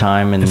Halloween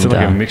time, and it's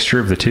like a mixture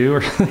of the two,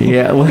 or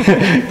yeah, well,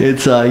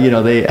 it's you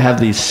know, they have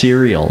these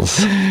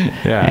cereals.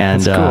 Yeah,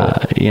 and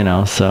that's cool. You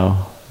know, so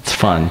it's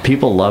fun.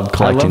 People love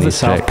collecting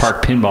these. I love the South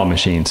Park pinball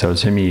machine. So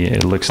to me,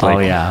 it looks like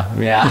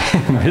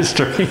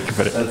Mr. Hink.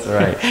 But That's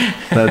right.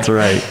 That's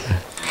right.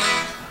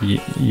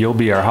 You'll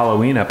be our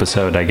Halloween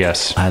episode, I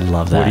guess. I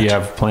love that. What do you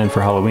have planned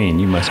for Halloween?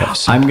 You must have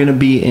some. I'm going to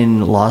be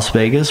in Las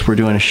Vegas. We're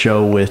doing a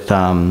show with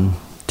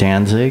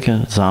Danzig,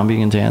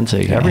 Zombie and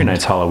Danzig. Every And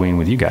night's Halloween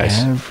with you guys.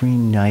 Every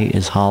night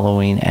is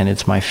Halloween, and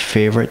it's my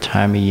favorite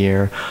time of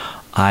year.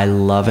 I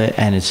love it,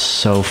 and it's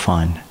so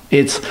fun.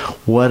 It's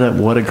what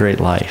a great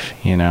life,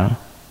 you know?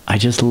 I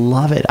just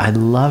love it. I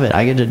love it.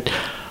 I get to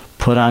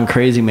put on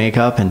crazy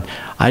makeup, and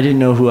I didn't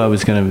know who I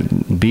was going to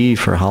be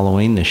for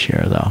Halloween this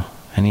year, though.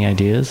 Any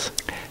ideas?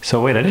 So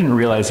wait, I didn't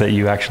realize that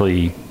you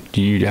actually,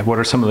 what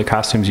are some of the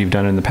costumes you've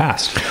done in the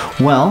past?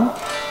 Well,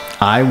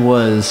 I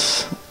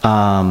was,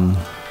 our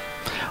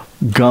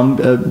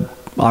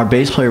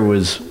bass player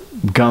was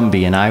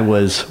Gumby, and I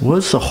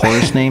what's the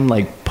horse name,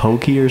 like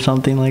Pokey or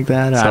something like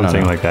that? I don't know.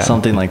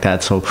 Something like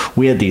that. So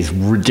we had these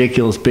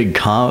ridiculous big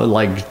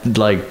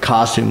like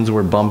costumes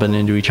were bumping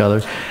into each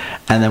other.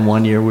 And then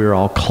one year we were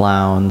all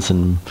clowns,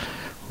 and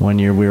one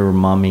year we were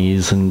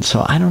mummies, and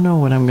so I don't know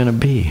what I'm going to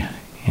be.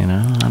 You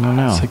know, I don't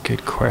know. That's a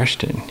good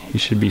question. You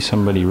should be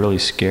somebody really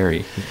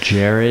scary.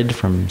 Jared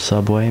from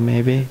Subway,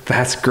 maybe?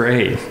 That's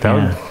great.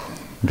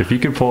 If you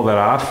could pull that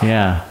off,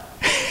 yeah.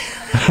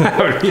 that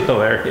would be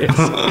hilarious,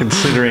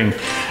 considering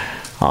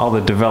all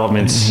the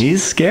developments.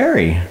 He's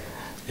scary.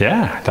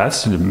 Yeah,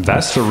 that's the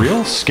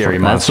real scary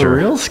monster. That's the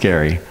real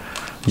scary.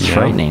 It's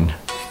frightening.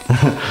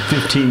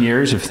 15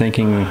 years of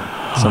thinking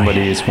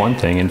somebody is one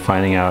thing and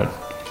finding out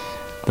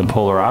the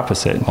polar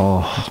opposite.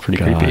 Oh, it's pretty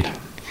God. creepy.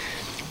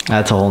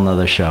 That's a whole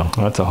nother show.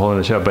 Well, that's a whole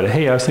other show. But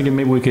hey, I was thinking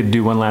maybe we could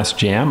do one last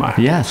jam.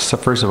 Yes. So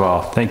first of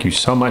all, thank you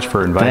so much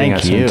for inviting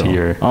us into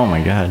your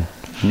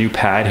new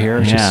pad here.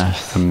 It's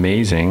just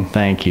amazing.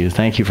 Thank you.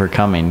 Thank you for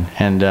coming.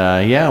 And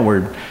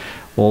we're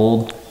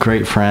old,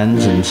 great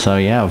friends. And so,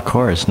 of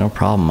course, no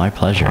problem. My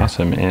pleasure.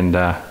 Awesome. And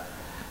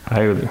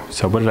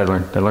so what did I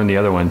learn? I learned the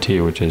other one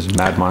too, which is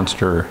Mad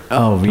Monster.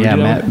 Oh, yeah,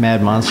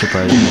 Mad Monster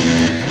Party.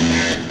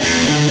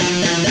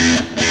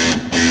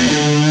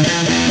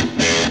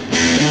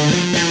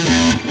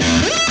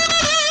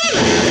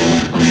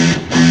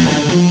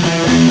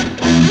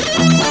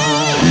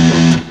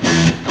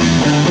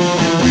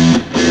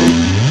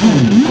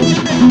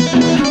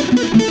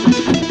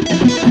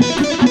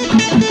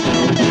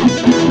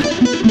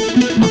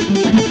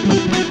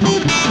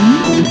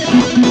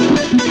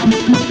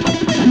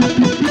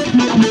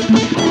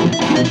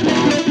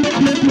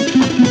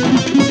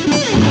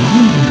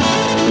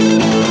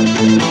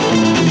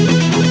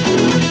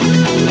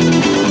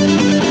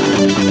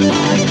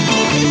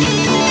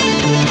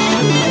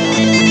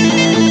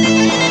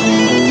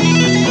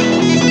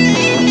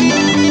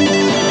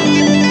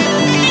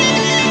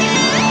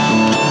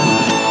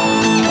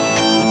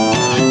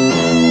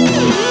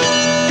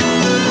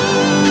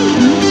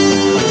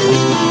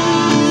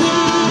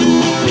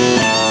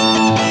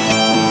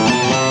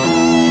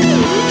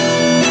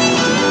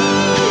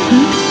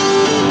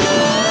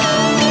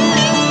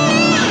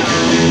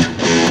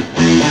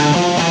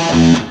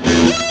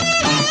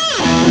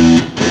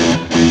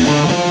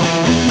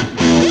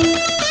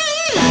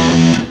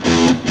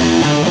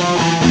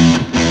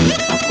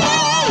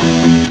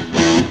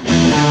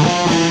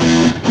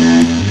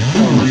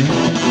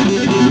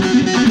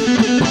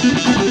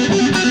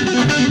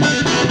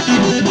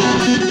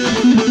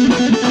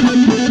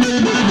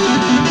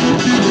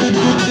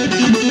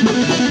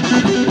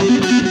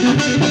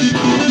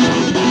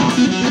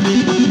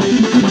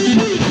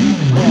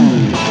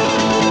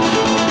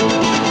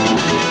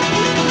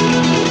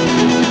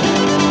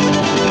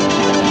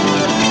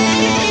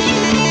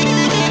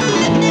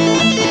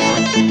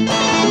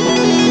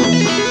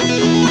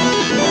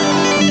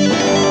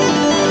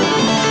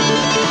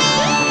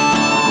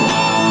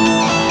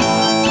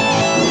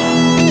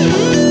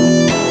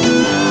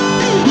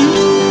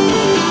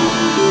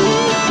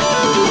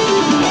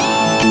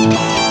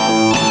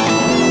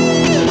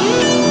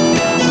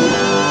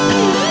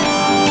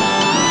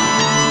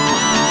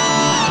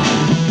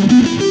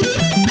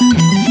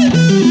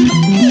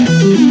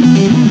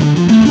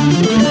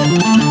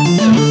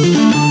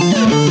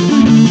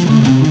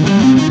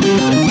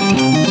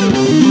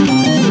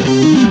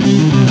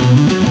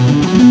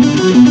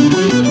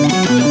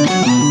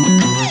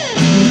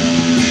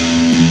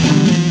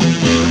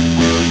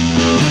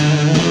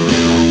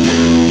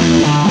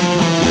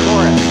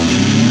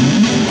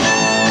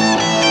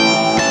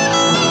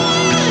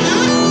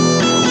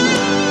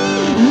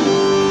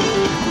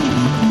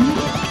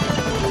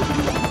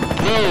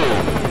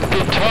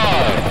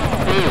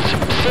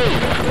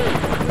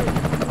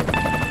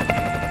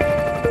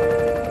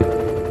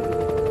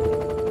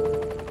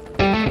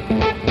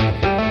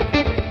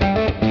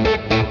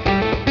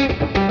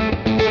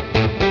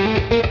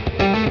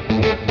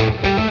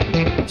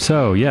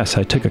 So, yes,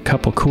 I took a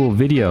couple cool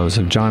videos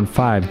of John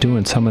 5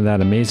 doing some of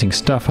that amazing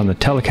stuff on the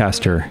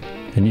Telecaster,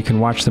 and you can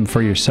watch them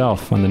for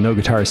yourself on the No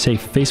Guitar is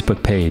Safe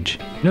Facebook page.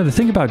 You know, the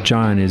thing about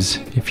John is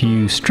if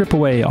you strip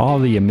away all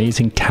the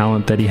amazing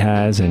talent that he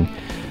has and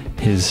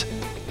his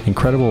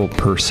incredible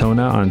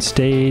persona on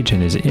stage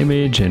and his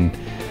image and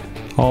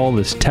all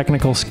his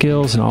technical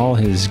skills and all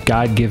his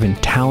God-given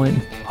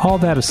talent, all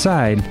that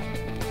aside,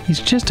 he's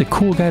just a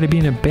cool guy to be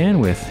in a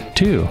band with,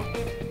 too.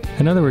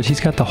 In other words, he's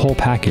got the whole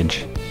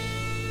package.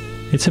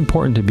 It's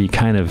important to be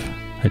kind of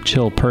a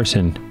chill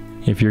person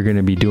if you're going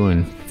to be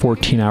doing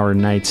 14-hour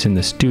nights in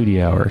the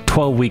studio or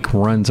 12-week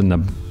runs on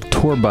the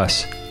tour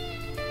bus.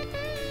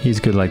 He's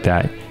good like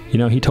that. You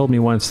know, he told me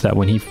once that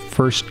when he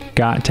first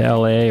got to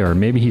LA, or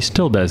maybe he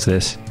still does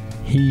this,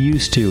 he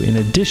used to, in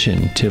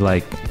addition to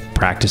like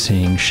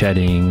practicing,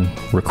 shedding,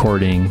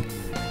 recording,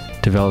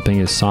 developing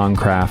his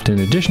songcraft, in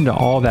addition to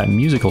all that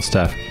musical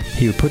stuff,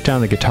 he would put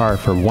down the guitar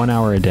for 1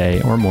 hour a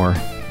day or more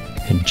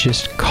and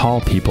just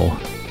call people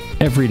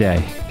every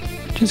day.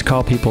 Just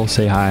call people,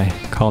 say hi,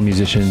 call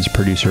musicians,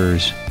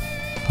 producers,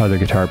 other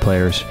guitar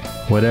players,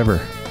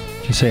 whatever.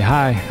 Just say,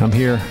 hi, I'm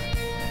here.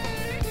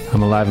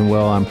 I'm alive and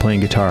well, I'm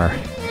playing guitar.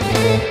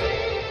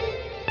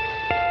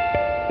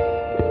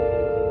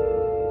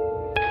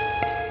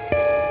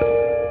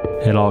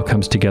 It all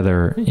comes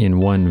together in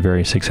one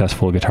very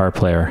successful guitar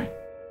player.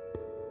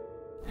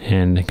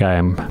 And a guy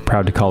I'm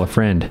proud to call a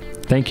friend.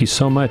 Thank you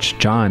so much,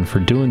 John, for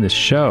doing this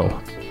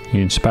show.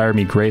 You inspired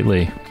me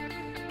greatly.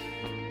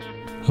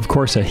 Of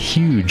course, a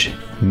huge,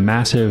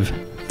 massive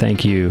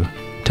thank you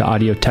to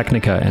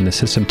Audio-Technica and the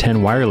System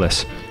 10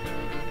 Wireless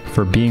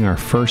for being our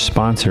first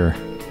sponsor.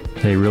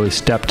 They really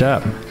stepped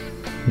up.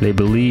 They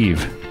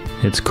believe.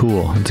 It's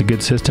cool. It's a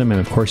good system,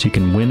 and of course you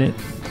can win it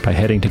by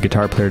heading to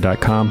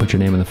guitarplayer.com, put your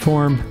name in the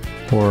form,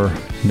 or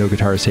No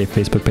Guitar is Safe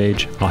Facebook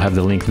page. I'll have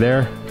the link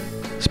there.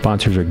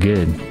 Sponsors are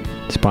good.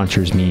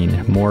 Sponsors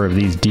mean more of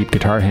these deep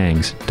guitar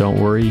hangs.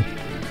 Don't worry.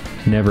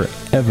 Never,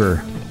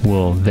 ever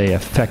will they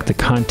affect the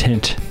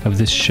content of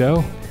this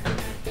show.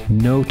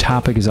 No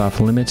topic is off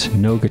limits.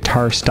 No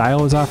guitar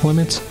style is off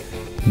limits.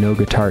 No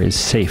guitar is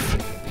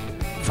safe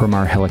from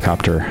our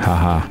helicopter.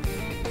 Haha.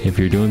 If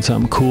you're doing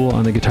something cool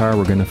on the guitar,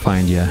 we're going to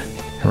find you.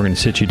 And we're going to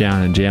sit you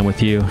down and jam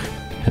with you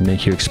and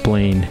make you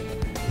explain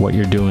what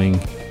you're doing,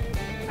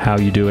 how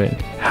you do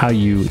it, how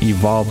you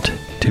evolved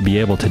to be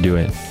able to do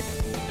it,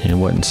 and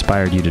what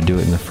inspired you to do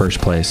it in the first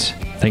place.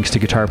 Thanks to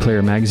Guitar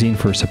Player Magazine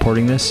for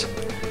supporting this.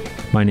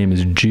 My name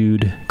is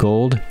Jude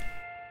Gold.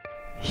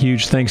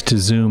 Huge thanks to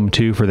Zoom,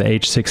 too, for the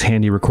H6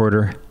 handy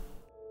recorder.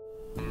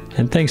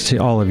 And thanks to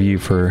all of you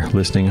for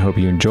listening. Hope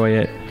you enjoy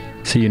it.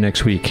 See you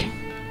next week.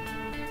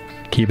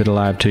 Keep it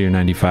alive till you're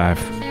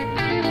 95.